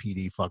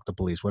 LAPD, fuck the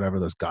police, whatever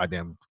those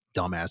goddamn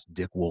dumbass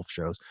Dick Wolf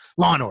shows.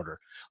 Law and Order,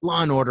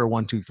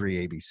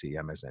 123, ABC,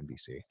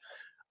 MSNBC.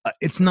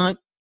 It's not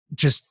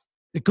just,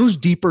 it goes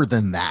deeper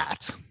than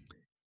that.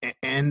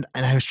 And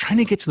I was trying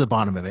to get to the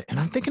bottom of it. And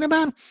I'm thinking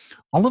about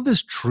all of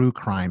this true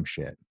crime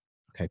shit.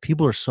 Okay.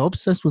 People are so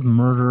obsessed with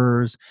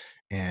murderers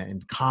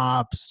and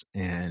cops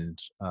and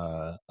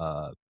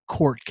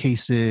court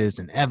cases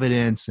and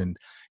evidence, and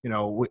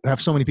we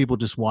have so many people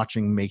just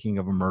watching Making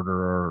of a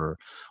Murderer or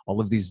all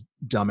of these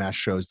dumbass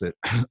shows that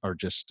are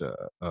just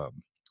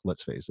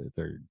let's face it,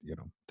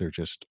 they're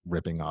just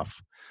ripping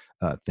off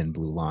Thin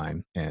Blue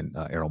Line and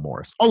Errol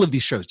Morris. All of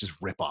these shows just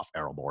rip off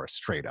Errol Morris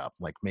straight up,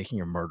 like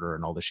Making a Murderer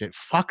and all this shit.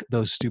 Fuck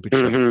those stupid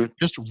shows.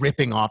 Just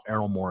ripping off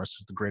Errol Morris,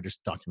 who's the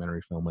greatest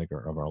documentary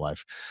filmmaker of our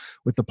life,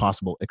 with the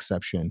possible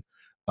exception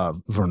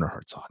of Werner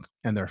Herzog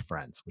and their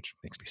friends, which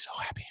makes me so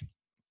happy.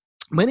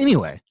 But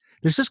anyway,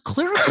 there's this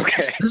clear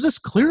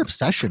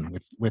obsession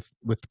with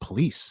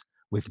police,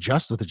 with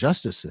the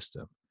justice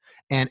system,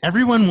 and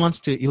everyone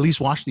wants to at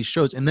least watch these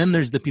shows. And then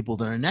there's the people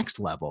that are next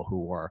level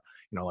who are,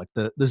 like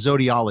the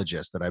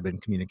zodiologists that I've been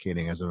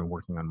communicating as I've been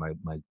working on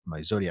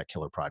my Zodiac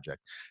Killer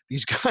project.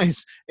 These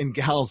guys and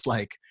gals,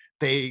 like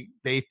they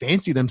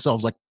fancy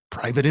themselves like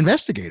private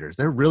investigators.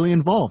 They're really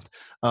involved.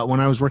 When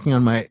I was working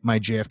on my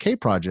JFK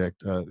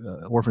project,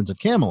 Orphans of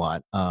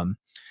Camelot,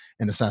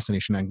 and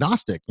Assassination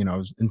Agnostic, I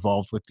was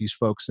involved with these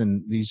folks,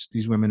 and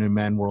these women and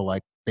men were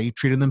like, they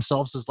treated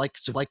themselves as like.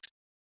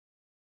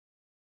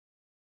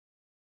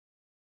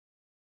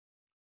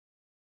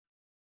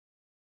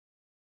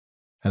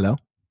 Hello?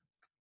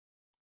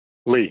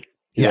 Lee.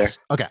 Yes.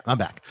 Okay, I'm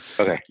back.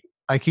 Okay.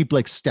 I keep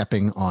like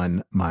stepping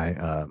on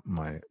my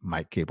my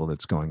mic cable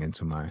that's going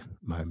into my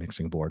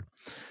mixing board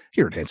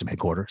here at Handsome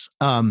Headquarters.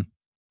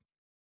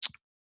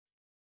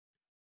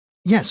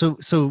 Yeah, so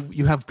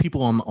you have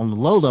people on the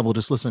low level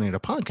just listening to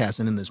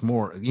podcasts, and in this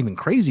more even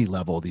crazy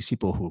level, these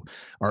people who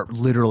are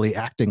literally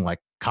acting like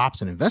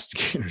cops and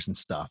investigators and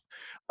stuff.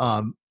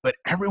 But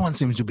everyone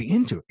seems to be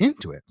into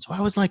it. So I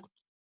was like,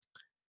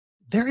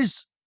 there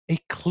is a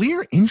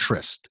clear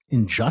interest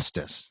in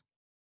justice.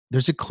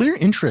 There's a clear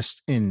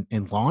interest in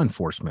law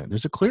enforcement.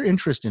 There's a clear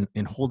interest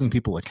in holding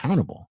people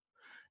accountable.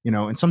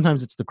 And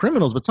sometimes it's the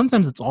criminals, but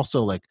sometimes it's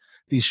also like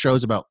these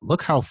shows about,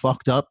 look how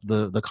fucked up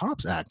the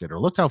cops acted, or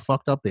look how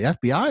fucked up the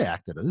FBI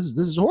acted. This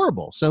is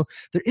horrible. So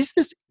there is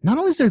this, not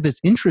only is there this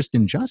interest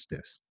in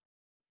justice,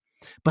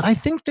 but I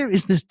think there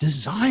is this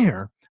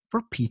desire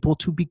for people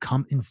to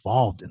become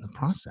involved in the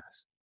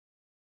process.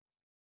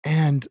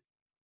 And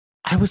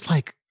I was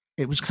like,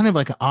 it was kind of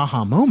like an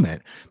aha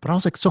moment, but I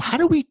was like, so how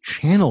do we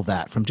channel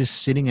that from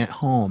just sitting at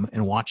home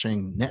and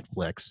watching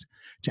Netflix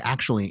to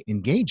actually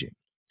engaging?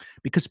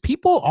 Because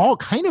people all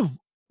kind of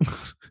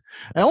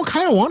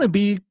want to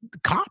be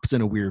cops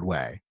in a weird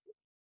way.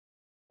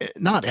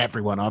 Not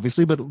everyone,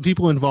 obviously, but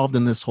people involved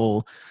in this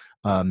whole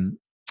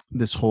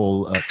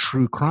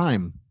true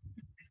crime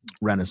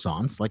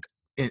renaissance. Like,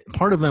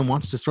 part of them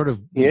wants to sort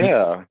of be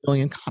a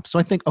billion cops. So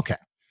I think, okay,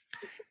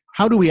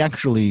 how do we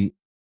actually?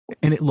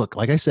 And look,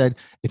 like I said,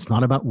 it's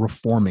not about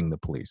reforming the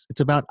police.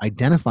 It's about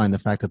identifying the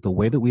fact that the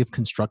way that we have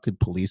constructed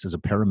police as a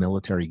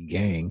paramilitary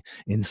gang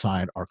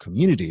inside our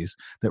communities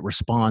that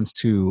responds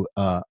to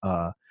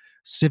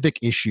civic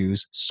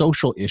issues,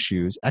 social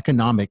issues,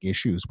 economic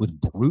issues with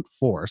brute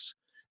force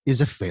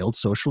is a failed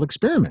social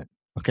experiment.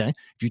 Okay,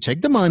 if you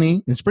take the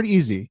money, it's pretty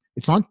easy.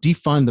 It's not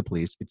defund the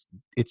police.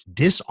 It's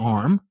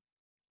disarm.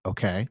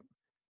 Okay,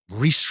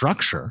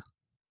 restructure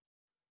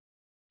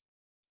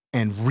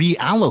and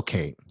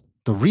reallocate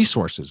the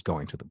resources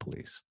going to the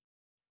police.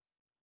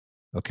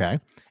 Okay.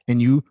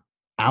 And you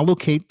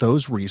allocate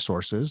those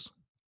resources,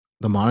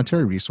 the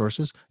monetary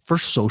resources, for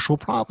social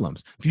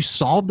problems. If you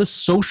solve the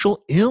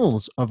social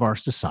ills of our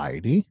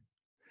society,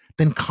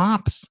 then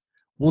cops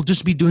will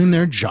just be doing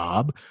their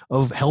job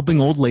of helping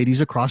old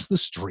ladies across the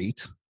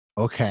street.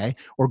 Okay.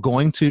 Or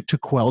going to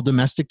quell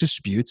domestic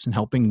disputes and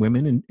helping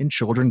women and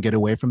children get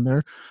away from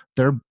their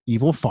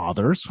evil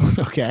fathers.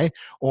 Okay.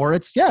 Or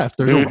it's, if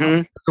there's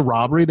a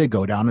robbery, they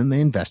go down and they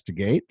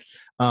investigate.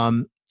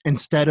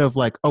 Instead of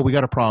like, oh, we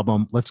got a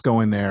problem, let's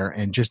go in there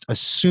and just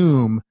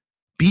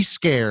be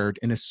scared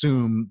and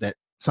assume that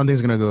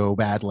something's going to go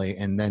badly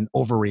and then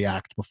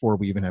overreact before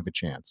we even have a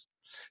chance.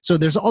 So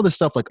there's all this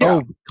stuff like, Yeah.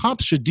 oh,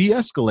 cops should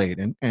de-escalate,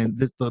 and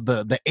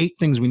the 8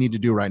 things we need to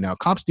do right now.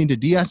 Cops need to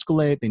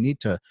de-escalate. They need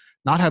to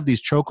not have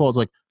these chokeholds.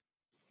 Like,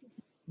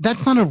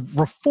 that's not a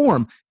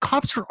reform.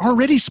 Cops are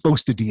already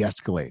supposed to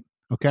de-escalate.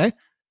 Okay,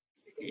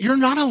 you're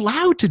not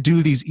allowed to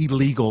do these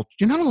illegal.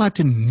 You're not allowed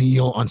to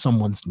kneel on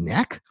someone's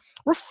neck.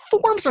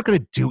 Reforms aren't going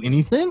to do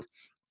anything.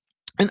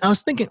 And I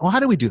was thinking, well, how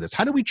do we do this?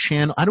 How do we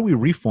channel? How do we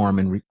reform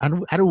and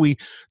how do we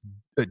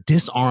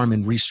disarm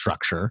and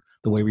restructure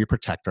the way we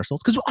protect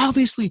ourselves? Because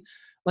obviously,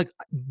 like,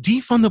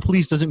 defund the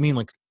police doesn't mean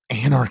like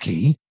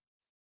anarchy.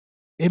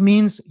 It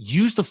means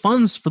use the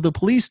funds for the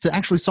police to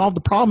actually solve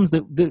the problems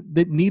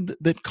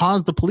that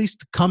cause the police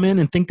to come in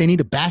and think they need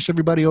to bash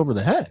everybody over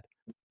the head.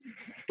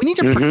 We need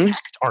to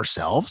protect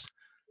ourselves,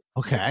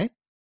 okay?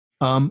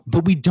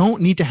 But we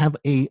don't need to have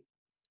a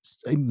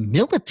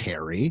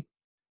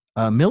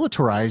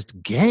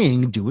militarized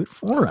gang do it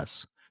for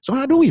us. So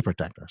how do we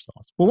protect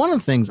ourselves? Well, one of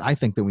the things I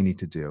think that we need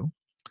to do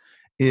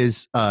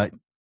is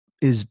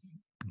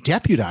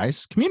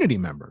deputize community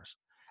members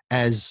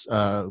as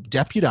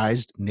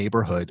deputized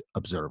neighborhood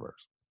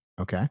observers.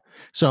 Okay,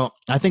 so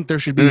I think there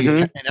should be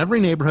in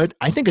every neighborhood.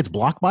 I think it's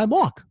block by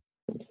block.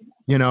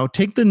 You know,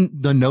 take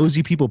the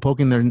nosy people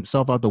poking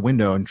themselves out the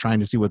window and trying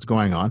to see what's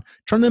going on,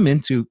 put them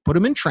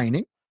in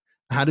training,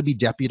 how to be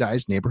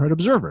deputized neighborhood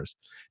observers.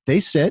 They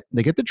sit,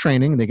 they get the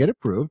training, they get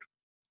approved,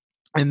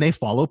 and they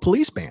follow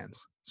police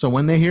bands. So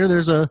when they hear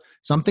there's a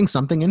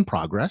something in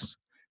progress,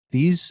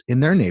 these in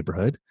their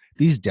neighborhood,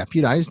 these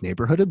deputized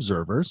neighborhood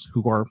observers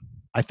who are,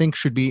 I think,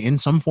 should be in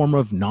some form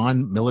of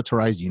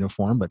non-militarized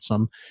uniform, but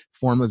some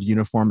form of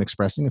uniform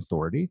expressing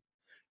authority,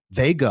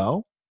 they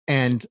go.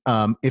 And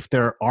if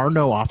there are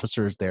no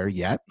officers there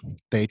yet,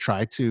 they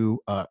try to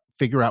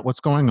figure out what's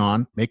going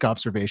on, make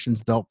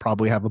observations. They'll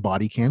probably have a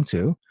body cam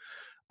too.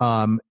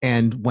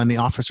 And when the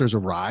officers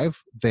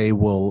arrive, they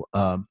will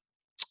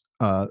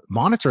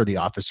monitor the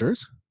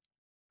officers.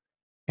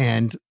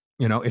 And,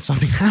 you know, if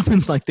something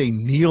happens, like they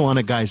kneel on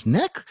a guy's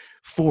neck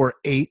for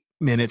 8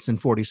 minutes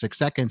and 46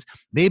 seconds,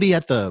 maybe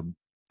at the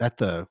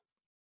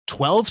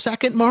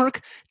 12-second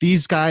mark,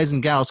 these guys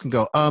and gals can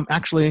go,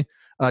 actually,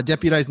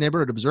 deputized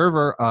neighborhood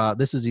observer,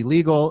 this is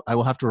illegal. I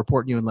will have to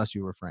report you unless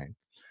you refrain.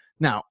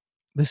 Now,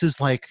 this is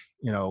like,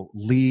 you know,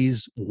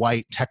 Lee's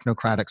white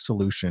technocratic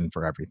solution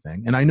for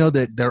everything. And I know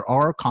that there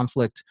are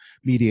conflict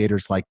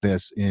mediators like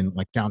this in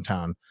like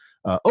downtown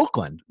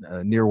Oakland,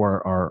 near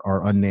where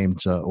our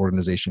unnamed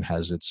organization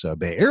has its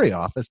Bay Area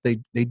office.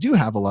 They do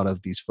have a lot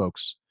of these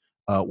folks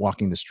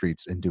walking the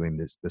streets and doing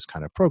this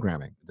kind of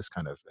programming, this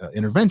kind of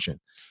intervention.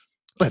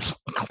 But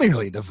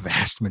clearly the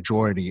vast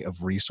majority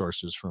of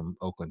resources from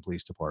Oakland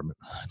Police Department,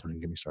 don't even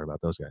get me started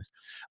about those guys,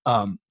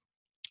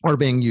 are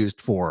being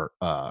used for,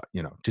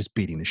 you know, just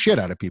beating the shit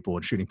out of people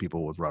and shooting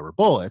people with rubber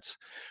bullets.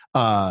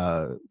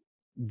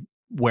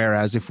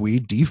 Whereas if we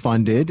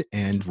defunded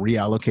and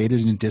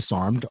reallocated and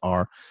disarmed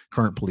our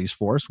current police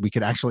force, we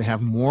could actually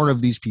have more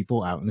of these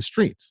people out in the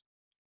streets.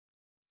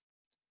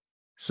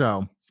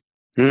 So,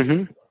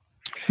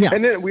 yeah.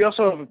 And then we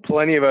also have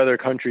plenty of other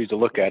countries to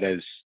look at as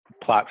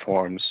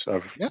platforms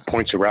of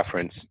points of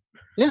reference.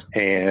 Yeah.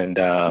 And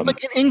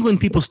like in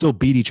England, people still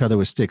beat each other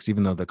with sticks,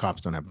 even though the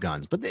cops don't have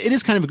guns. But it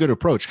is kind of a good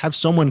approach. Have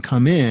someone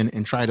come in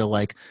and try to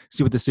like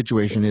see what the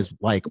situation is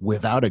like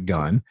without a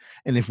gun.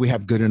 And if we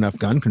have good enough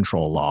gun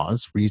control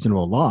laws,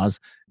 reasonable laws,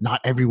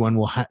 not everyone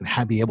will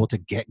be able to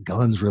get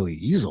guns really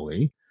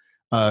easily.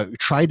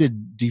 Try to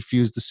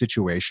defuse the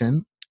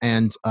situation.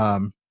 And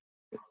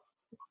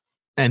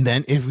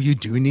then if you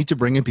do need to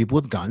bring in people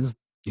with guns,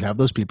 you have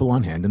those people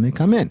on hand and they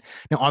come in.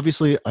 Now,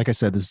 obviously, like I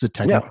said, this is a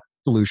technical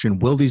solution.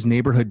 Will these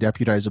neighborhood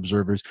deputized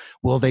observers,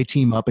 will they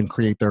team up and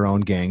create their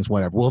own gangs,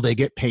 whatever? Will they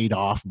get paid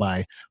off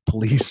by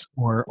police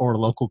or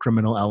local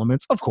criminal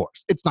elements? Of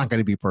course, it's not going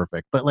to be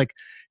perfect, but like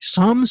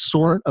some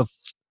sort of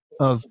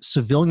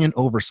civilian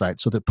oversight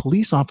so that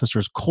police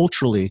officers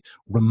culturally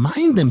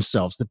remind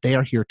themselves that they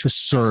are here to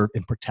serve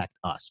and protect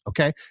us,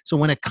 okay? So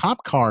when a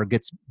cop car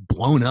gets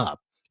blown up,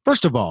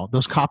 first of all,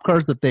 those cop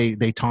cars that they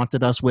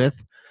taunted us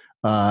with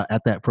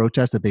at that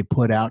protest that they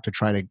put out to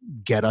try to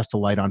get us to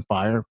light on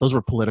fire, those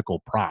were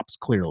political props,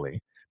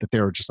 clearly, that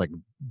they were just like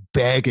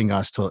begging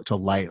us to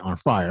light on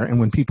fire. And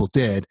when people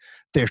did,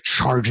 they're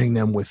charging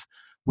them with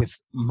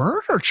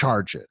murder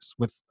charges,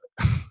 with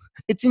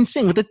it's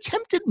insane, with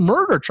attempted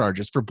murder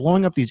charges for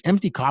blowing up these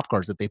empty cop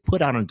cars that they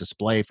put out on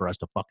display for us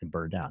to fucking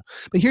burn down.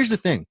 But here's the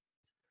thing,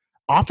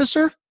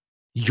 officer,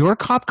 your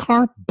cop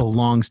car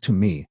belongs to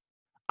me.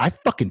 I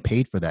fucking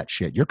paid for that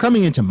shit. You're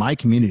coming into my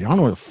community. I don't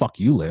know where the fuck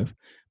you live,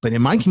 but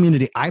in my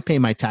community, I pay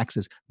my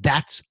taxes.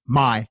 That's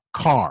my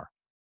car.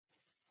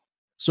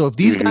 So if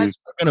these guys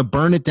are going to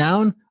burn it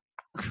down,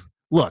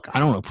 look, I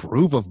don't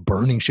approve of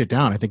burning shit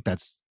down. I think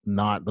that's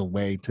not the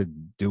way to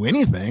do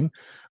anything,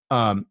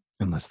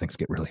 unless things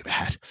get really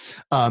bad.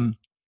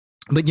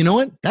 But you know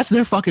what? That's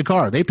their fucking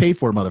car. They paid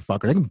for it,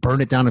 motherfucker. They can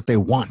burn it down if they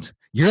want.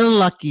 You're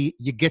lucky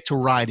you get to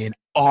ride in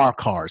our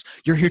cars.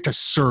 You're here to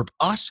serve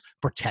us,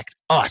 protect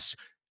us.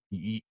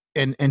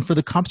 and for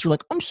the cops to are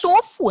like, I'm so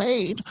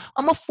afraid.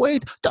 I'm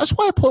afraid. That's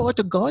why I pull out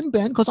the gun,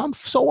 Ben, because I'm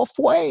so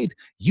afraid.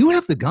 You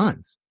have the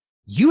guns.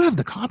 You have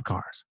the cop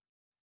cars.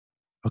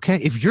 Okay?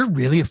 If you're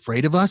really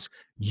afraid of us,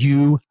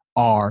 you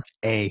are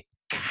a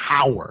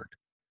coward.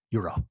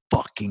 You're a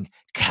fucking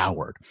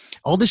coward.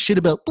 All this shit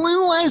about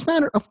Blue Lives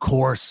Matter, of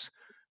course.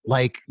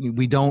 Like,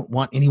 we don't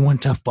want anyone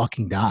to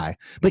fucking die.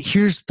 But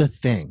here's the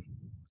thing.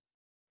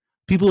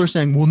 People are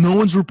saying, well, no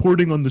one's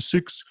reporting on the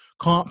 6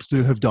 cops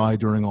that have died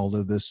during all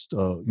of this,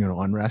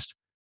 unrest.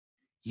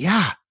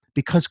 Yeah,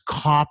 because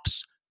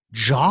cops'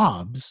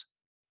 jobs,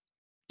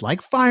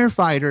 like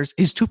firefighters,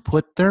 is to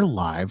put their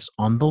lives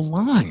on the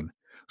line.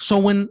 So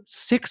when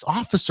 6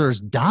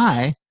 officers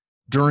die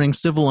during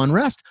civil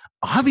unrest,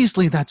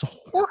 obviously that's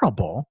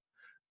horrible,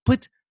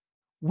 but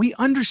we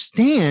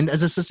understand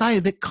as a society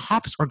that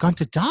cops are going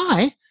to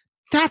die.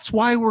 That's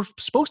why we're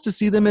supposed to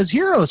see them as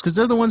heroes, because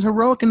they're the ones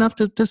heroic enough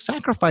to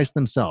sacrifice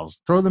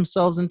themselves, throw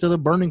themselves into the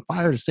burning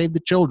fire to save the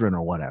children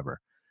or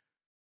whatever.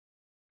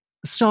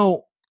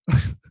 So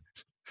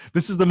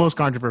this is the most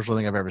controversial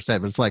thing I've ever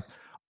said, but it's like,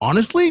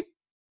 honestly,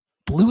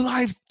 blue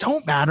lives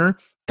don't matter.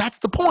 That's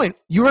the point.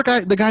 You're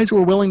the guys who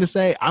are willing to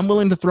say, I'm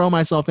willing to throw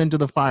myself into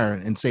the fire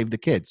and save the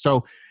kids.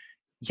 So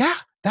yeah,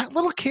 that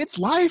little kid's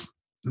life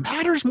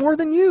matters more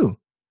than you.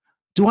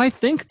 Do I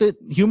think that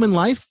human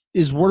life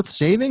is worth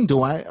saving?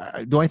 Do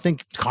I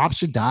think cops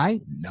should die?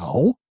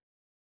 No.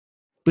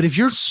 But if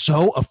you're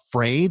so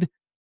afraid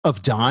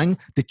of dying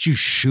that you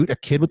shoot a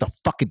kid with a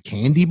fucking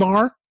candy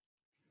bar,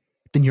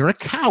 then you're a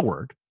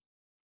coward.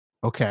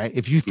 Okay?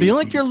 If you feel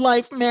like your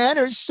life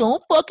matters so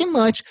fucking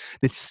much,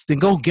 then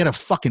go get a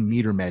fucking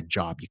meter med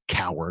job, you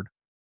coward.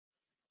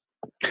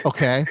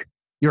 Okay?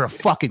 You're a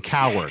fucking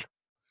coward.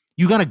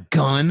 You got a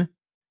gun.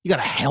 You got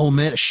a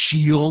helmet, a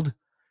shield.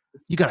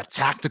 You got a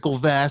tactical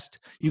vest.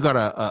 You got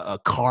a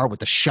car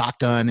with a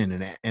shotgun and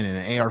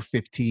an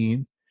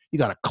AR-15. You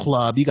got a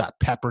club. You got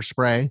pepper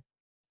spray.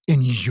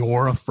 And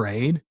you're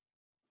afraid?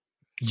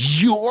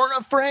 You're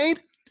afraid?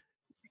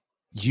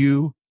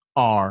 You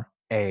are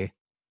a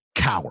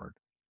coward.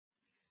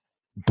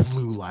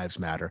 Blue lives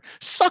matter.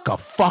 Suck a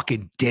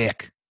fucking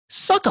dick.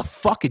 Suck a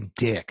fucking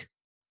dick.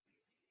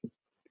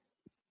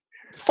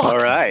 Fuck All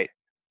right.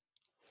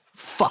 You.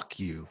 Fuck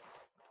you.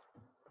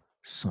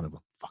 Son of a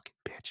fucking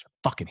bitch. I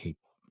fucking hate.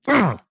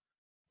 Ugh.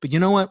 But you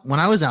know what? When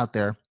I was out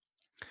there,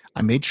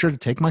 I made sure to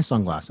take my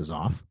sunglasses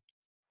off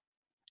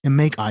and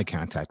make eye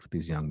contact with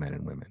these young men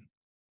and women.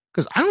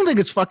 Because I don't think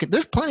it's fucking,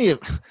 there's plenty of,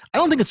 I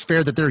don't think it's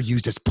fair that they're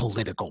used as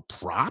political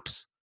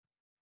props.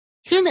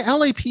 Here in the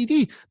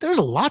LAPD, there's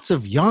lots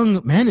of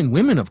young men and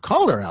women of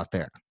color out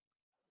there.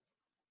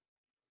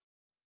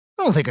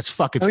 I don't think it's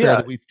fucking fair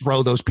that we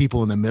throw those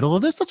people in the middle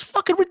of this. That's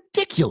fucking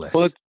ridiculous.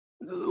 Well,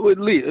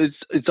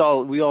 it's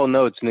all, we all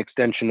know it's an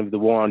extension of the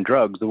war on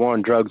drugs. The war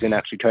on drugs didn't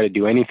actually try to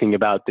do anything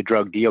about the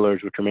drug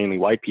dealers, which are mainly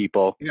white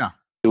people. Yeah.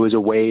 It was a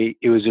way,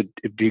 because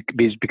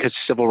the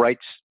civil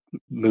rights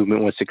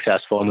movement was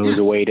successful, and it was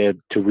a way to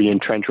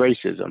re-entrench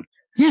racism.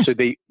 Yes. So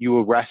you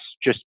arrest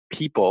just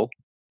people,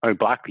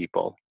 black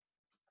people,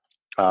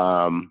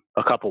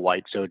 a couple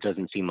whites, so it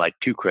doesn't seem like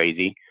too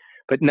crazy.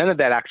 But none of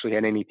that actually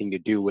had anything to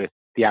do with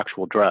the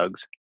actual drugs,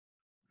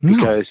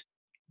 because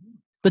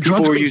the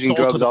drugs people were using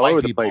drugs all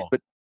over the place. But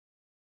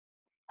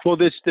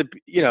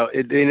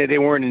they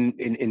weren't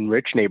in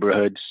rich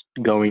neighborhoods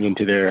going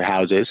into their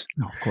houses.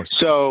 No, of course.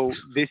 So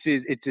it's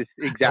just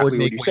exactly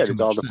what you said. It's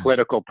all the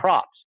political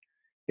props.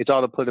 It's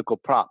all the political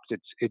props.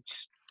 It's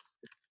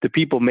the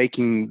people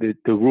making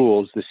the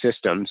rules, the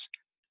systems.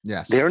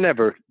 Yes. They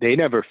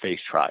never face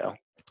trial.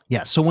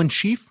 Yeah. So when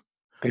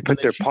they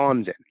put their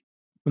pawns in.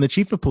 When the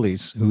chief of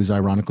police, who is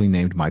ironically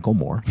named Michael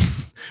Moore,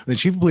 when the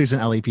chief of police in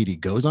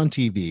LAPD goes on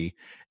TV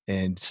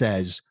and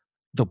says,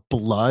 the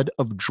blood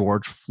of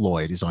George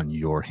Floyd is on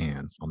your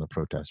hands, on the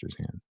protesters'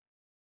 hands.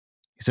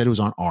 He said it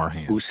was on our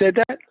hands. Who said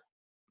that?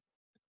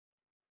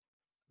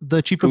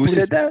 The chief of police.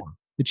 Who said that?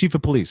 The chief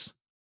of police,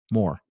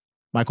 Moore.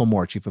 Michael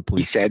Moore, chief of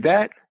police. He said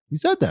that? He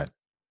said that.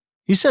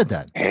 He said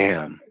that.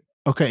 Damn.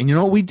 Okay, and you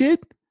know what we did?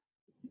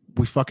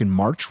 We fucking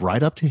marched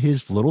right up to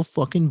his little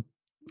fucking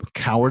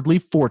cowardly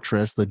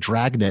fortress, the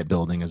Dragnet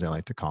building, as I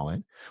like to call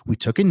it. We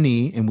took a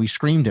knee and we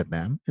screamed at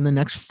them. And the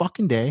next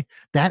fucking day,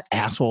 that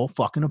asshole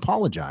fucking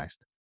apologized.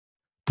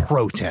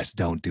 Protests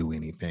don't do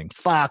anything.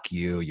 Fuck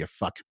you, you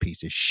fucking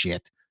piece of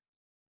shit.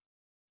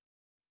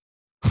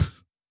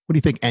 What do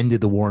you think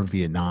ended the war in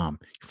Vietnam,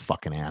 you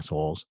fucking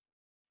assholes?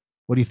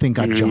 What do you think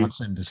got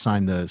Johnson to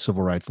sign the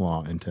civil rights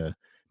law into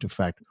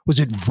effect? Was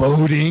it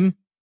voting?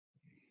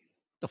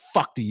 The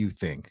fuck do you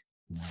think?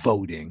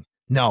 Voting?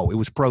 No, it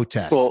was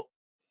protest. Well,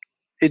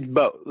 it's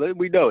both.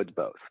 We know it's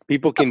both.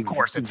 People can. Of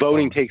course,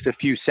 voting takes a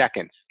few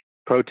seconds.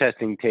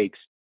 Protesting takes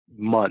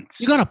months.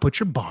 You got to put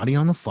your body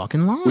on the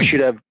fucking line. We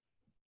should have.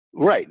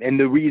 Right. And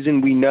the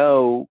reason we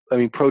know,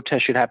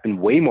 protests should happen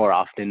way more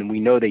often, and we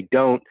know they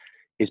don't,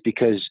 is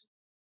because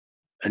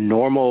a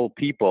normal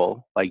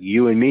people like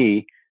you and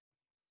me,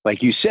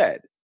 like you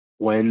said,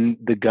 when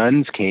the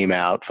guns came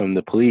out from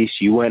the police,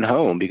 you went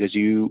home because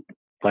you,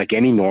 like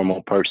any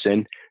normal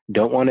person,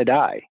 don't want to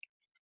die.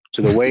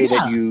 So the way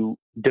that Yeah. you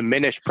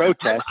diminish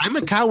protest I'm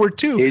a coward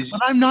too, is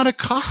but I'm not a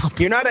cop.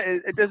 you're not.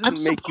 It I'm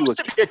doesn't make you a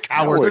supposed to be a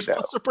coward. They're though.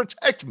 supposed to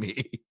protect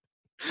me.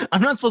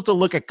 I'm not supposed to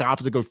look at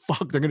cops and go,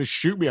 fuck, they're going to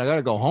shoot me. I got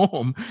to go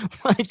home.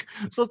 Like,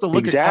 I'm supposed to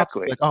look at cops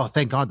and be Exactly. like, oh,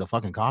 thank God the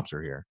fucking cops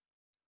are here.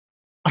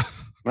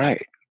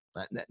 Right.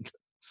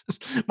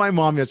 My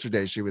mom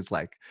yesterday, she was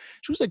like,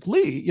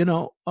 Lee,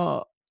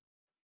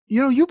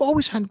 you've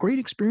always had great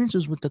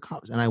experiences with the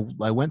cops. And I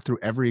went through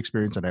every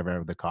experience that I've ever had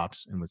with the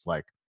cops and was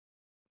like,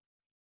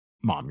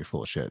 Mom, you're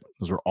full of shit.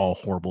 Those are all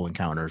horrible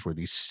encounters where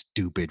these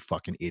stupid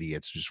fucking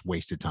idiots just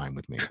wasted time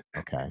with me.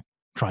 Okay.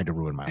 Tried to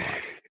ruin my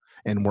life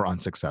and were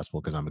unsuccessful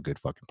because I'm a good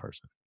fucking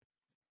person.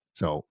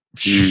 So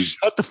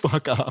shut the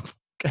fuck up.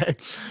 Okay.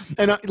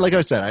 And like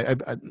I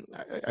said,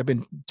 I've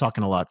been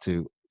talking a lot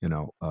to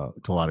a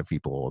lot of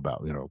people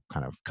about,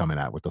 kind of coming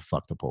out with the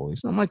fuck the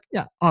police. And I'm like,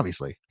 yeah,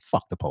 obviously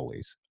fuck the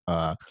police.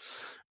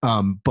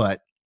 But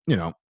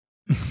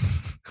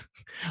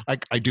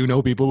I do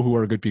know people who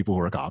are good people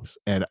who are cops.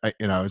 And I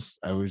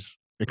was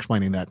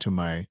explaining that to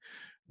my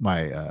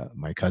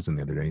cousin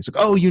the other day. He's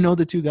like, oh, you know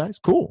the two guys?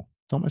 Cool.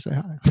 Tell them I say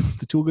hi.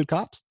 The two good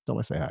cops. Tell them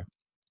I say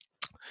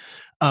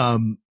hi.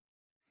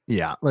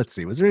 Yeah, let's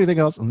see. Was there anything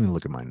else? Let me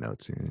look at my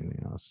notes here.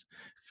 Anything else?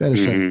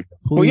 Fetish.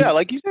 Well, yeah,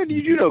 like you said,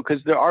 you know,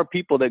 because there are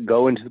people that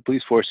go into the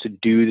police force to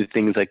do the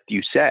things like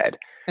you said,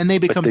 and they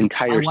become the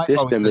entire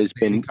system has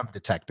been become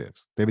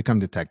detectives. They become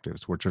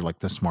detectives, which are like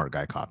the smart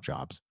guy cop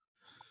jobs.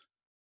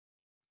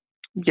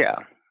 Yeah.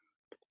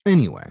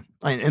 Anyway,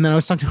 and then I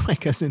was talking to my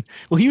cousin.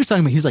 Well, he was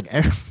talking about. He's like,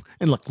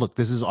 and look,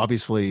 this is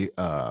obviously,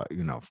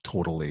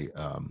 totally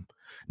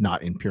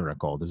not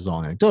empirical. This is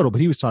all anecdotal. But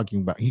he was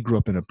talking about. He grew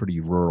up in a pretty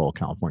rural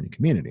California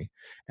community,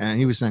 and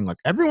he was saying like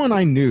everyone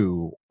I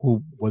knew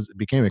who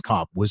became a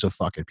cop was a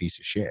fucking piece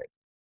of shit.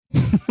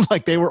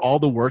 Like they were all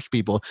the worst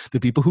people, the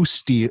people who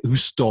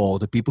stole,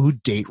 the people who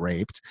date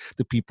raped,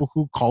 the people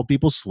who called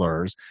people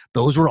slurs.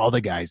 Those were all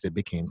the guys that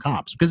became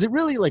cops. Because it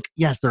really, like,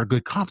 yes, there are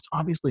good cops,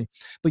 obviously,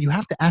 but you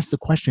have to ask the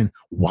question,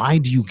 why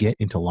do you get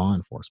into law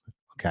enforcement?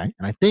 Okay.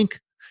 And I think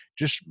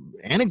just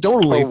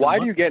anecdotally. Why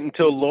do you get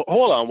into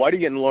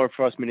law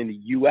enforcement in the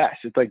U.S.?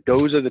 It's like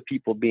those are the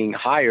people being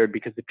hired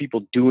because the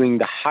people doing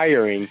the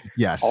hiring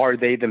are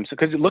they themselves.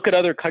 Because look at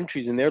other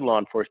countries in their law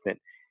enforcement.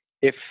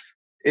 If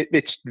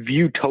it's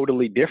viewed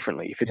totally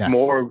differently. If it's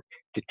more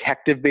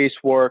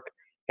detective-based work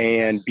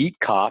and beat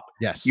cop,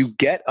 you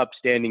get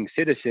upstanding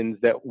citizens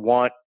that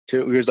want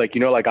to. It was like,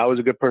 like I was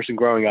a good person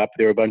growing up.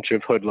 There were a bunch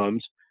of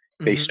hoodlums.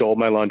 They stole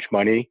my lunch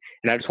money,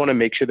 and I just want to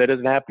make sure that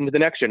doesn't happen to the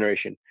next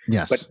generation.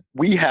 Yes, but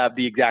we have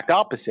the exact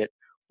opposite,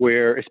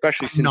 where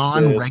especially since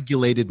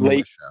non-regulated the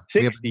late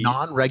militia, 60s, we have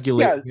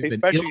non-regulated,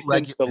 especially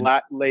since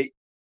the late.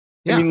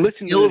 Yeah, I mean,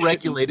 listen,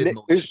 ill-regulated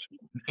militia.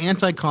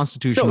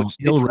 Anti-constitutional,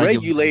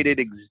 regulated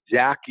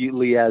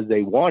exactly as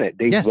they want it.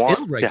 They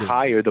want to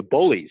hire the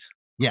bullies.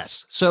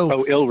 Yes.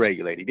 So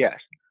ill-regulated. Yes.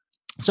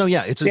 So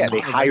yeah, they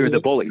hire the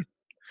bullies.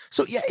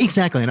 So yeah,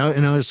 exactly. And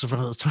I was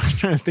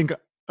trying to think.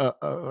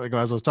 Like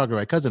as I was talking to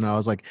my cousin, I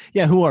was like,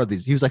 "Yeah, who are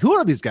these?" He was like, "Who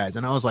are these guys?"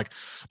 And I was like,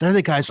 "They're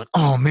the guys." Like,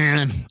 oh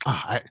man,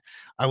 I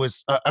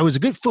was a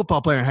good football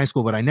player in high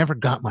school, but I never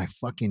got my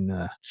fucking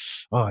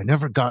I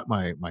never got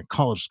my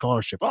college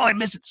scholarship. Oh, I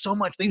miss it so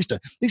much. They used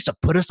to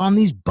put us on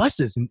these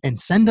buses and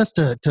send us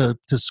to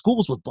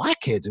schools with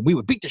black kids, and we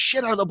would beat the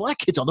shit out of the black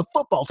kids on the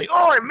football team.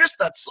 Oh, I miss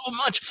that so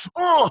much.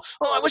 Oh,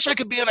 I wish I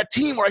could be on a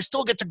team where I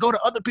still get to go to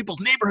other people's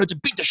neighborhoods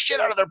and beat the shit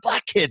out of their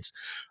black kids.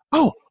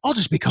 Oh, I'll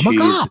just become a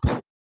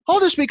cop. I'll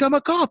just become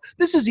a cop.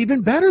 This is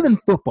even better than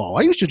football.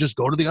 I used to just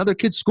go to the other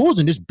kids' schools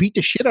and just beat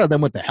the shit out of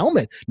them with the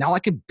helmet. Now I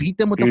can beat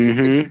them with the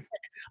fucking stick.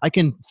 I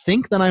can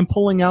think that I'm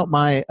pulling out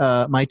my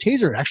my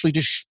taser and actually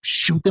just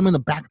shoot them in the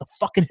back of the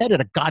fucking head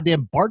at a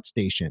goddamn BART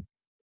station.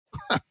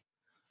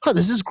 Oh,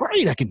 this is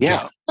great. I can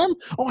get them.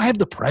 Oh, I have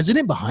the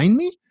president behind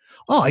me.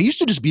 Oh, I used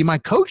to just be my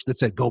coach that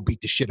said, go beat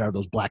the shit out of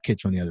those black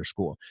kids from the other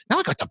school. Now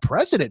I got the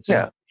president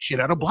saying shit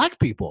out of black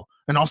people.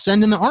 And I'll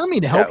send in the army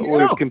to help you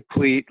out.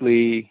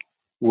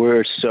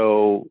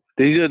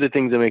 These are the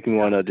things that make me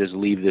want to just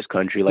leave this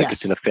country like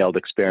it's in a failed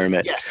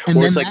experiment. Yes. And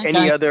or it's like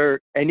any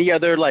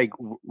other like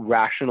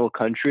rational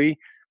country.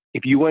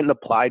 If you went and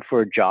applied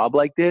for a job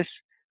like this,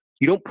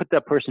 you don't put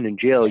that person in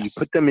jail. You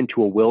put them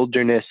into a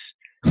wilderness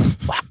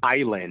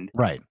island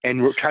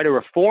and try to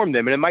reform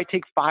them. And it might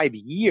take 5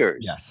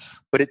 years. Yes.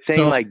 But it's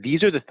saying like,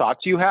 these are the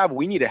thoughts you have.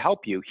 We need to help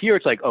you. Here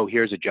it's like, oh,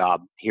 here's a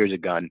job. Here's a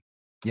gun.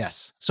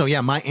 Yes. So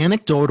yeah, my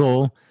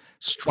anecdotal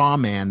straw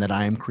man that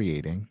I am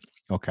creating.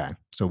 Okay.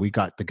 So we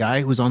got the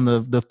guy who's on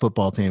the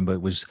football team,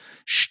 but was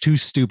too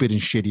stupid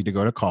and shitty to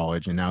go to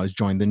college. And now has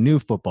joined the new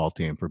football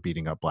team for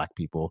beating up black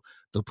people,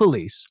 the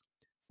police.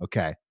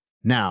 Okay.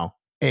 Now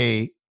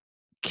a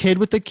kid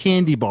with a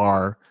candy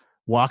bar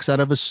walks out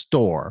of a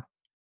store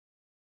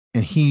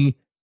and he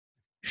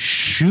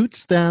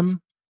shoots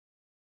them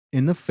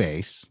in the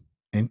face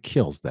and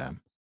kills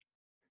them.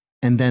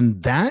 And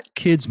then that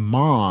kid's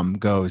mom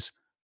goes,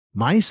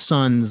 my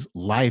son's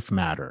life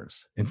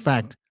matters. In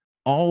fact,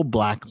 all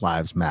black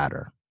lives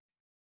matter.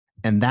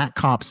 And that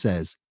cop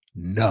says,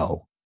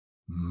 no,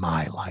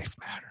 my life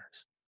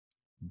matters.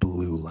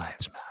 Blue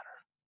lives matter.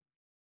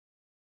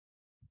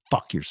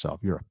 Fuck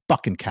yourself. You're a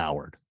fucking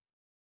coward.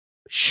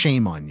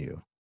 Shame on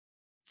you.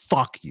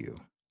 Fuck you.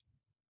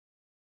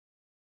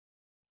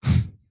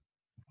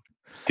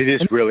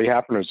 Did this really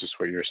happen, or is this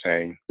what you're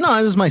saying? No,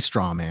 it was my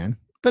straw man.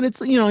 But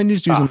it's, I'm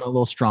just using my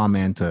little straw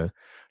man to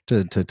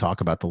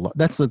talk about the.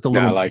 That's the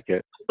little. I like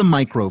it. That's the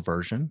micro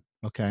version.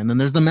 Okay, and then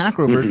there's the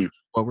macro version,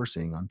 what we're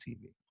seeing on TV.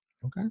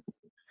 Okay.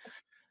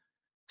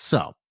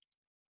 So,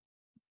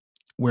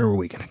 where are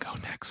we going to go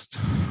next?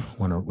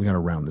 We got to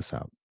round this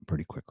out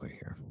pretty quickly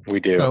here. We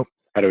do. So,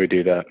 how do we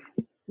do that?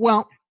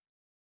 Well,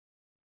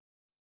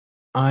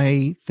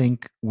 I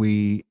think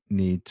we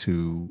need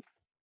to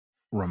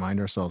remind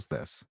ourselves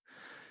this.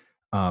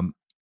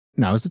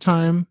 Now is the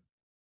time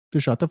to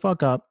shut the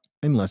fuck up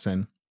and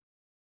listen.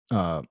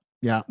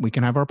 Yeah, we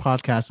can have our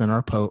podcast and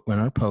our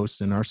posts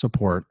and our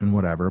support and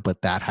whatever,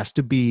 but that has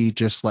to be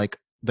just like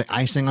the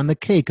icing on the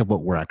cake of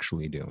what we're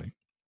actually doing.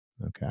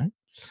 Okay.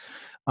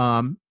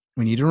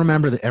 We need to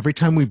remember that every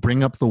time we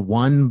bring up the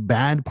one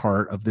bad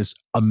part of this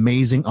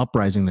amazing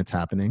uprising that's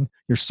happening,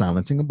 you're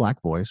silencing a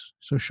black voice.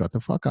 So shut the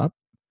fuck up.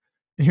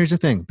 And here's the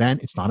thing, Ben,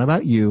 it's not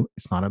about you.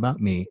 It's not about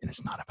me. And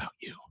it's not about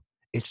you.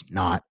 It's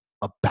not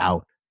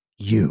about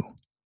you.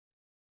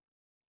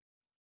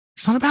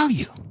 It's not about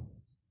you.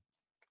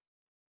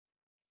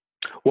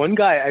 One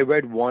guy, I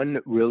read one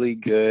really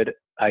good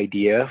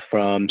idea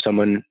from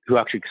someone who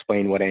actually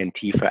explained what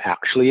Antifa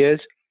actually is.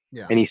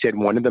 Yeah. And he said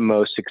one of the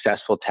most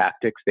successful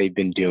tactics they've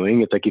been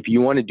doing, it's like if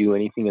you want to do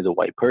anything as a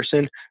white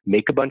person,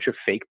 make a bunch of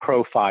fake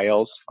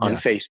profiles on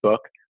Facebook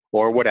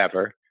or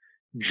whatever,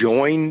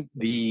 join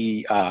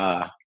the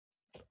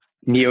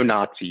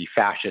neo-Nazi,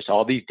 fascist,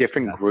 all these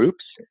different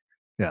groups.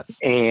 Yes.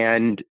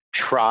 And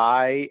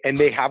try, and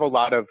they have a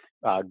lot of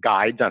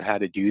guides on how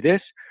to do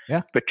this,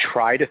 but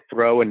try to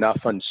throw enough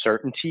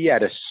uncertainty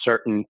at a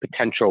certain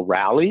potential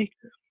rally.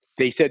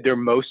 They said their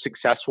most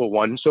successful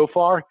one so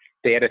far,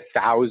 they had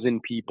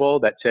 1,000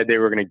 people that said they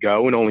were going to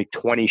go and only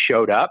 20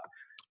 showed up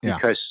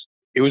because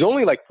it was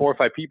only like 4 or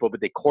 5 people, but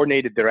they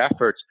coordinated their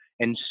efforts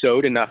and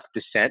sowed enough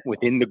dissent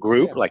within the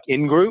group, like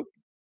in group,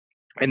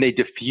 and they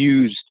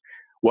diffused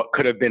what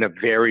could have been a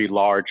very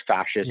large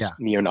fascist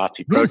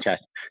neo-Nazi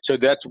protest. So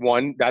that's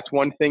one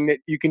thing that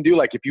you can do.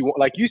 Like if you,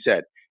 like you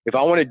said, if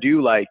I want to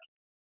do like,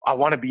 I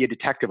want to be a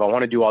detective, I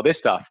want to do all this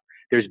stuff.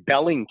 There's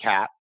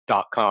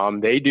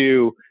Bellingcat.com.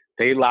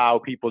 They allow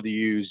people to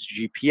use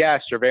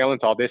GPS,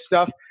 surveillance, all this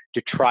stuff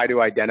to try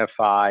to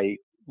identify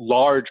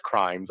large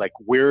crimes. Like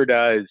where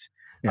does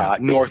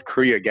North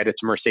Korea get its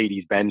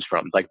Mercedes-Benz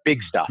from? Like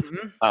big stuff.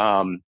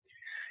 Mm-hmm.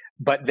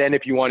 But then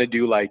if you want to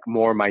do like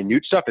more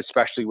minute stuff,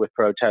 especially with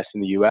protests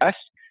in the US,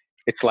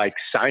 it's like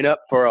sign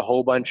up for a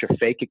whole bunch of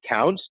fake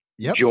accounts,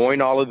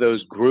 join all of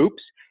those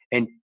groups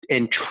and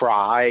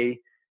try.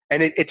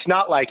 And it's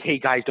not like, hey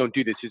guys, don't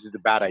do this. This is a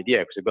bad idea.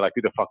 Because it'd be like,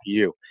 who the fuck are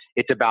you?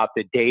 It's about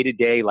the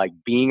day-to-day, like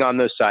being on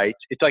those sites.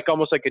 It's like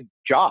almost like a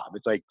job.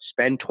 It's like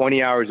spend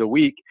 20 hours a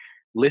week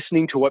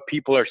listening to what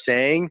people are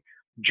saying,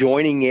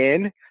 joining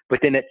in, but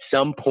then at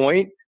some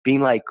point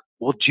being like,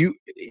 well,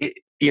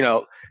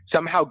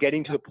 somehow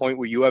getting to the point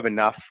where you have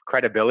enough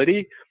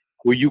credibility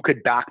where you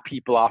could back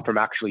people off from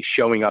actually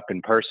showing up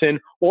in person,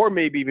 or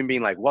maybe even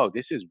being like, whoa,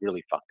 this is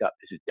really fucked up.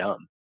 This is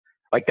dumb.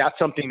 Like that's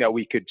something that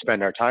we could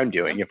spend our time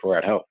doing if we're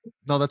at home.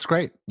 No, that's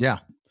great. Yeah.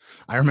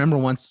 I remember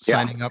once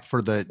signing up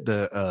for the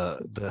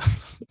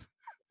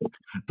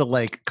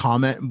like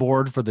comment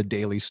board for the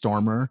Daily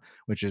Stormer,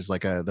 which is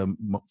like the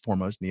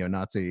foremost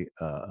neo-Nazi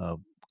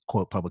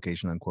quote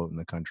publication unquote in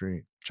the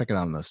country. Check it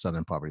out on the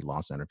Southern Poverty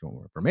Law Center if you want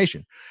more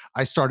information.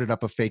 I started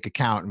up a fake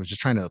account and was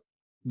just trying to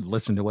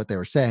listen to what they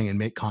were saying and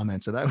make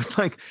comments. And I was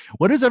like,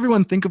 what does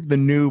everyone think of the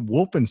new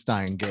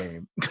Wolfenstein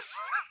game?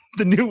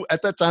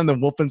 At that time, the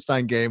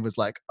Wolfenstein game was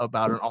like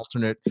about an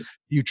alternate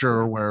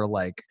future where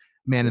like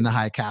Man in the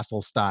High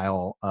Castle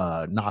style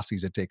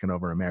Nazis had taken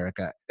over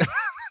America.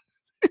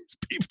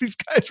 These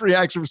guys'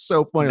 reaction was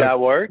so funny. That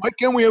worked? Why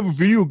can't we have a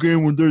video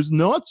game where there's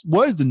Nazis?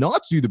 Why is the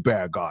Nazi the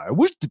bad guy? I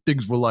wish the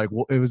things were like,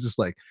 well, it was just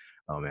like,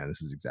 oh man,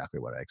 this is exactly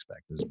what I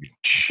expect.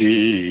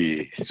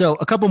 Jeez. So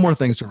a couple more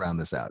things to round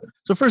this out.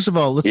 So first of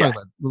all, let's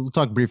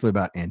talk briefly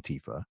about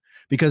Antifa,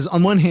 because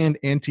on one hand,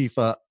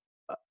 Antifa,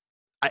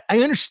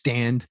 I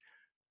understand.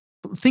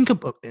 Think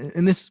about,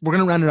 and this, we're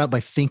going to round it out by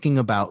thinking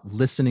about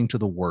listening to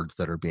the words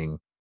that are being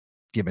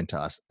given to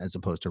us as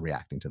opposed to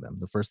reacting to them.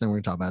 The first thing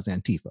we're going to talk about is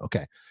Antifa.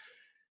 Okay.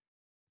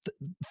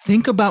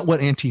 Think about what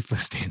Antifa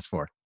stands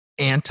for.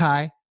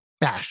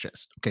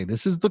 Anti-fascist. Okay.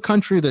 This is the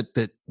country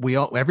that we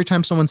all, every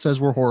time someone says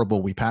we're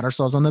horrible, we pat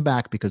ourselves on the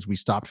back because we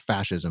stopped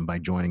fascism by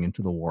joining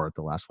into the war at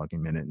the last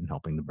fucking minute and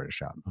helping the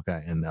British out.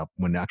 Okay. And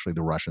when actually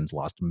the Russians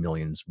lost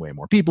millions, way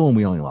more people, and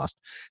we only lost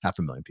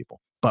 500,000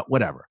 people. But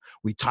whatever.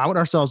 We tout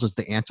ourselves as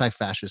the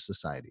anti-fascist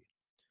society.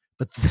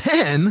 But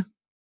then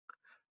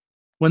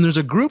when there's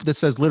a group that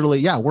says literally,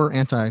 yeah, we're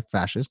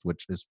anti-fascist,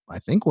 which is, I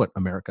think, what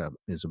America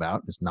is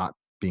about, is not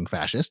being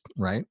fascist,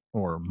 right?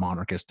 Or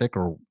monarchistic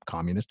or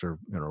communist or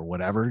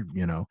whatever,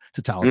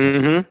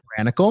 totalitarian,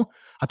 tyrannical.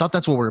 I thought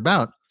that's what we're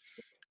about.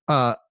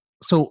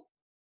 So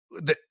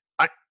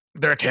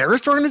They're a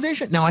terrorist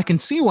organization. Now I can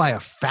see why a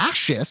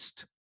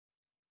fascist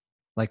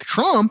like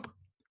Trump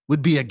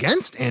would be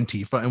against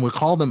Antifa and would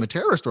call them a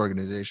terrorist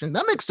organization.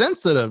 That makes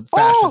sense that a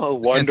fascist. Oh,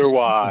 wonder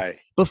why.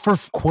 But for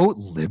quote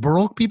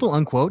liberal people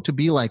unquote to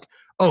be like,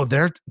 oh,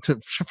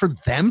 for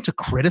them to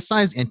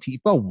criticize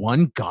Antifa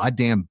one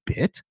goddamn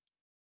bit.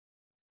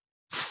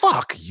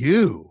 Fuck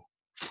you.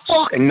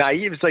 Fuck. And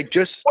naive is like,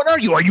 just what are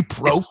you? Are you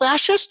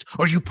pro-fascist?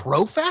 Are you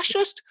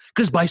pro-fascist?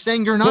 Because by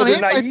saying you're not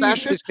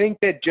anti-fascist, think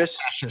that just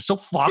fascist. So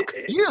fuck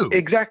you.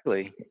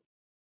 Exactly.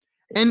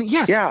 And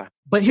yes, yeah.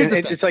 But here's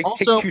the thing. It's like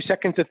also, take 2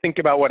 seconds to think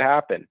about what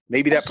happened.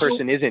 Maybe that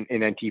person isn't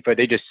in Antifa.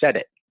 They just said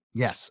it.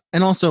 Yes.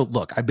 And also,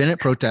 look, I've been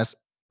at protests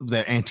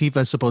that Antifa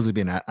is supposedly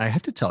being at. I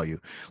have to tell you,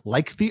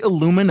 like the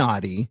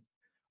Illuminati,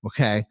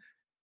 okay,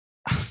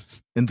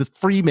 and the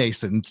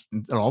Freemasons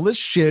and all this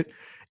shit,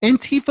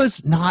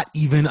 Antifa's not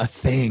even a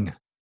thing.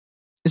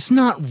 It's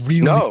not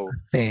really a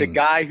thing. The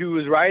guy who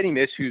was writing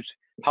this, who's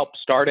helped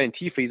start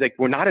Antifa, he's like,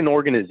 we're not an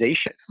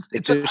organization.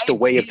 It's just a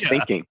way of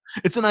thinking.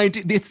 It's an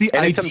idea. It's the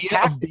idea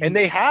of being, and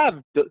they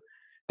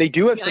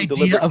do have some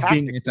deliberate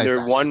tactics.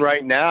 There's one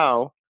right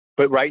now,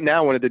 but right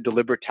now one of the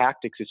deliberate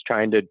tactics is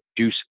trying to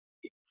do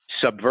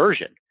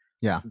subversion.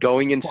 Yeah.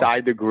 Going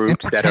inside the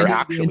groups that are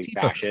actually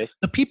fascist.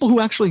 The people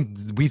who actually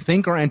we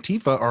think are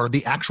Antifa are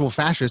the actual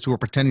fascists who are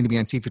pretending to be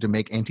Antifa to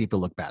make Antifa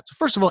look bad. So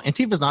first of all,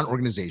 Antifa is not an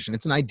organization.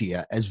 It's an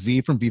idea. As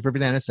V from V for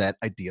Banana said,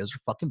 ideas are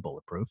fucking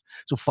bulletproof.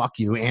 So fuck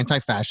you.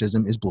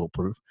 Anti-fascism is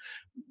bulletproof.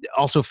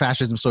 Also,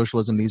 fascism,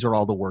 socialism, these are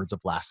all the words of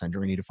last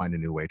century. We need to find a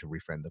new way to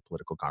reframe the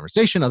political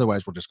conversation.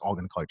 Otherwise, we're just all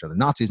going to call each other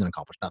Nazis and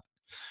accomplish nothing.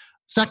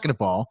 Second of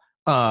all,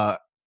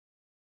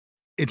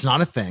 it's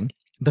not a thing.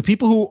 The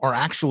people who are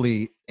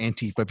actually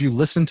Antifa, if you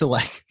listen to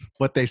like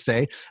what they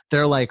say,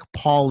 they're like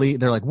poly.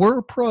 They're like,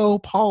 we're pro,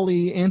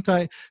 poly,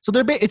 anti. So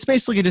it's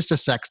basically just a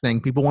sex thing.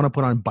 People want to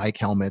put on bike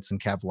helmets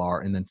and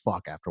Kevlar and then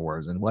fuck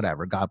afterwards and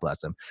whatever. God bless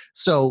them.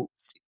 So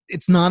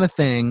it's not a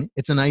thing.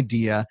 It's an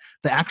idea.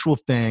 The actual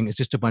thing is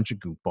just a bunch of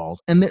goofballs.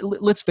 And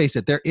let's face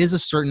it, there is a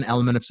certain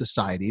element of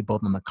society,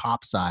 both on the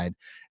cop side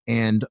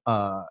and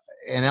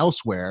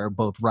elsewhere,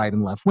 both right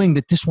and left wing,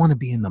 that just want to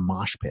be in the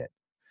mosh pit.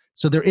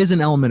 So there is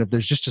an element of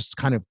there's just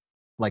kind of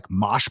like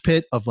mosh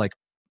pit of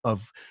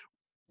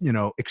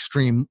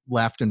extreme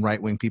left and right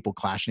wing people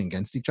clashing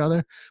against each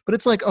other. But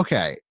it's like,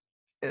 okay,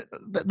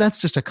 that's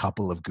just a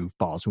couple of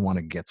goofballs who want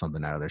to get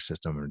something out of their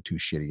system and are too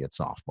shitty at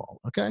softball.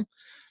 Okay,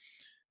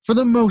 for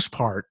the most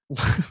part,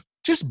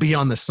 just be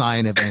on the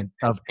side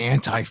of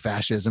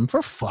anti-fascism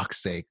for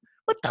fuck's sake.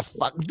 What the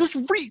fuck? Just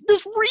read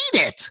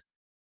it.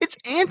 It's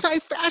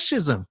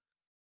anti-fascism.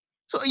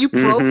 So are you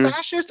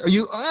pro-fascist? Are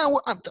you?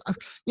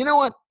 You know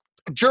what?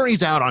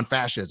 Jury's out on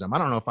fascism. I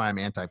don't know if I'm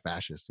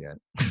anti-fascist yet.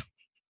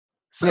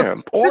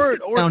 And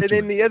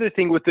then the other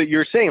thing with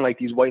you're saying, like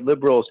these white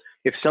liberals,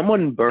 if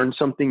someone burns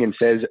something and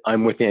says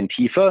I'm with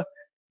Antifa,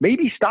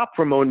 maybe stop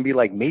for a moment and be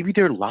like, maybe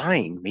they're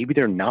lying, maybe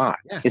they're not.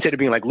 Yes. Instead of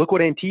being like, look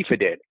what Antifa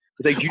did.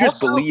 It's like, you just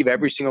believe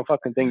every single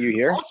fucking thing you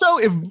hear. Also,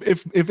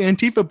 if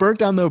Antifa burnt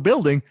down the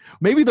building,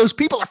 maybe those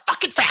people are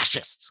fucking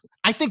fascists.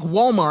 I think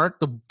Walmart,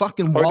 the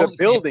fucking the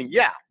building,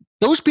 yeah.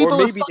 Those people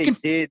are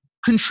fucking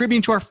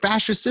contributing to our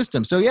fascist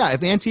system. So yeah,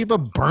 if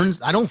Antifa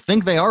burns, I don't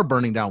think they are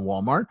burning down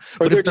Walmart.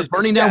 But if they're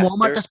burning down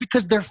Walmart, that's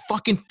because they're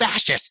fucking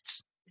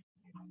fascists.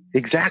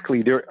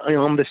 Exactly. They're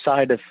on the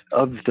side of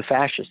the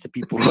fascists, the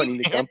people running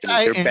the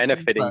company. They're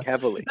benefiting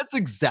heavily. That's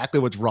exactly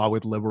what's wrong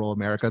with liberal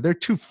America. They're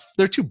too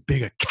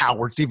big a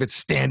cowards to even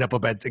stand up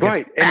against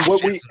right.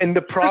 fascism. And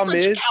the problem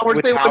is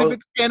cowards, they won't even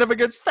stand up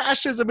against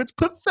fascism. It's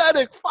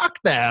pathetic.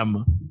 Fuck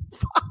them.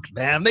 Fuck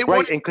them. They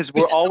right. And because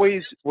we're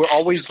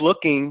always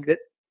looking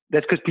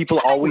that's because people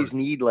always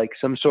need like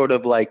some sort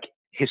of like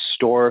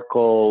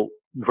historical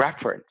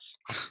reference.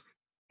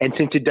 And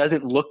since it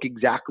doesn't look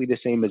exactly the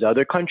same as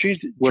other countries,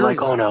 we're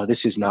like, oh no, this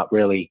is not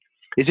really.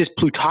 Is this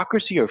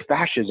plutocracy or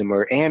fascism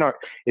or anarchy?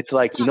 It's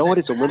like, you know what?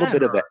 It's a little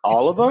bit of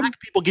all of them.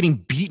 People getting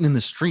beaten in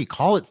the street.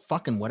 Call it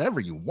fucking whatever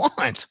you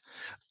want.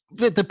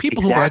 The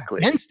people who are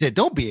against it,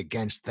 don't be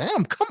against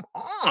them. Come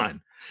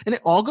on. And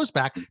it all goes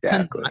back to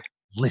not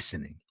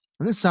listening.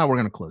 And this is how we're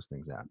going to close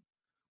things out.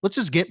 Let's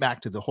just get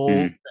back to the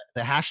whole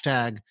the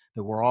hashtag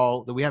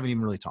that we haven't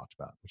even really talked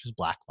about, which is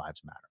Black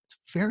Lives Matter.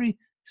 It's a very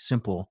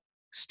simple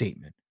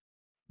statement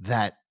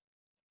that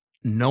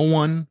no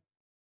one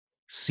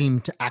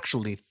seemed to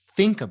actually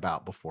think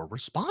about before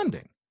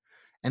responding.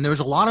 And there was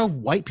a lot of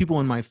white people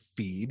in my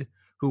feed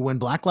who, when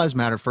Black Lives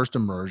Matter first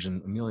emerged,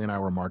 and Amelia and I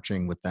were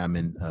marching with them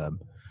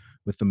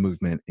with the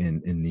movement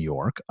in New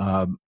York,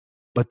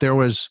 but there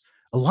was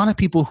a lot of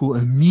people who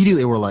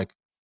immediately were like,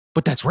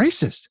 but that's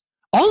racist.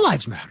 All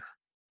lives matter.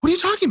 What are you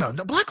talking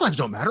about? Black lives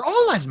don't matter.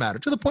 All lives matter.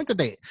 To the point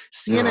that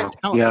CNN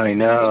I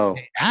know.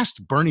 They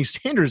asked Bernie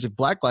Sanders if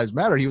Black Lives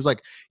Matter. He was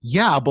like,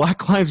 yeah,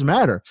 Black Lives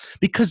Matter.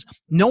 Because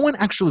no one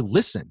actually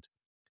listened.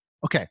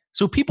 Okay,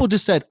 so people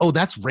just said, oh,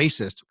 that's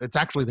racist. It's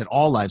actually that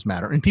all lives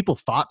matter. And people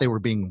thought they were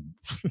being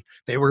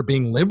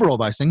liberal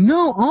by saying,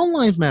 no, all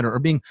lives matter, or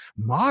being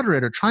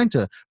moderate or trying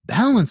to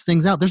balance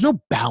things out. There's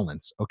no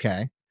balance,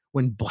 okay?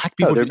 when black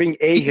No, people they're being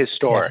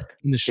ahistoric.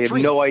 in the They street.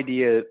 have no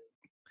idea.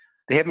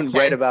 They haven't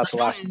read about the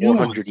last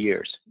 400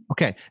 years.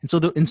 Okay. And so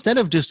instead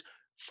of just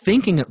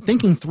thinking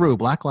through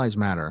Black Lives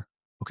Matter,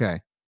 okay,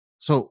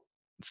 so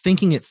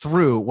thinking it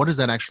through, what does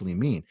that actually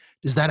mean?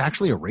 Is that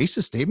actually a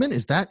racist statement?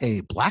 Is that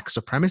a black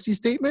supremacy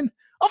statement?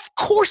 Of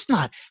course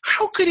not.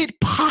 How could it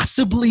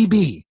possibly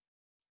be?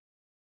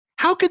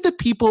 How could the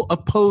people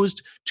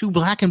opposed to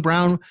black and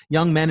brown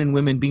young men and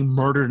women being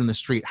murdered in the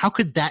street, how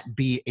could that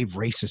be a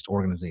racist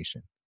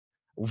organization?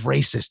 A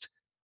racist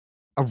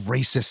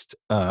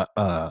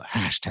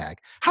hashtag.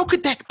 How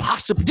could that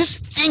possibly,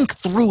 just think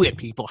through it,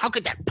 people. How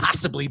could that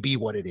possibly be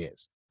what it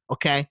is?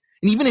 Okay.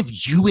 And even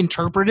if you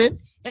interpret it,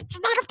 it's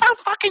not about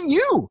fucking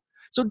you.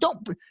 So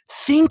don't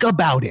think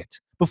about it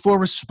before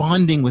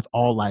responding with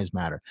all lives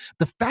matter.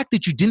 The fact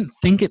that you didn't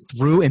think it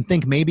through and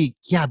think maybe,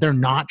 yeah, they're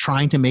not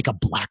trying to make a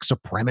black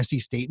supremacy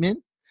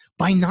statement,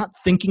 by not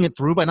thinking it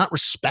through, by not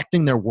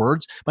respecting their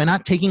words, by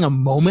not taking a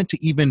moment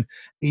to even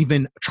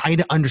try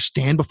to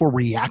understand before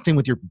reacting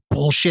with your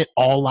bullshit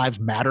all lives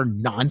matter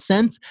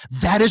nonsense,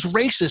 that is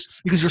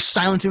racist because you're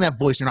silencing that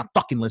voice. You're not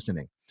fucking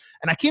listening.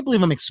 And I can't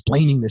believe I'm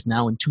explaining this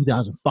now in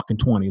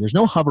 2020. There's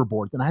no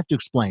hoverboard that I have to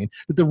explain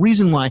that the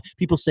reason why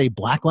people say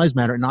Black Lives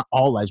Matter and not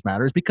all lives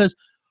matter is because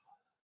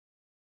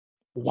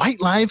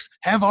white lives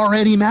have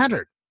already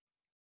mattered.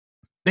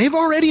 They've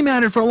already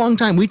mattered for a long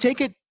time. We take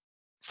it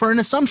for an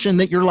assumption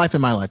that your life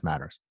and my life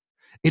matters.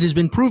 It has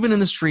been proven in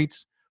the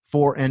streets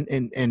for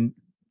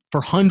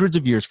for hundreds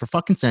of years, for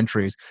fucking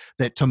centuries,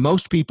 that to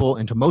most people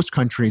and to most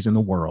countries in the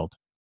world,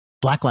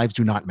 black lives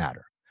do not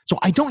matter. So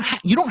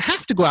you don't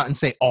have to go out and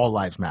say all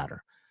lives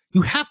matter.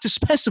 You have to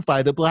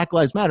specify that black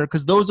lives matter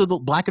because those are the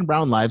black and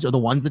brown lives are the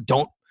ones that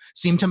don't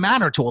seem to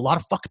matter to a lot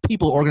of fucking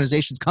people,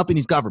 organizations,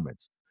 companies,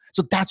 governments.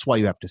 So that's why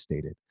you have to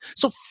state it.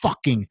 So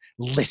fucking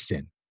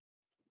listen.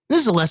 This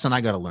is a lesson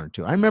I got to learn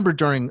too. I remember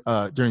during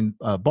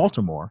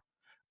Baltimore,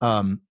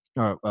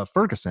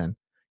 Ferguson,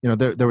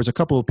 there was a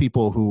couple of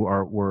people who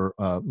were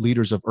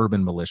leaders of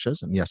urban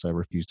militias, and yes, I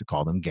refuse to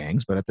call them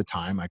gangs, but at the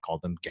time I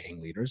called them gang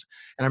leaders.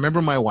 And I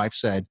remember my wife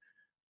said,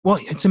 "Well,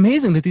 it's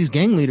amazing that these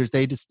gang leaders,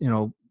 they just,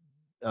 one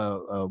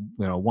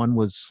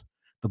was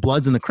the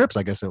Bloods and the Crips,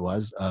 I guess it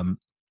was.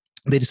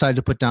 They decided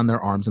to put down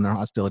their arms and their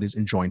hostilities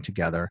and join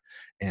together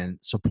and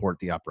support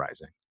the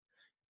uprising."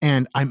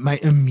 And my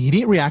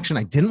immediate reaction,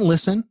 I didn't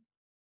listen.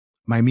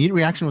 My immediate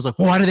reaction was like,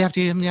 well, why do they have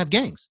to even have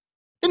gangs?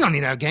 They don't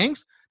need to have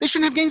gangs. They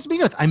shouldn't have gangs to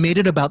begin with. I made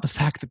it about the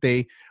fact that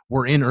they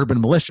were in urban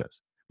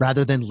militias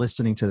rather than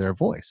listening to their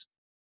voice.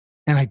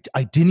 And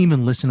I didn't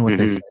even listen to what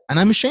they said. And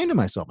I'm ashamed of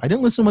myself. I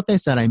didn't listen to what they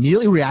said. I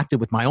immediately reacted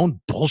with my own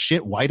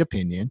bullshit white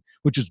opinion,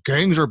 which is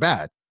gangs are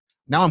bad.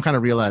 Now I'm kind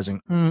of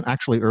realizing,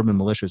 actually, urban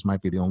militias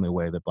might be the only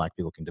way that black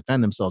people can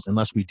defend themselves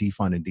unless we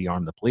defund and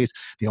de-arm the police.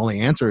 The only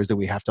answer is that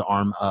we have to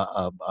arm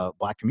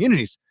black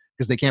communities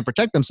because they can't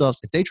protect themselves.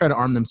 If they try to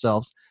arm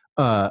themselves,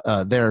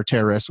 they're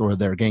terrorists or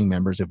they're gang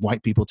members. If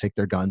white people take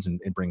their guns and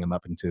bring them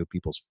up into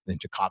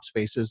cops'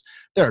 faces,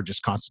 they're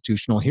just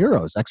constitutional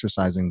heroes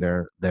exercising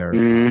their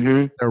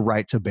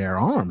right to bear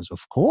arms.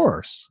 Of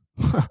course.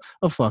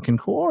 Of fucking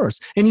course.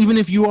 And even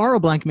if you are a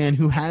black man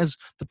who has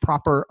the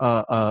proper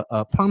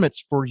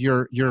permits for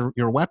your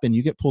weapon,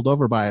 you get pulled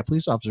over by a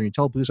police officer and you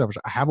tell the police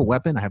officer, I have a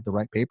weapon, I have the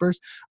right papers,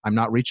 I'm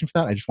not reaching for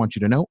that, I just want you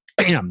to know.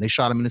 Bam! They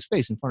shot him in his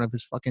face in front of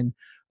his fucking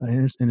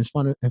in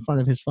front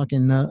of his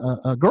fucking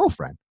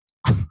girlfriend.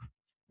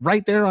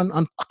 Right there on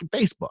fucking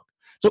Facebook.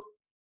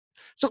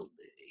 So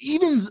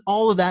even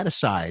all of that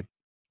aside,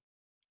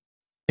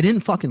 I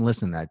didn't fucking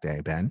listen that day,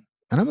 Ben,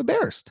 and I'm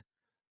embarrassed.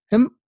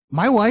 And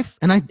my wife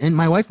and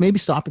my wife maybe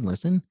stop and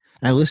listen.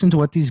 And I listened to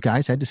what these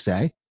guys had to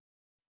say,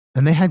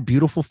 and they had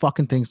beautiful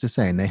fucking things to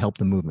say, and they helped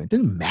the movement. It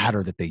didn't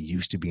matter that they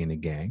used to be in a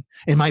gang.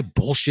 And my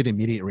bullshit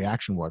immediate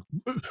reaction was,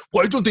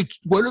 why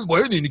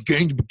are they in a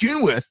gang to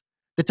begin with?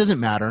 That doesn't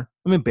matter.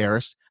 I'm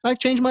embarrassed. And I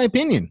changed my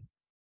opinion.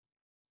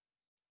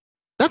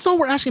 That's all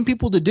we're asking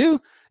people to do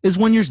is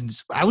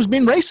I was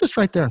being racist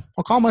right there.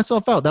 I'll call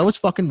myself out. That was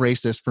fucking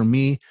racist for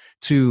me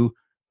to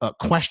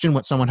question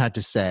what someone had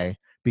to say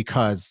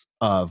because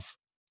of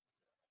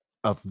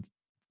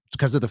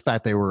the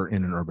fact they were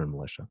in an urban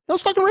militia. That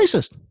was fucking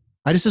racist.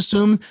 I just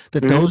assumed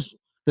that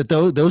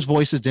those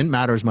voices didn't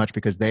matter as much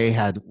because they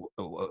had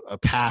a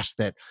past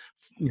that,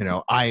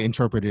 I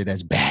interpreted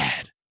as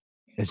bad,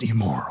 as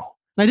immoral.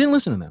 And I didn't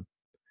listen to them.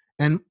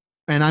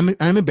 And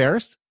I'm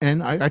embarrassed,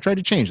 and I tried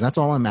to change. That's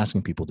all I'm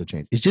asking people to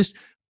change. Is just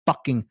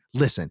fucking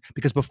listen.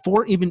 Because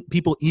before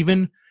people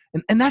and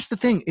that's the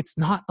thing, it's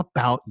not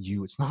about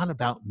you. It's not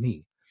about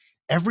me.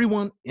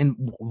 Everyone in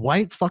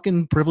white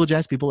fucking privileged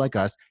ass people like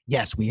us,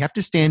 yes, we have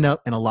to stand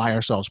up and ally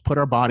ourselves, put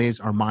our bodies,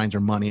 our minds,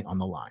 our money on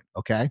the line,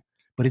 okay?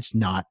 But it's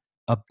not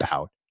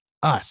about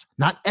us.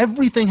 Not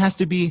everything has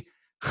to be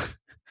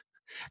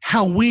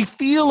how we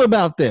feel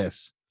about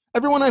this.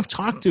 Everyone I've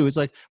talked to is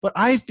like, but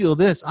I feel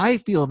this, I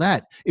feel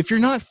that. If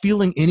you're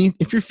feeling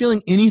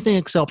anything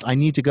except I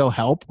need to go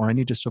help or I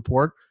need to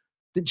support,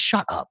 then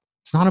shut up.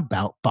 It's not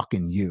about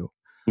fucking you.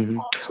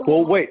 Also,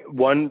 Well, wait,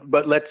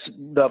 but let's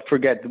not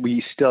forget that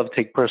we still have to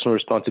take personal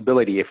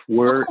responsibility. If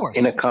we're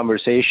in a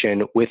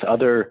conversation with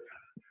other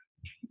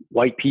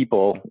white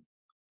people,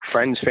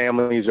 friends,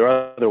 families, or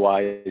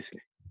otherwise,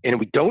 and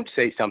we don't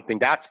say something,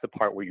 that's the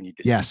part where you need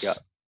to speak up.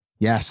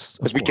 Yes.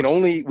 Because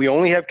we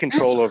only have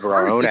control over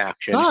our own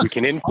actions. We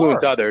can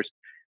influence others.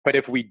 But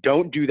if we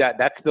don't do that,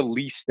 that's the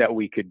least that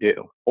we could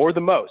do, or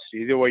the most,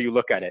 either way you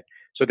look at it.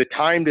 So the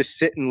time to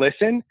sit and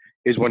listen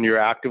is when you're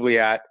actively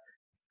at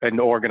an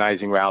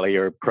organizing rally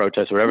or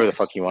protest, or whatever the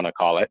fuck you want to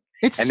call it.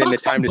 And then the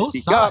time to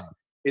speak up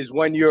is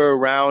when you're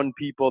around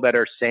people that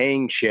are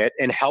saying shit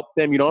and help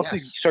them. You don't have to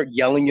start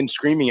yelling and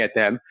screaming at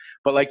them,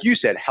 but like you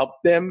said, help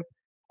them,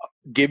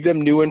 give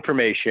them new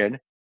information.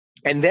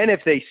 And then if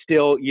they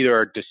still either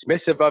are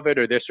dismissive of it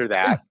or this or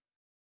that,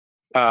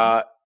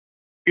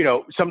 you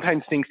know,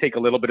 sometimes things take a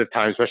little bit of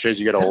time, especially as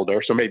you get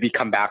older. So maybe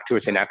come back to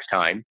it the next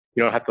time.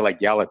 You don't have to like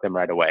yell at them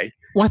right away.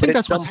 Well, I think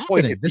that's what's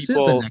happening. This is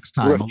the next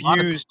time.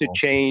 Refuse to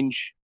change.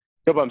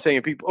 No, but I'm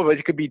saying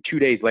it could be 2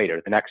 days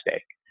later, the next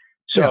day.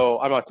 So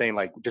I'm not saying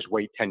like just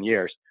wait 10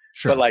 years,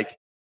 but like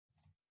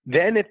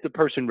then if the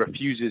person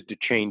refuses to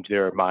change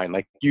their mind,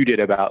 like you did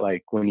about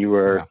like when you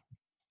were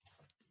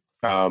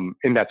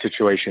in that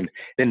situation,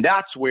 then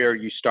that's where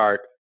you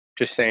start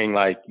just saying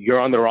like, you're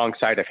on the wrong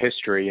side of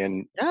history.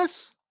 And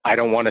I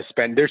don't want to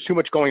there's too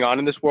much going on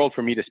in this world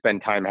for me to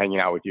spend time hanging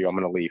out with you. I'm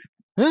going to leave.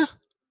 Yeah,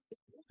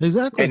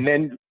 exactly. And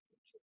then,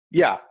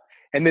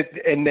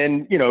 and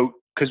then, you know,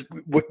 because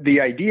what the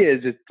idea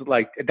is, it's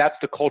like, that's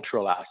the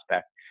cultural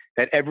aspect,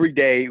 that every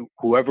day,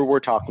 whoever we're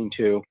talking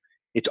to,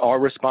 it's our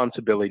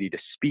responsibility to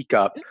speak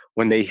up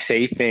when they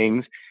say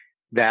things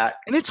that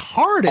and it's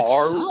hard. It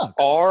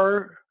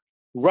sucks.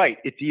 Right.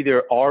 It's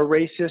either are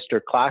racist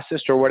or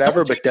classist or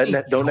whatever, but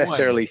don't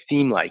necessarily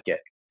seem like it.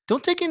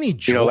 Don't take any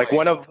joy. You know, like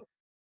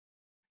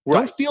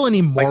don't feel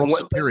any moral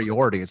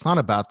superiority. It's not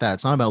about that.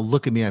 It's not about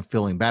look at me, I'm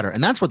feeling better.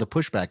 And that's where the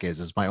pushback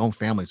is my own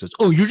family says,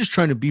 oh, you're just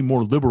trying to be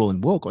more liberal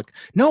and woke. Like,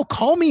 no,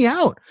 call me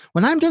out.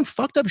 When I'm doing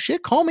fucked up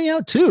shit, call me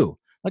out too.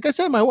 Like I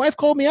said, my wife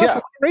called me out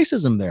for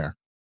racism there.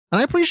 And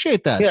I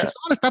appreciate that. She's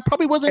honest. That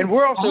probably wasn't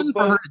fun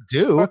for her to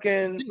do.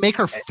 Didn't make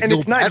her feel and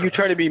it's not better. You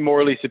trying to be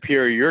morally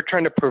superior. You're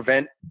trying to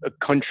prevent a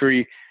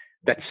country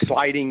that's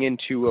sliding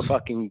into a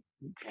fucking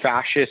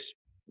fascist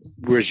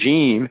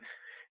regime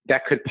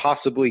that could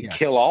possibly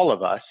kill all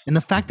of us. And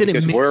the fact that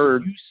it makes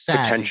we're you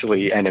sad,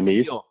 potentially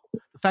enemies.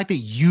 The fact that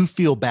you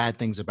feel bad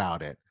things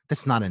about it,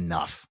 that's not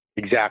enough.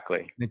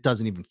 Exactly. It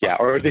doesn't even.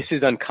 Or this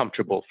is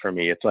uncomfortable for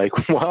me. It's like,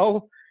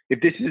 well, if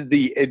this is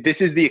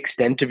the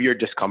extent of your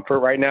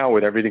discomfort right now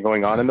with everything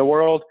going on in the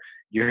world,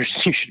 you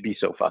should be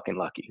so fucking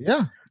lucky.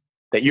 Yeah.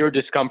 That your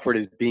discomfort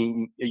is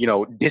being, you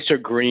know,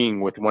 disagreeing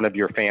with one of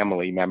your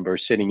family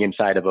members sitting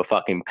inside of a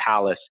fucking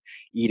palace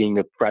eating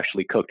a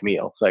freshly cooked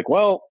meal. It's like,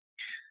 well,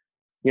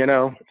 you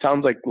know,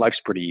 sounds like life's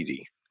pretty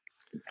easy.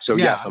 So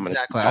I'm going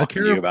to talk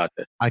to you about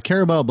this. I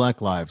care about Black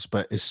lives,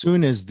 but as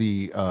soon as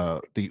the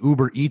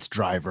Uber Eats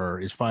driver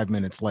is 5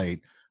 minutes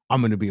late,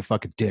 I'm going to be a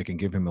fucking dick and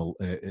give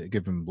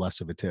him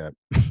less of a tip.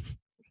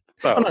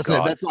 I'm not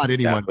saying that's not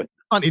anyone. Exactly.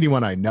 Not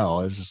anyone I know.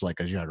 It's just like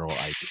a general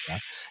idea.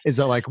 Is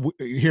that like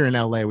here in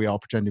LA, we all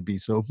pretend to be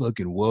so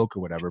fucking woke or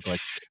whatever, but like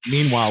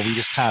meanwhile, we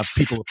just have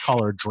people of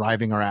color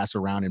driving our ass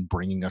around and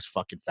bringing us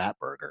fucking fat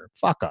burger.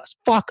 Fuck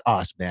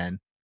us, man.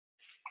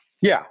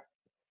 Yeah.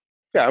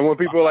 Yeah. And when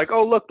people are like,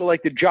 oh, look,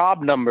 like the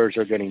job numbers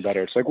are getting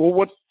better. It's like,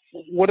 well,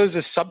 what is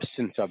the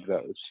substance of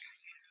those?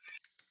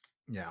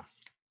 Yeah.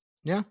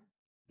 Yeah.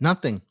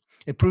 Nothing.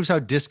 It proves how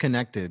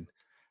disconnected,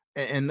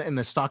 and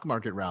the stock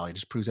market rally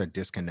just proves how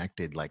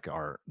disconnected like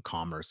our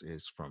commerce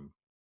is from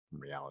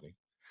reality.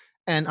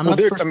 And I'm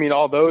not. I mean,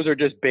 all those are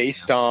just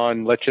based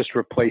on let's just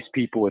replace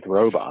people with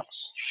robots.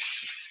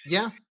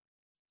 Yeah.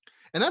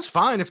 And that's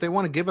fine if they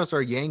want to give us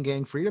our Yang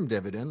Gang freedom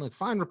dividend. Like,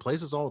 fine,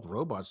 replace us all with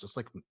robots. Just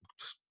like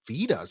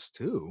feed us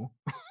too.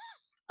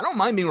 I don't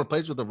mind being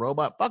replaced with a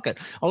robot. Fuck it.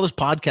 I'll just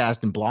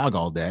podcast and blog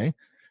all day,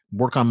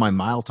 work on my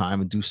mile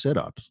time, and do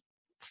sit-ups.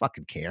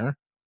 Fucking care.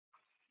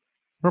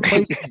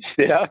 Replace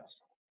sit-ups.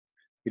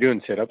 You're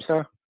doing sit-ups,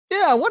 huh?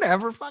 Yeah,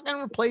 whatever.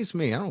 Fucking replace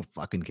me. I don't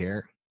fucking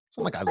care. It's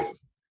not like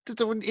does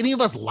any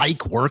of us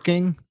like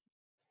working?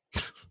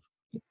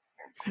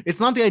 It's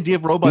not the idea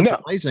of robots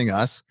replacing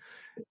us.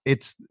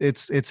 It's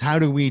what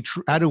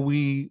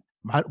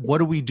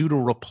do we do to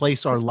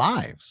replace our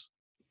lives?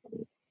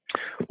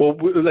 Well,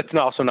 let's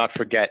also not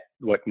forget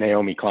what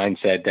Naomi Klein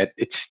said, that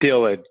it's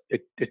still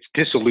it's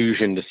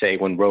disillusion to say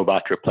when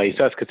robots replace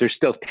us, because there's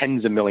still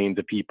tens of millions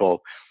of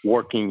people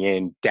working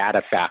in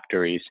data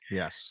factories.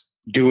 Yes.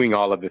 Doing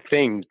all of the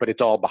things, but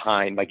it's all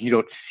behind. Like, you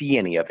don't see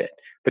any of it,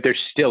 but there's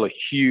still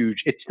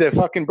it's the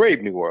fucking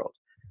Brave New World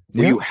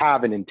where you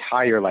have an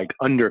entire like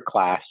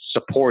underclass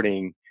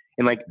supporting,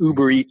 and like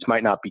Uber Eats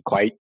might not be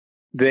quite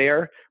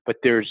there, but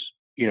there's,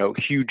 you know,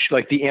 huge,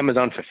 like the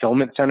Amazon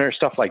fulfillment center,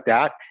 stuff like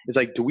that. It's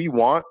like, do we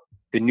want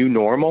the new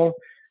normal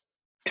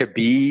to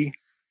be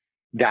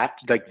that,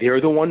 like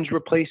they're the ones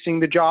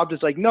replacing the jobs?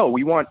 It's like, no,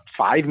 we want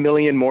 5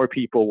 million more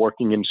people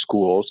working in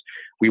schools.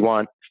 We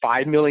want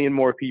 5 million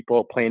more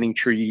people planting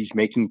trees,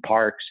 making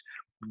parks,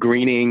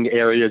 greening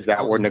areas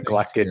that were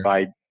neglected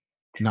by,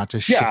 not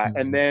just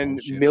and then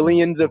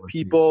millions of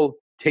people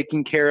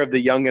taking care of the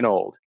young and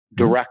old,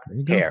 direct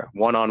care,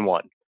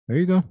 one-on-one. There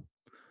you go.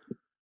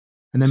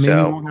 And then maybe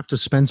we won't have to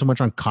spend so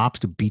much on cops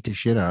to beat the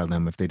shit out of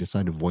them if they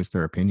decide to voice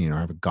their opinion or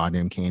have a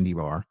goddamn candy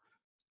bar.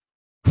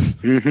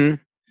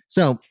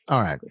 So,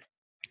 all right.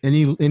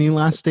 Any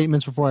last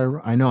statements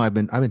before I know I've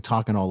been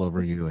talking all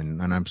over you,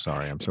 and I'm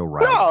sorry, I'm so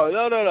right.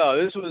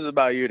 No. This was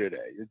about you today.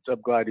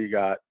 I'm glad you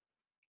got.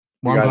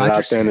 Well, I'm glad it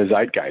out there in the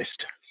zeitgeist.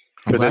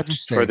 I'm glad you're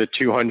safe. For the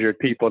 200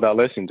 people that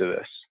listen to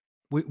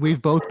this.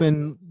 We've both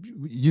been.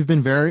 You've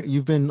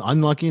been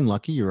unlucky and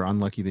lucky. You're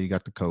unlucky that you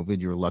got the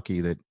COVID. You're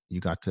lucky that you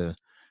got to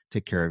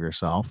take care of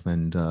yourself.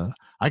 And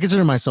I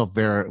consider myself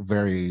very,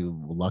 very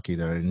lucky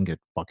that I didn't get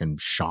fucking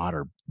shot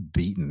or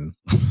beaten.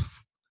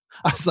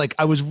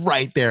 I was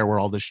right there where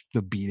all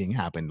the beating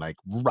happened, like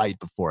right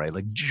before I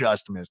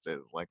just missed it.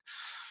 Like,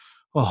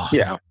 oh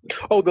yeah.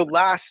 Oh, the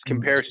last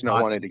comparison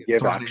I wanted to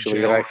give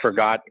actually that I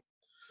forgot.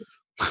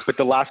 But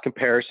the last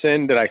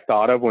comparison that I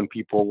thought of when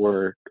people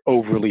were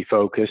overly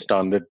focused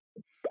on the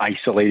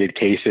isolated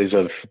cases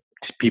of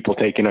people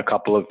taking a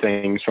couple of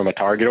things from a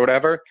Target or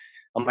whatever,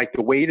 I'm like,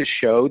 the way to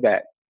show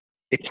that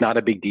it's not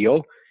a big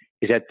deal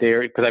is that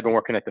because I've been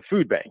working at the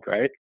food bank,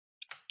 right?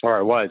 Or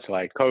I was,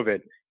 like COVID.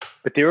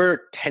 But there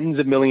are tens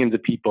of millions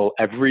of people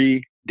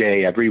every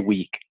day, every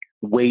week,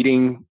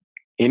 waiting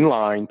in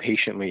line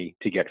patiently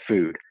to get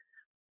food.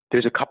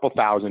 There's a couple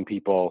thousand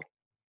people.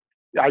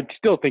 I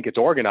still think it's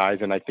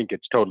organized, and I think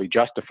it's totally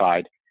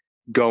justified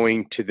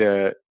going to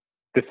the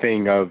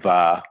thing of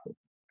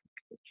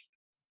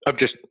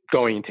just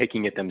going and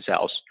taking it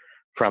themselves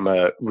from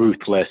a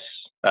ruthless,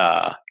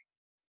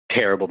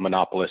 terrible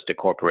monopolistic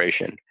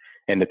corporation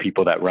and the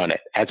people that run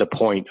it as a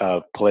point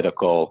of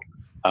political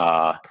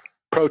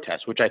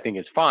protest, which I think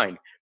is fine.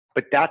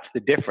 But that's the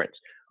difference,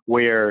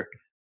 where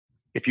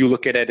if you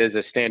look at it as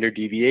a standard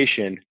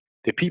deviation,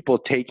 the people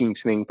taking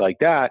things like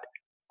that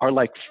are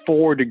like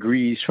 4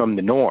 degrees from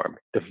the norm.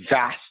 The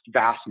vast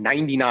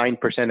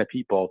 99% of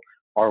people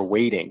are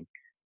waiting.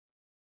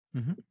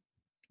 Mm-hmm.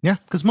 Yeah,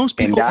 because most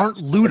people aren't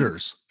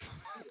looters.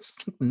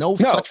 No,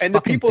 and the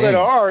people that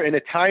are in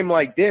a time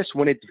like this,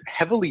 when it's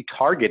heavily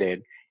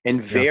targeted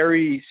and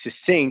very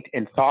succinct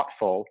and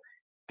thoughtful,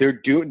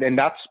 they're doing,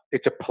 and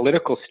it's a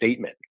political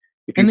statement.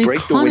 If you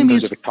break the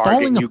windows of a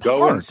Target, you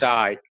go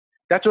inside.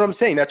 That's what I'm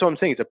saying.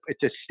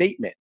 It's a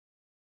statement.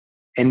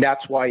 And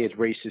that's why it's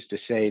racist to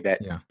say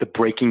that the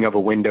breaking of a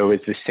window is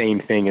the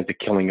same thing as the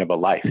killing of a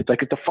life. It's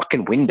like, it's a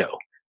fucking window.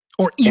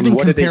 Or even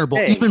comparable,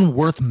 even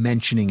worth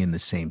mentioning in the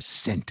same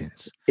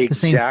sentence, the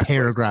same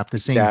paragraph, the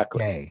same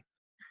day.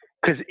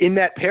 Because in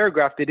that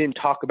paragraph, they didn't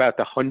talk about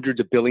the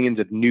hundreds of billions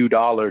of new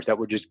dollars that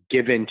were just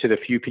given to the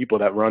few people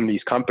that run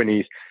these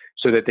companies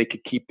so that they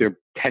could keep their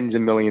tens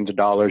of millions of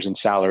dollars in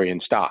salary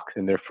and stocks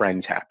and their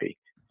friends happy.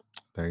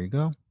 There you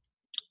go.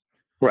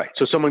 Right.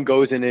 So someone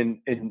goes in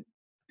and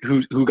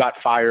who got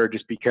fired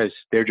just because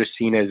they're just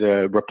seen as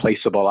a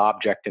replaceable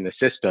object in the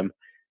system.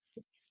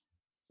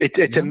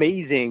 It's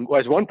amazing.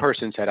 As one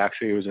person said,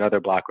 actually, it was another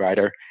Black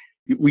writer,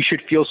 we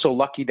should feel so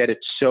lucky that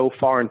it's so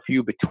far and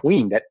few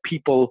between that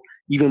people,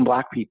 even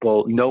Black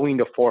people, knowing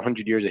the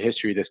 400 years of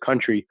history of this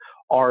country,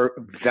 are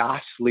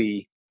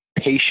vastly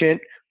patient,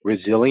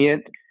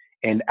 resilient,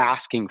 and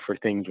asking for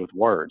things with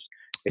words.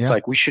 It's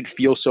like, we should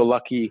feel so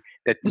lucky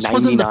that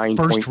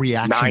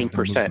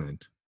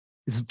 99.9%.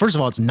 First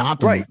of all, it's not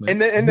the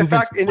movement. And the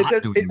fact, and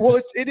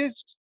it is,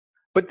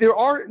 but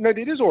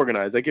it is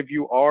organized. Like, if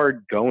you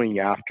are going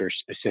after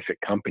specific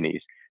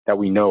companies that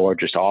we know are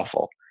just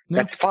awful,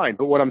 that's fine.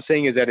 But what I'm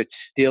saying is that it's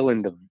still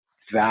in the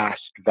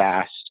vast,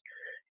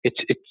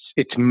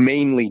 it's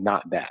mainly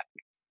not that.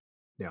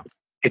 Yeah.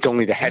 It's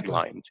only the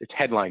headlines. It's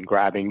headline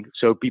grabbing.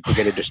 So people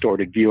get a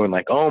distorted view and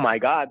like, oh my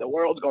God, the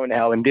world's going to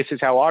hell. And this is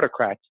how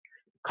autocrats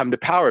come to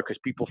power, because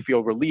people feel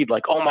relieved,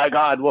 like, oh my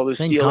God, well, the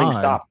stealing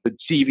stopped, but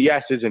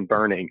CVS isn't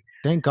burning.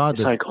 Thank God.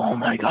 It's like, oh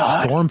my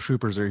God.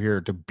 Stormtroopers are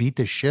here to beat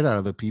the shit out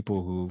of the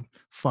people who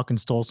fucking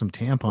stole some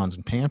tampons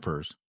and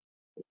Pampers.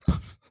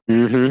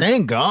 Mm-hmm.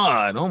 Thank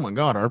God. Oh my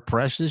God, our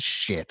precious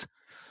shit.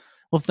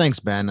 Well, thanks,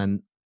 Ben.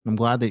 And I'm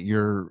glad that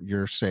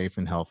you're safe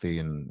and healthy,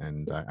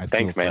 and I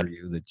feel for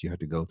you that you had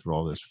to go through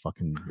all this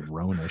fucking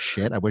Rona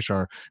shit. I wish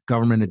our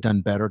government had done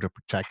better to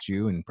protect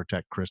you and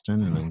protect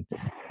Kristen,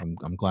 and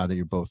I'm glad that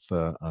you're both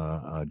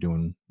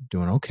doing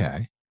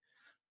okay.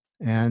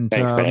 And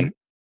thanks, Ben.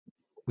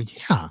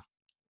 Yeah.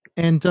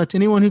 And to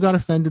anyone who got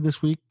offended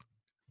this week,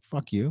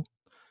 fuck you.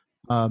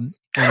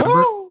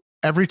 Remember,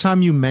 every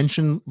time you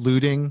mention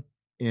looting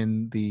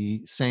in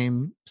the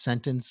same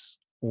sentence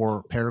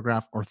or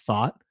paragraph or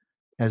thought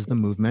as the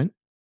movement,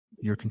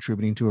 you're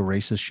contributing to a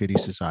racist, shitty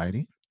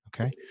society.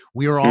 Okay.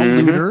 We are all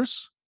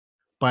looters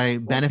by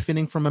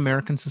benefiting from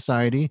American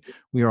society.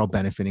 We are all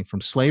benefiting from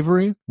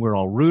slavery. We're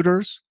all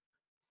looters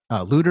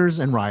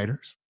and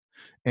rioters.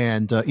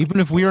 And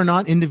even if we are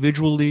not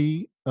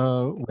individually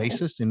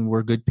racist and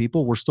we're good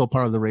people, we're still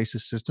part of the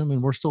racist system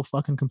and we're still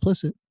fucking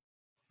complicit.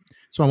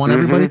 So I want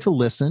everybody to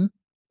listen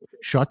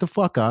shut the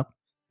fuck up,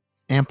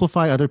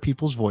 amplify other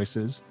people's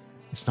voices.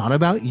 It's not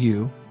about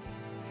you.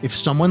 If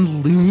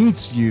someone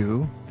loots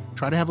you,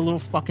 try to have a little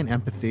fucking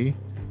empathy.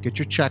 Get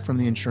your check from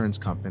the insurance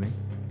company,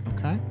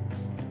 okay?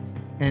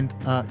 And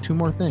 2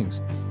 more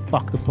things.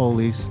 Fuck the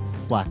police.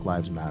 Black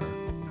Lives Matter.